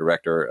our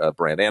director,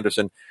 Brand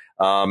Anderson.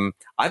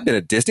 I've been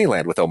at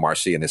Disneyland with Omar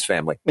Sy and his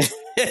family.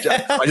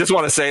 I just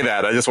want to say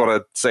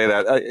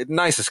that.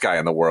 Nicest guy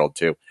in the world,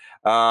 too.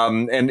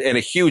 And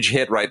a huge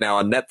hit right now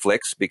on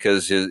Netflix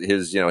because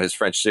his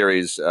French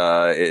series,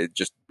 it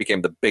just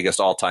became the biggest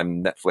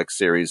all-time Netflix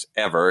series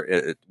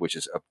ever, which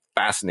is a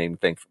fascinating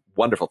thing,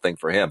 wonderful thing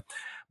for him.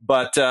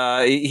 But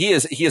he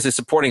is a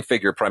supporting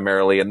figure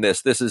primarily in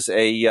this. This is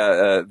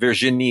a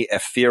Virginie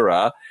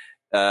Efira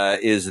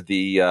is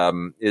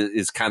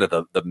kind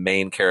of the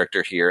main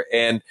character here,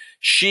 and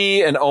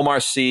she and Omar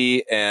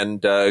Sy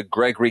and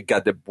Gregory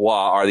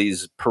Gadebois are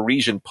these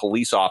Parisian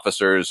police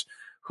officers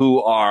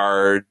who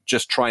are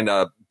just trying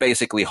to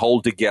basically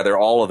hold together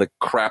all of the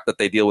crap that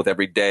they deal with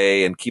every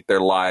day and keep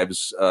their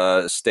lives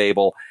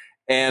stable.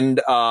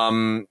 And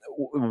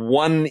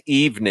one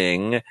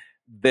evening,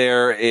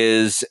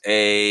 there's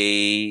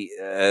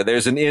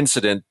an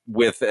incident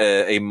with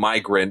a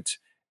migrant,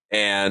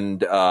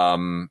 and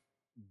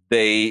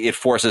it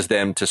forces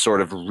them to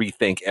sort of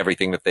rethink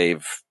everything that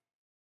they've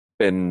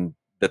been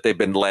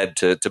led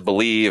to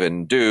believe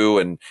and do.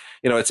 And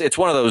it's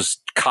one of those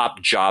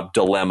cop job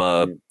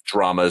dilemma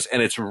dramas,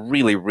 and it's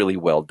really, really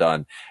well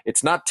done.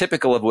 It's not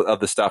typical of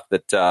the stuff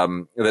that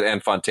Anne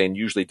Fontaine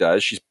usually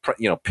does. She's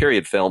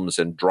period films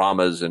and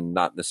dramas, and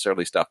not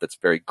necessarily stuff that's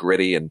very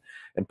gritty and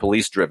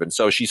police driven.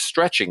 So she's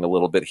stretching a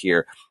little bit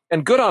here,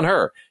 and good on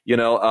her.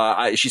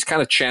 She's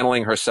kind of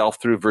channeling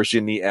herself through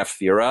Virginie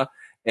Efira,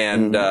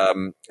 and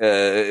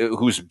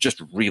who's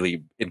just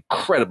really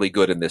incredibly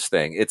good in this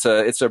thing. It's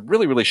a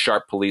really, really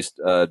sharp police,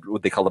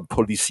 what they call them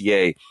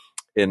policier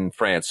in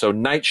France. So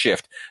Night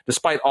Shift,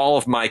 despite all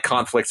of my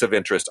conflicts of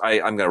interest,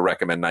 I'm going to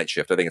recommend Night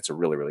Shift. I think it's a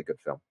really, really good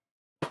film.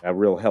 A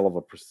real hell of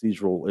a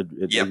procedural. It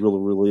really,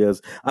 really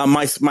is.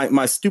 My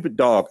stupid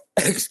dog.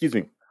 Excuse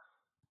me.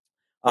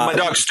 My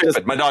dog's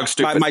stupid. My dog's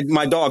stupid.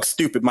 My dog's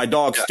stupid. My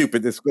dog's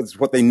stupid. This is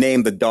what they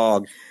named the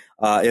dog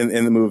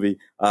in the movie.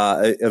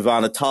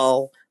 Ivana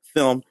Tal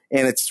film,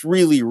 and it's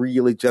really,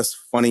 really just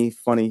funny.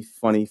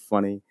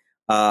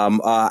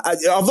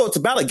 Although it's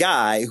about a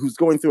guy who's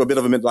going through a bit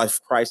of a midlife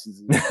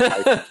crisis,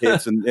 and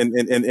kids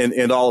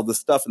and all of this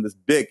stuff, and this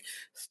big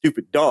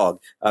stupid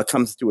dog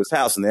comes to his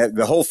house, and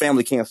the whole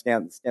family can't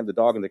stand the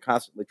dog, and they're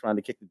constantly trying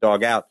to kick the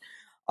dog out.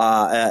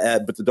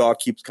 But the dog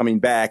keeps coming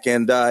back,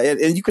 and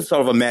you can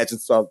sort of imagine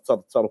sort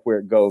of where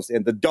it goes.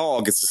 And the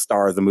dog is the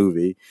star of the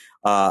movie,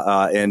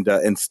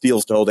 and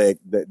steals the whole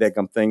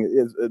damn thing.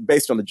 It's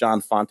based on the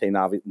John Fontaine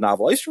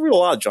novel. I used to read a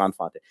lot of John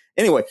Fontaine.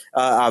 Anyway,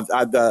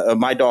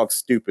 My Dog's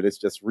Stupid. It's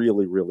just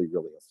really, really,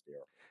 really austere.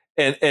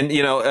 And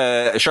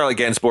Charlotte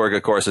Gainsbourg,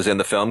 of course, is in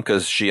the film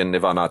because she and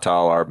Yvonne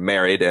Attal are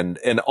married, and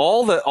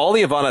all the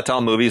Yvonne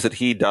Attal movies that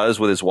he does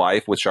with his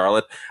wife, with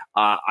Charlotte,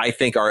 I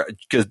think are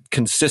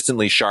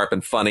consistently sharp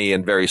and funny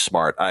and very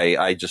smart.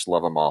 I just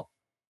love them all.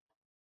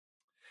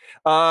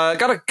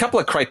 Got a couple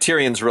of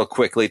criterions real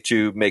quickly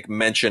to make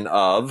mention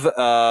of.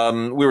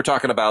 We were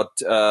talking about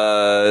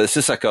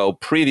Sissako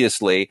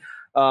previously.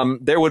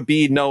 There would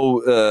be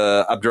no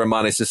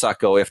Abdurrahmane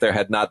Sissako if there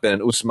had not been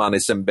an Ousmane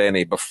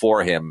Sembene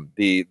before him.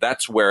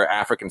 That's where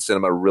African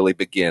cinema really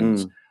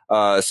begins.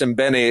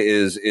 Sembene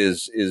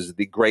is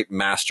the great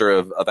master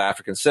of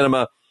African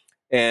cinema,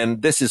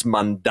 and this is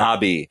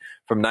Mandabi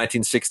from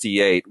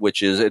 1968,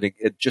 which is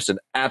just an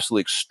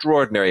absolutely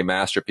extraordinary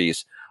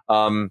masterpiece.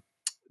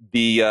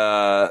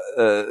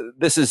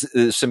 This is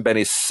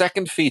Sembene's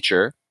second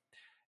feature,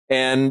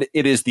 and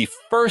it is the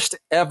first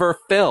ever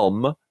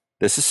film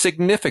This is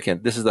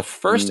significant. This is the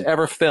first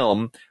ever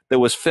film that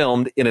was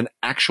filmed in an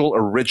actual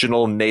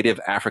original native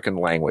African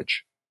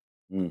language.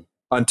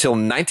 Until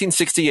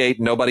 1968,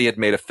 nobody had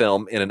made a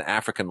film in an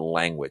African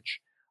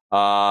language.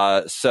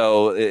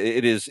 So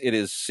it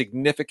is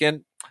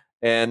significant,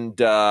 and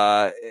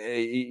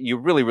you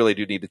really, really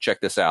do need to check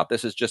this out.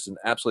 This is just an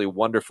absolutely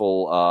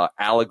wonderful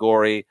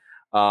allegory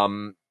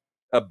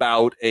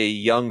about a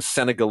young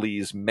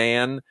Senegalese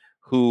man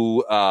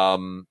who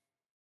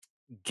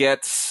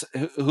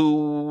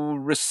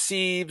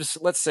receives,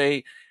 let's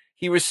say,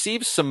 he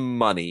receives some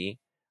money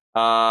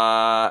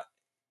from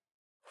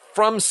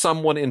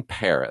someone in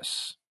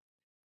Paris,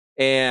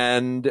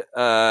 and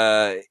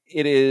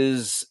it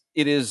is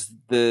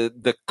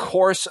the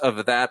course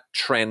of that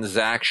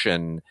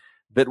transaction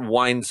that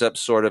winds up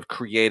sort of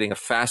creating a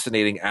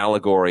fascinating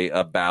allegory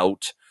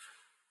about,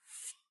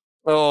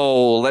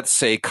 let's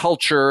say,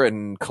 culture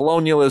and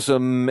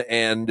colonialism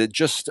and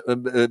just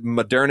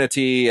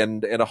modernity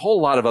and a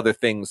whole lot of other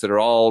things that are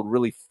all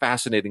really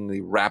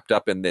fascinatingly wrapped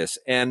up in this.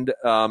 And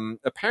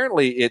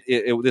apparently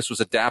this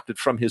was adapted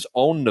from his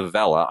own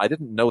novella. I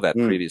didn't know that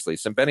previously.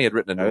 Sembene had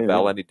written a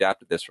novella and he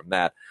adapted this from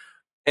that.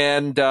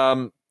 And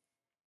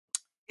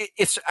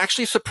it's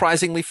actually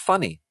surprisingly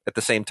funny at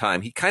the same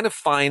time. He kind of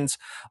finds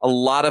a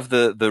lot of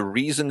the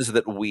reasons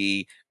that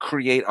we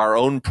create our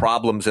own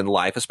problems in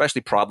life,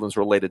 especially problems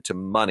related to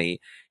money.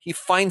 He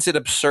finds it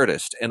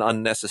absurdist and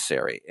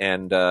unnecessary.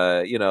 And,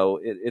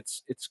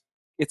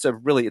 it's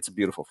a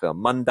beautiful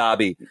film.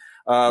 Mandabi,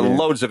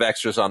 loads of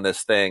extras on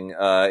this thing,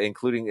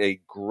 including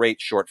a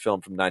great short film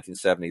from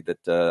 1970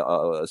 that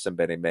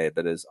Sembene made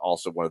that is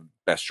also one of the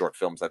best short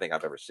films I think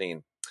I've ever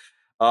seen.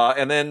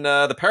 And then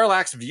The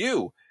Parallax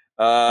View.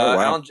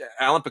 Alan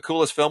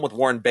Pakula's film with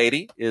Warren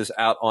Beatty is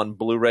out on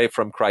Blu-ray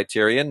from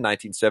Criterion,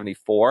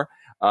 1974.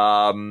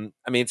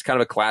 It's kind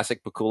of a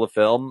classic Pakula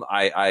film.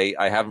 I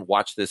haven't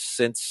watched this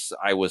since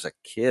I was a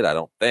kid, I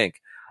don't think.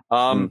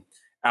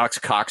 Alex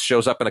Cox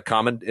shows up in a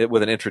comment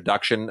with an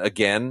introduction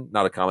again,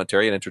 not a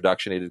commentary, an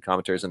introduction. He did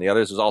commentaries on the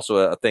others. There's also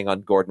a thing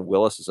on Gordon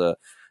Willis as a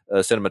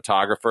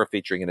cinematographer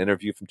featuring an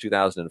interview from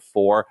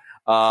 2004.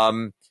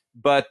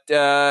 But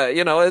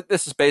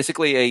this is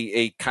basically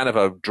a kind of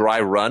a dry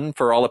run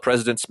for All the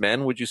President's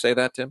Men. Would you say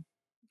that, Tim?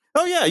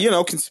 Oh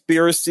yeah,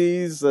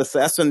 conspiracies,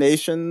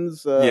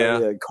 assassinations,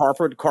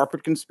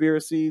 corporate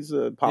conspiracies,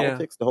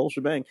 politics, the whole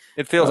shebang.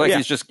 It feels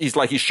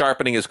like he's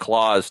sharpening his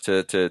claws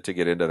to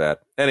get into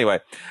that. Anyway,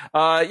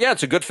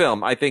 it's a good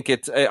film. I think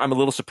I'm a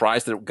little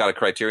surprised that it got a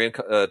Criterion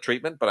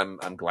treatment, but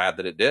I'm glad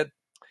that it did.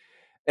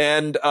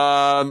 And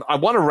I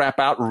want to wrap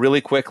out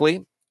really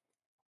quickly,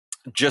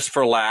 just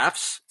for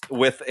laughs,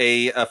 with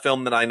a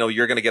film that I know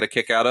you're going to get a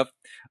kick out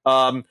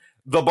of.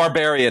 The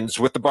Barbarians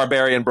with the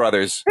Barbarian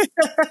Brothers.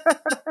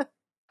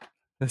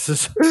 This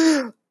is.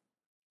 You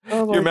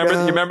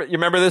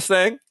remember this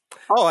thing?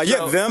 Oh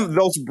yeah,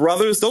 those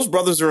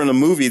brothers are in a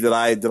movie that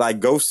I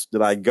ghost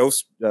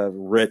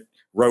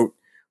wrote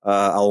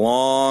a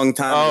long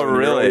time ago. Oh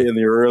really? In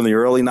the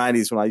early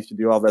 90s when I used to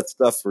do all that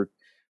stuff for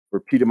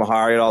Peter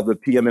Mahari and all the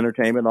PM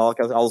Entertainment and all that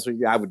kind of stuff.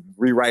 I would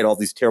rewrite all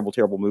these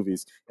terrible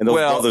movies, and those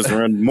brothers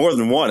are in more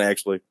than one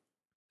actually.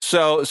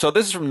 So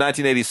this is from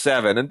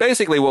 1987, and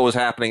basically what was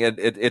happening,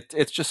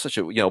 it's just such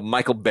a,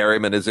 Michael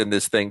Berryman is in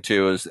this thing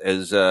too,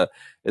 as with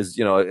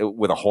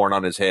a horn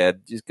on his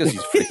head, because he's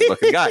a freaky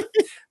looking guy.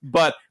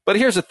 But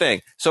here's the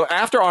thing. So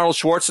after Arnold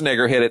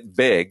Schwarzenegger hit it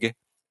big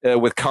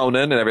with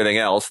Conan and everything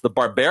else, the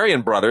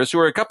Barbarian Brothers, who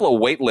are a couple of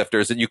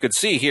weightlifters that you could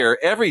see here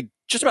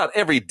just about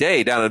every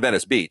day down at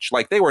Venice Beach,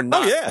 like they were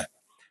not. Oh yeah,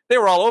 they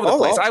were all over the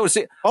place.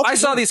 I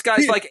saw these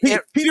guys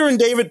Peter and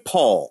David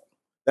Paul.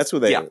 That's who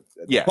they are.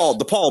 Yeah.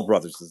 The Paul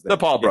brothers. The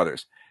Paul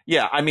brothers.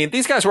 Yeah. I mean,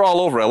 these guys were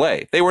all over LA.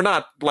 They were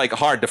not like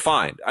hard to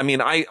find. I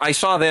mean, I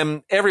saw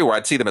them everywhere.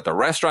 I'd see them at the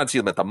restaurant, see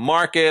them at the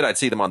market. I'd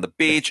see them on the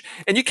beach,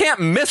 and you can't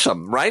miss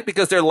them, right?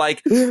 Because they're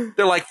like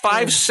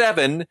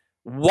 5'7"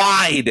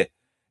 wide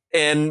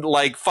and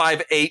like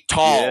 5'8"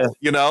 tall.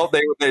 Yeah.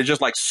 They're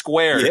just like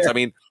squares. Yeah. I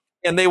mean,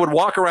 and they would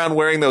walk around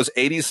wearing those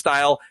 80s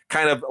style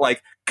kind of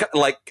like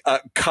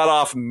cut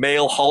off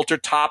male halter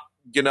top,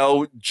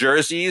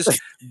 jerseys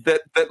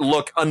that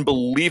look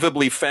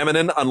unbelievably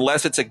feminine,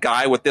 unless it's a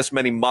guy with this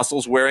many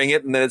muscles wearing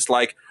it. And then it's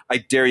like, I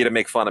dare you to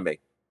make fun of me.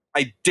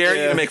 I dare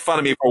you to make fun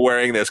of me for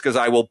wearing this, because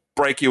I will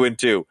break you in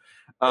two.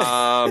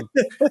 I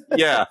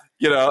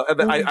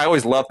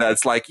always love that.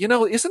 It's like,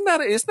 isn't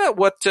that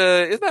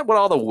what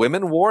all the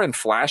women wore in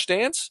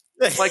Flashdance?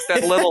 Like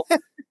that little,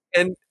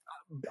 and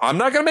I'm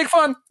not going to make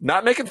fun,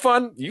 not making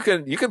fun. You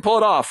can pull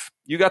it off.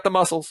 You got the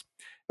muscles.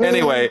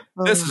 Anyway,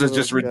 this is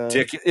just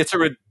ridiculous. It's a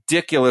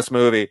ridiculous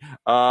movie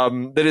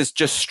that is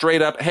just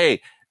straight up. Hey,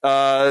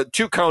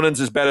 two Conans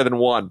is better than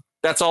one.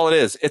 That's all it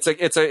is. It's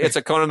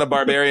a Conan the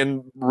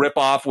Barbarian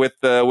ripoff with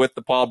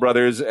the Paul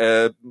brothers,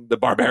 the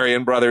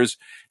Barbarian brothers,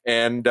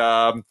 and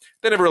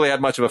they never really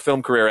had much of a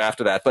film career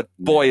after that. But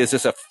boy, is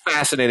this a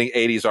fascinating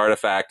 '80s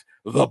artifact.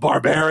 The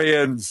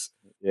Barbarians.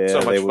 Yeah,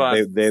 so much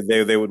fun.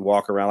 They would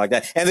walk around like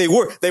that, and they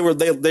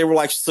were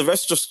like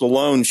Sylvester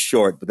Stallone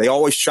short, but they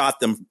always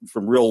shot them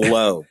from real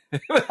low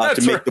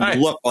to make them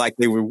look like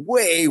they were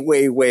way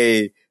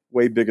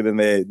bigger than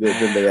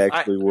they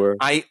actually were.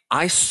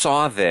 I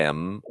saw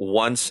them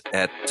once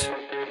at.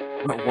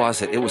 What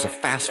was it? It was a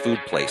fast food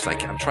place.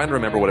 I'm trying to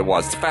remember what it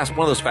was. It's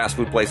one of those fast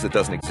food places that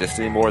doesn't exist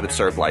anymore that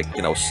served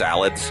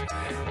salads.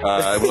 It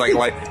was like you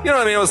know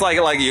what I mean? It was like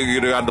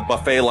you go on the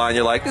buffet line.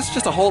 You're like, this is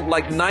just a whole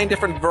 9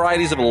 different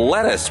varieties of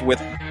lettuce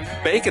with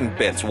bacon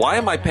bits. Why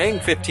am I paying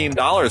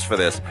 $15 for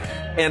this?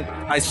 And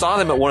I saw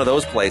them at one of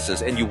those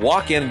places, and you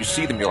walk in and you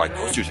see them. You're like,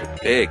 those dudes are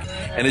big.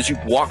 And as you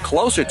walk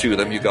closer to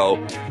them, you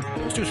go,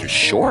 those dudes are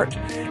short.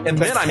 And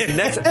then I'm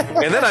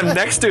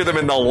next to them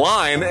in the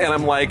line, and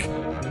I'm like,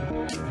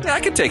 yeah, I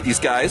can take these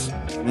guys.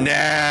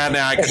 Nah,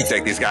 I can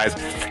take these guys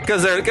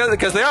because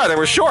they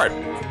were short.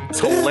 It's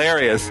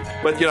hilarious,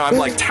 but I'm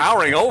like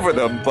towering over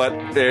them. But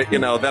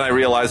then I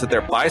realize that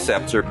their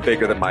biceps are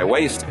bigger than my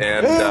waist,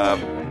 and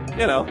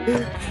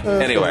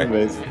Anyway,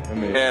 amazing.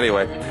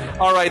 Anyway,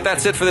 all right,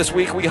 that's it for this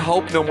week. We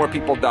hope no more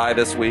people die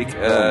this week.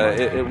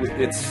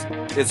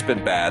 It's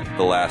been bad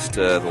the last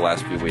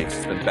few weeks.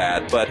 It's been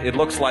bad, but it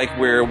looks like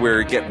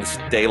we're getting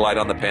daylight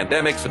on the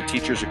pandemic. Some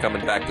teachers are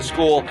coming back to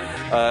school.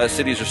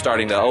 Cities are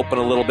starting to open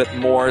a little bit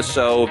more,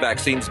 so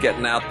vaccines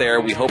getting out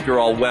there. We hope you're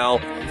all well.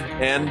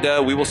 And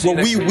we will see.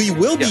 Well, we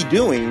will be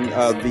doing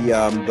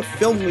the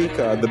film week,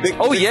 the big.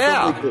 Oh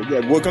yeah, film week.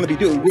 Yeah, we're going to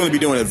be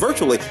doing it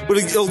virtually, but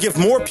it'll give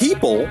more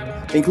people,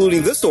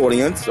 including this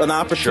audience, an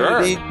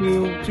opportunity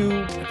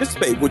to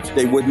participate, which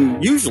they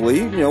wouldn't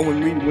usually.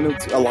 When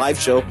it's a live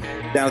show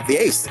down at the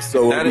Ace,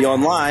 so it'll be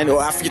online. Oh,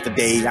 I forget the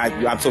date.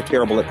 I'm so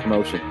terrible at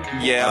promotion.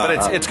 Yeah,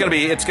 but it's going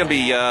to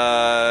be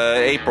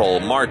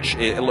April, March,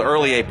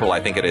 early April. I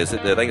think it is.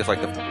 I think it's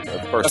like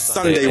the first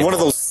Sunday, one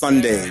of those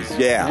Sundays.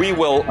 Yeah, we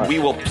will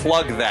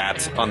plug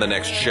that on the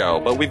next show,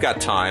 but we've got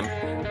time.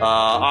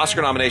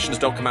 Oscar nominations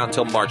don't come out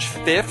until March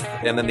 5th,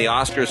 and then the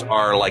Oscars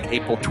are like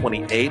April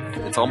 28th.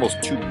 It's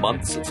almost 2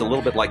 months. It's a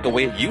little bit like the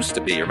way it used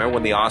to be. Remember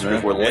when the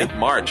Oscars were late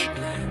March?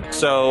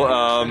 So,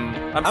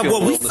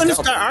 we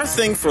finished our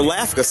thing for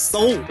Lafka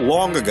so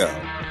long ago.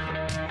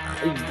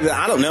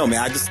 I don't know, man.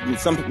 I just in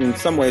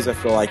some ways I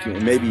feel like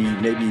maybe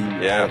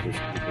yeah.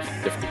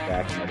 Different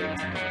back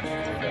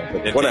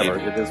but whatever.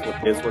 It is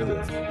what it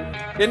is.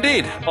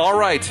 Indeed. All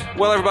right.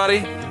 Well,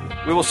 everybody,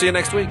 we will see you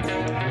next week.